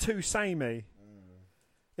very too samey.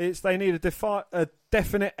 They need a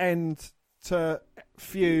definite end to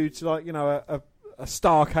feuds, like, you know, a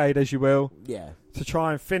Starcade, as you will. Yeah. To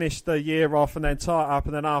try and finish the year off and then tie it up,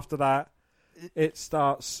 and then after that, it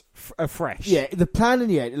starts afresh. Yeah, the plan in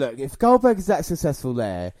the end, look, if Goldberg is that successful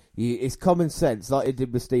there, it's common sense, like it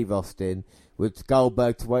did with Steve Austin, with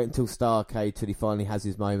Goldberg to wait until Starcade till he finally has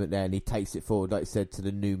his moment there and he takes it forward, like I said, to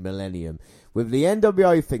the new millennium. With the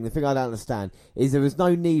NWO thing, the thing I don't understand is there was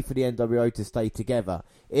no need for the NWO to stay together.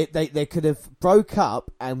 They could have broke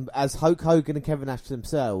up and, as Hulk Hogan and Kevin Nash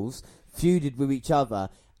themselves, feuded with each other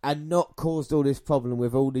and not caused all this problem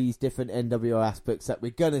with all these different NWO aspects that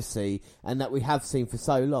we're going to see and that we have seen for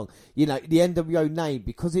so long. You know, the NWO name,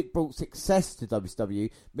 because it brought success to WCW,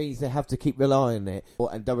 means they have to keep relying on it.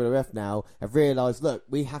 And WWF now have realised, look,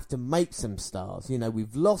 we have to make some stars. You know,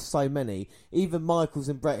 we've lost so many. Even Michaels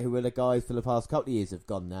and Brett, who were the guys for the past couple of years, have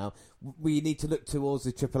gone now. We need to look towards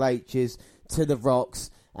the Triple H's, to the Rocks,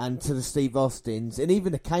 and to the Steve Austins, and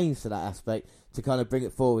even the Kanes to that aspect, to kind of bring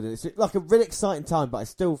it forward. And it's like a really exciting time, but I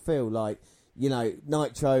still feel like, you know,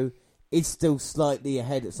 Nitro is still slightly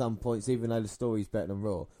ahead at some points, even though the story's better than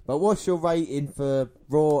Raw. But what's your rating for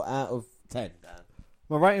Raw out of 10, Dan?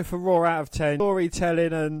 My rating for Raw out of 10,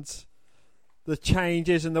 storytelling and the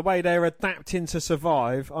changes and the way they're adapting to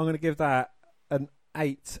survive, I'm going to give that an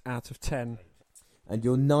 8 out of 10. And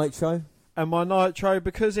your Nitro? And my Nitro,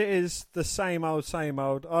 because it is the same old, I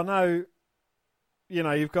know, you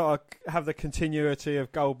know, you've got to have the continuity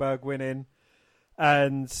of Goldberg winning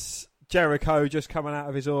and Jericho just coming out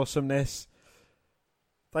of his awesomeness.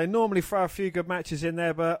 They normally throw a few good matches in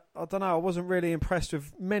there, but I don't know, I wasn't really impressed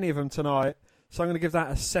with many of them tonight. So I'm going to give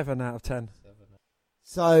that a 7 out of 10.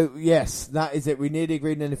 So, yes, that is it. We nearly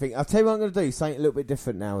agreed on anything. I'll tell you what I'm going to do, something a little bit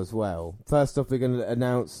different now as well. First off, we're going to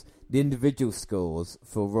announce the individual scores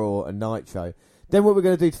for Raw and Nitro. Then what we're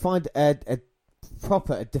going to do to find a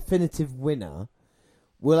definitive winner,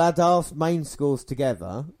 we'll add our main scores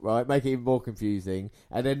together, right? Make it even more confusing.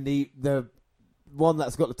 And then the one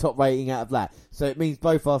that's got the top rating out of that. So it means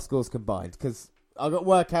both our scores combined. Because I've got to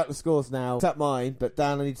work out the scores now. It's at mine, but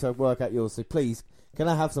Dan, I need to work out yours. So please, can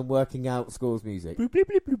I have some working out scores music? Hang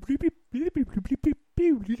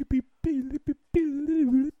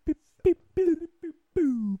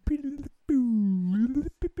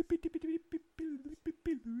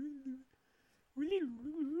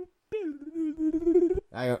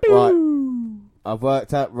on, right. I've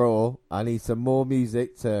worked out Raw. I need some more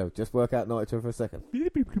music to just work out Nitro for a second.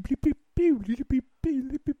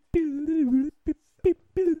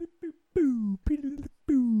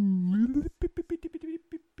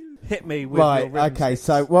 Hit me with right, your okay,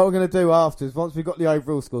 so what we're going to do after is, once we've got the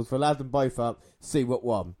overall scores, we'll add them both up, see what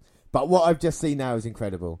won. But what I've just seen now is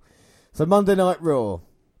incredible. So Monday Night Raw,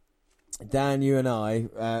 Dan, you and I,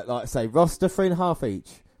 like I say, roster 3.5 each,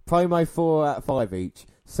 promo 4 out of 5 each,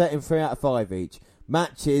 setting 3 out of 5 each,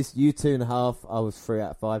 matches, you 2.5, I was 3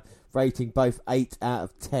 out of 5, rating both 8 out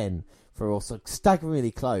of 10 for Raw, so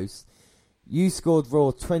staggeringly close. You scored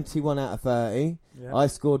Raw 21 out of 30, yep. I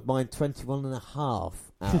scored mine 21.5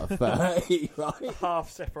 out of 30, right?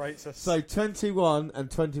 Half separates us. So 21 and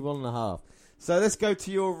 21.5. So let's go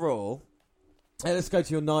to your Raw. Let's go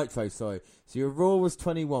to your Nitro, sorry. So your Raw was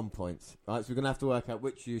 21 points, right? So we're going to have to work out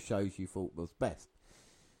which of your shows you thought was best.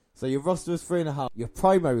 So your roster was 3.5. Your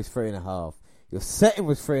promo was 3.5. Your setting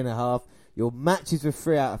was 3.5. Your matches were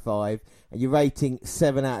 3 out of 5. And your rating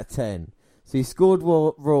 7 out of 10. So you scored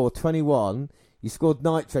Raw 21. You scored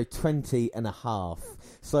Nitro 20.5.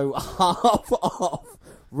 So half off.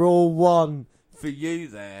 Raw 1 for you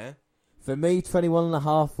there. For me,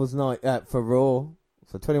 21.5 was for Raw.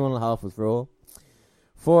 So 21.5 was Raw.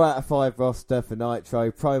 4 out of 5 roster for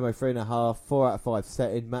Nitro. Promo 3.5. 4 out of 5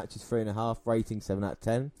 setting. Matches 3.5. Rating 7 out of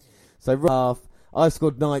 10. So half. I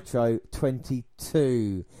scored Nitro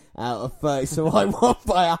 22 out of 30. So I won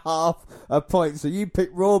by a point. So you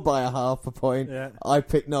picked Raw by a point. Yeah. I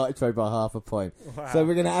picked Nitro by a point. Wow. So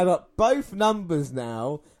we're going to add up both numbers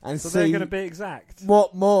now and see. So they're going to be exact.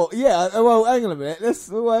 What more? Yeah, well, hang on a minute. Let's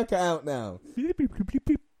work it out now.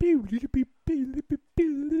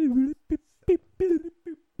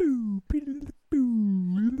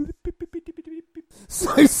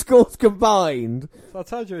 So scores combined. So I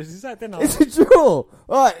told you it's exact, didn't I? It's a draw.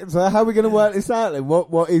 Right, so how are we going to work this out then?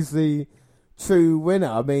 What is the true winner?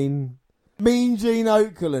 I mean, Mean Gene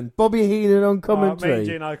Okerlund, Bobby Heenan on commentary. Mean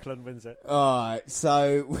Gene Okerlund wins it. Alright,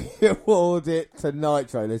 so we award it to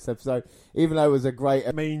Nitro this episode, even though it was a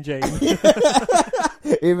great... Mean Gene.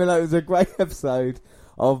 Even though it was a great episode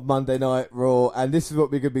of Monday Night Raw, and this is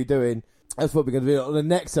what we're going to be doing. That's what we're going to do on the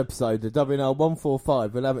next episode, the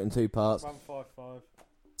WNR154. We'll have it in 2 parts.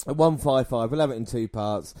 155. We'll have it in 2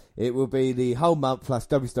 parts. It will be the whole month plus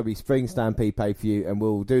WCW Spring Stampede pay-per-view, and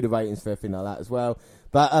we'll do the ratings for everything like that as well.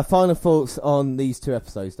 But final thoughts on these 2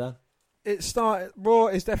 episodes, Dan? Raw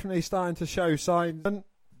is definitely starting to show signs.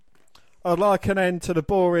 I'd like an end to the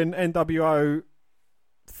boring NWO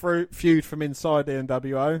feud from inside the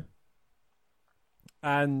NWO.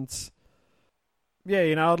 And... yeah,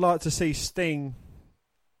 you know, I'd like to see Sting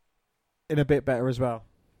in a bit better as well.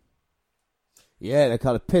 Yeah, they're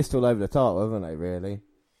kind of pissed all over the top, haven't they, really?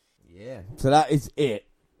 Yeah. So that is it.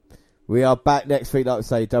 We are back next week, like I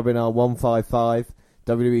say, WNR155.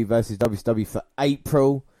 WWE versus WCW for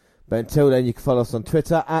April. But until then, you can follow us on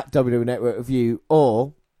Twitter at WWE Network Review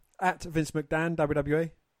or at Vince McDan,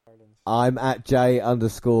 WWE. I'm at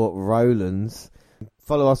J_Rowlands.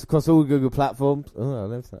 Follow us across all Google platforms. Oh, I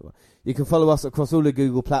never said that one. You can follow us across all the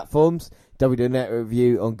Google platforms. WWE Network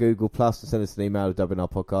Review on Google Plus, and send us an email to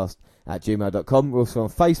WNRpodcast@gmail.com. We're also on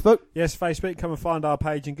Facebook. Yes, Facebook. Come and find our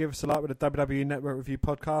page and give us a like with the WWE Network Review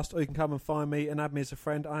podcast, or you can come and find me and add me as a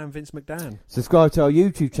friend. I am Vince McDan. Subscribe to our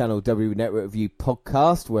YouTube channel, WWE Network Review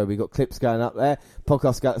Podcast, where we got clips going up there.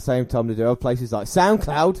 Podcasts go at the same time to do other places like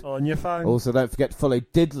SoundCloud. On your phone. Also, don't forget to follow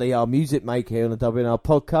Diddley, our music maker here on the WNR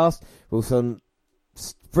podcast. We're also on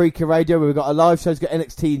Spreaker Radio, where we've got a live show. We've got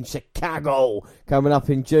NXT in Chicago coming up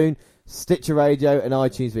in June. Stitcher Radio and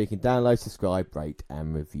iTunes, where you can download, subscribe, rate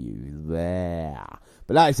and review there.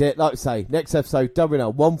 But that is it. Like I say, next episode,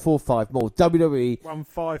 WNR145, more WWE.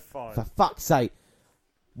 155. For fuck's sake.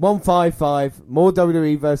 155, more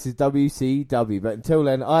WWE versus WCW. But until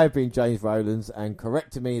then, I have been James Rowlands, and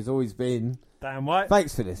correcting me has always been Dan White.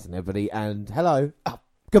 Thanks for listening, everybody, and hello.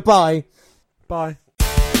 Goodbye. Bye.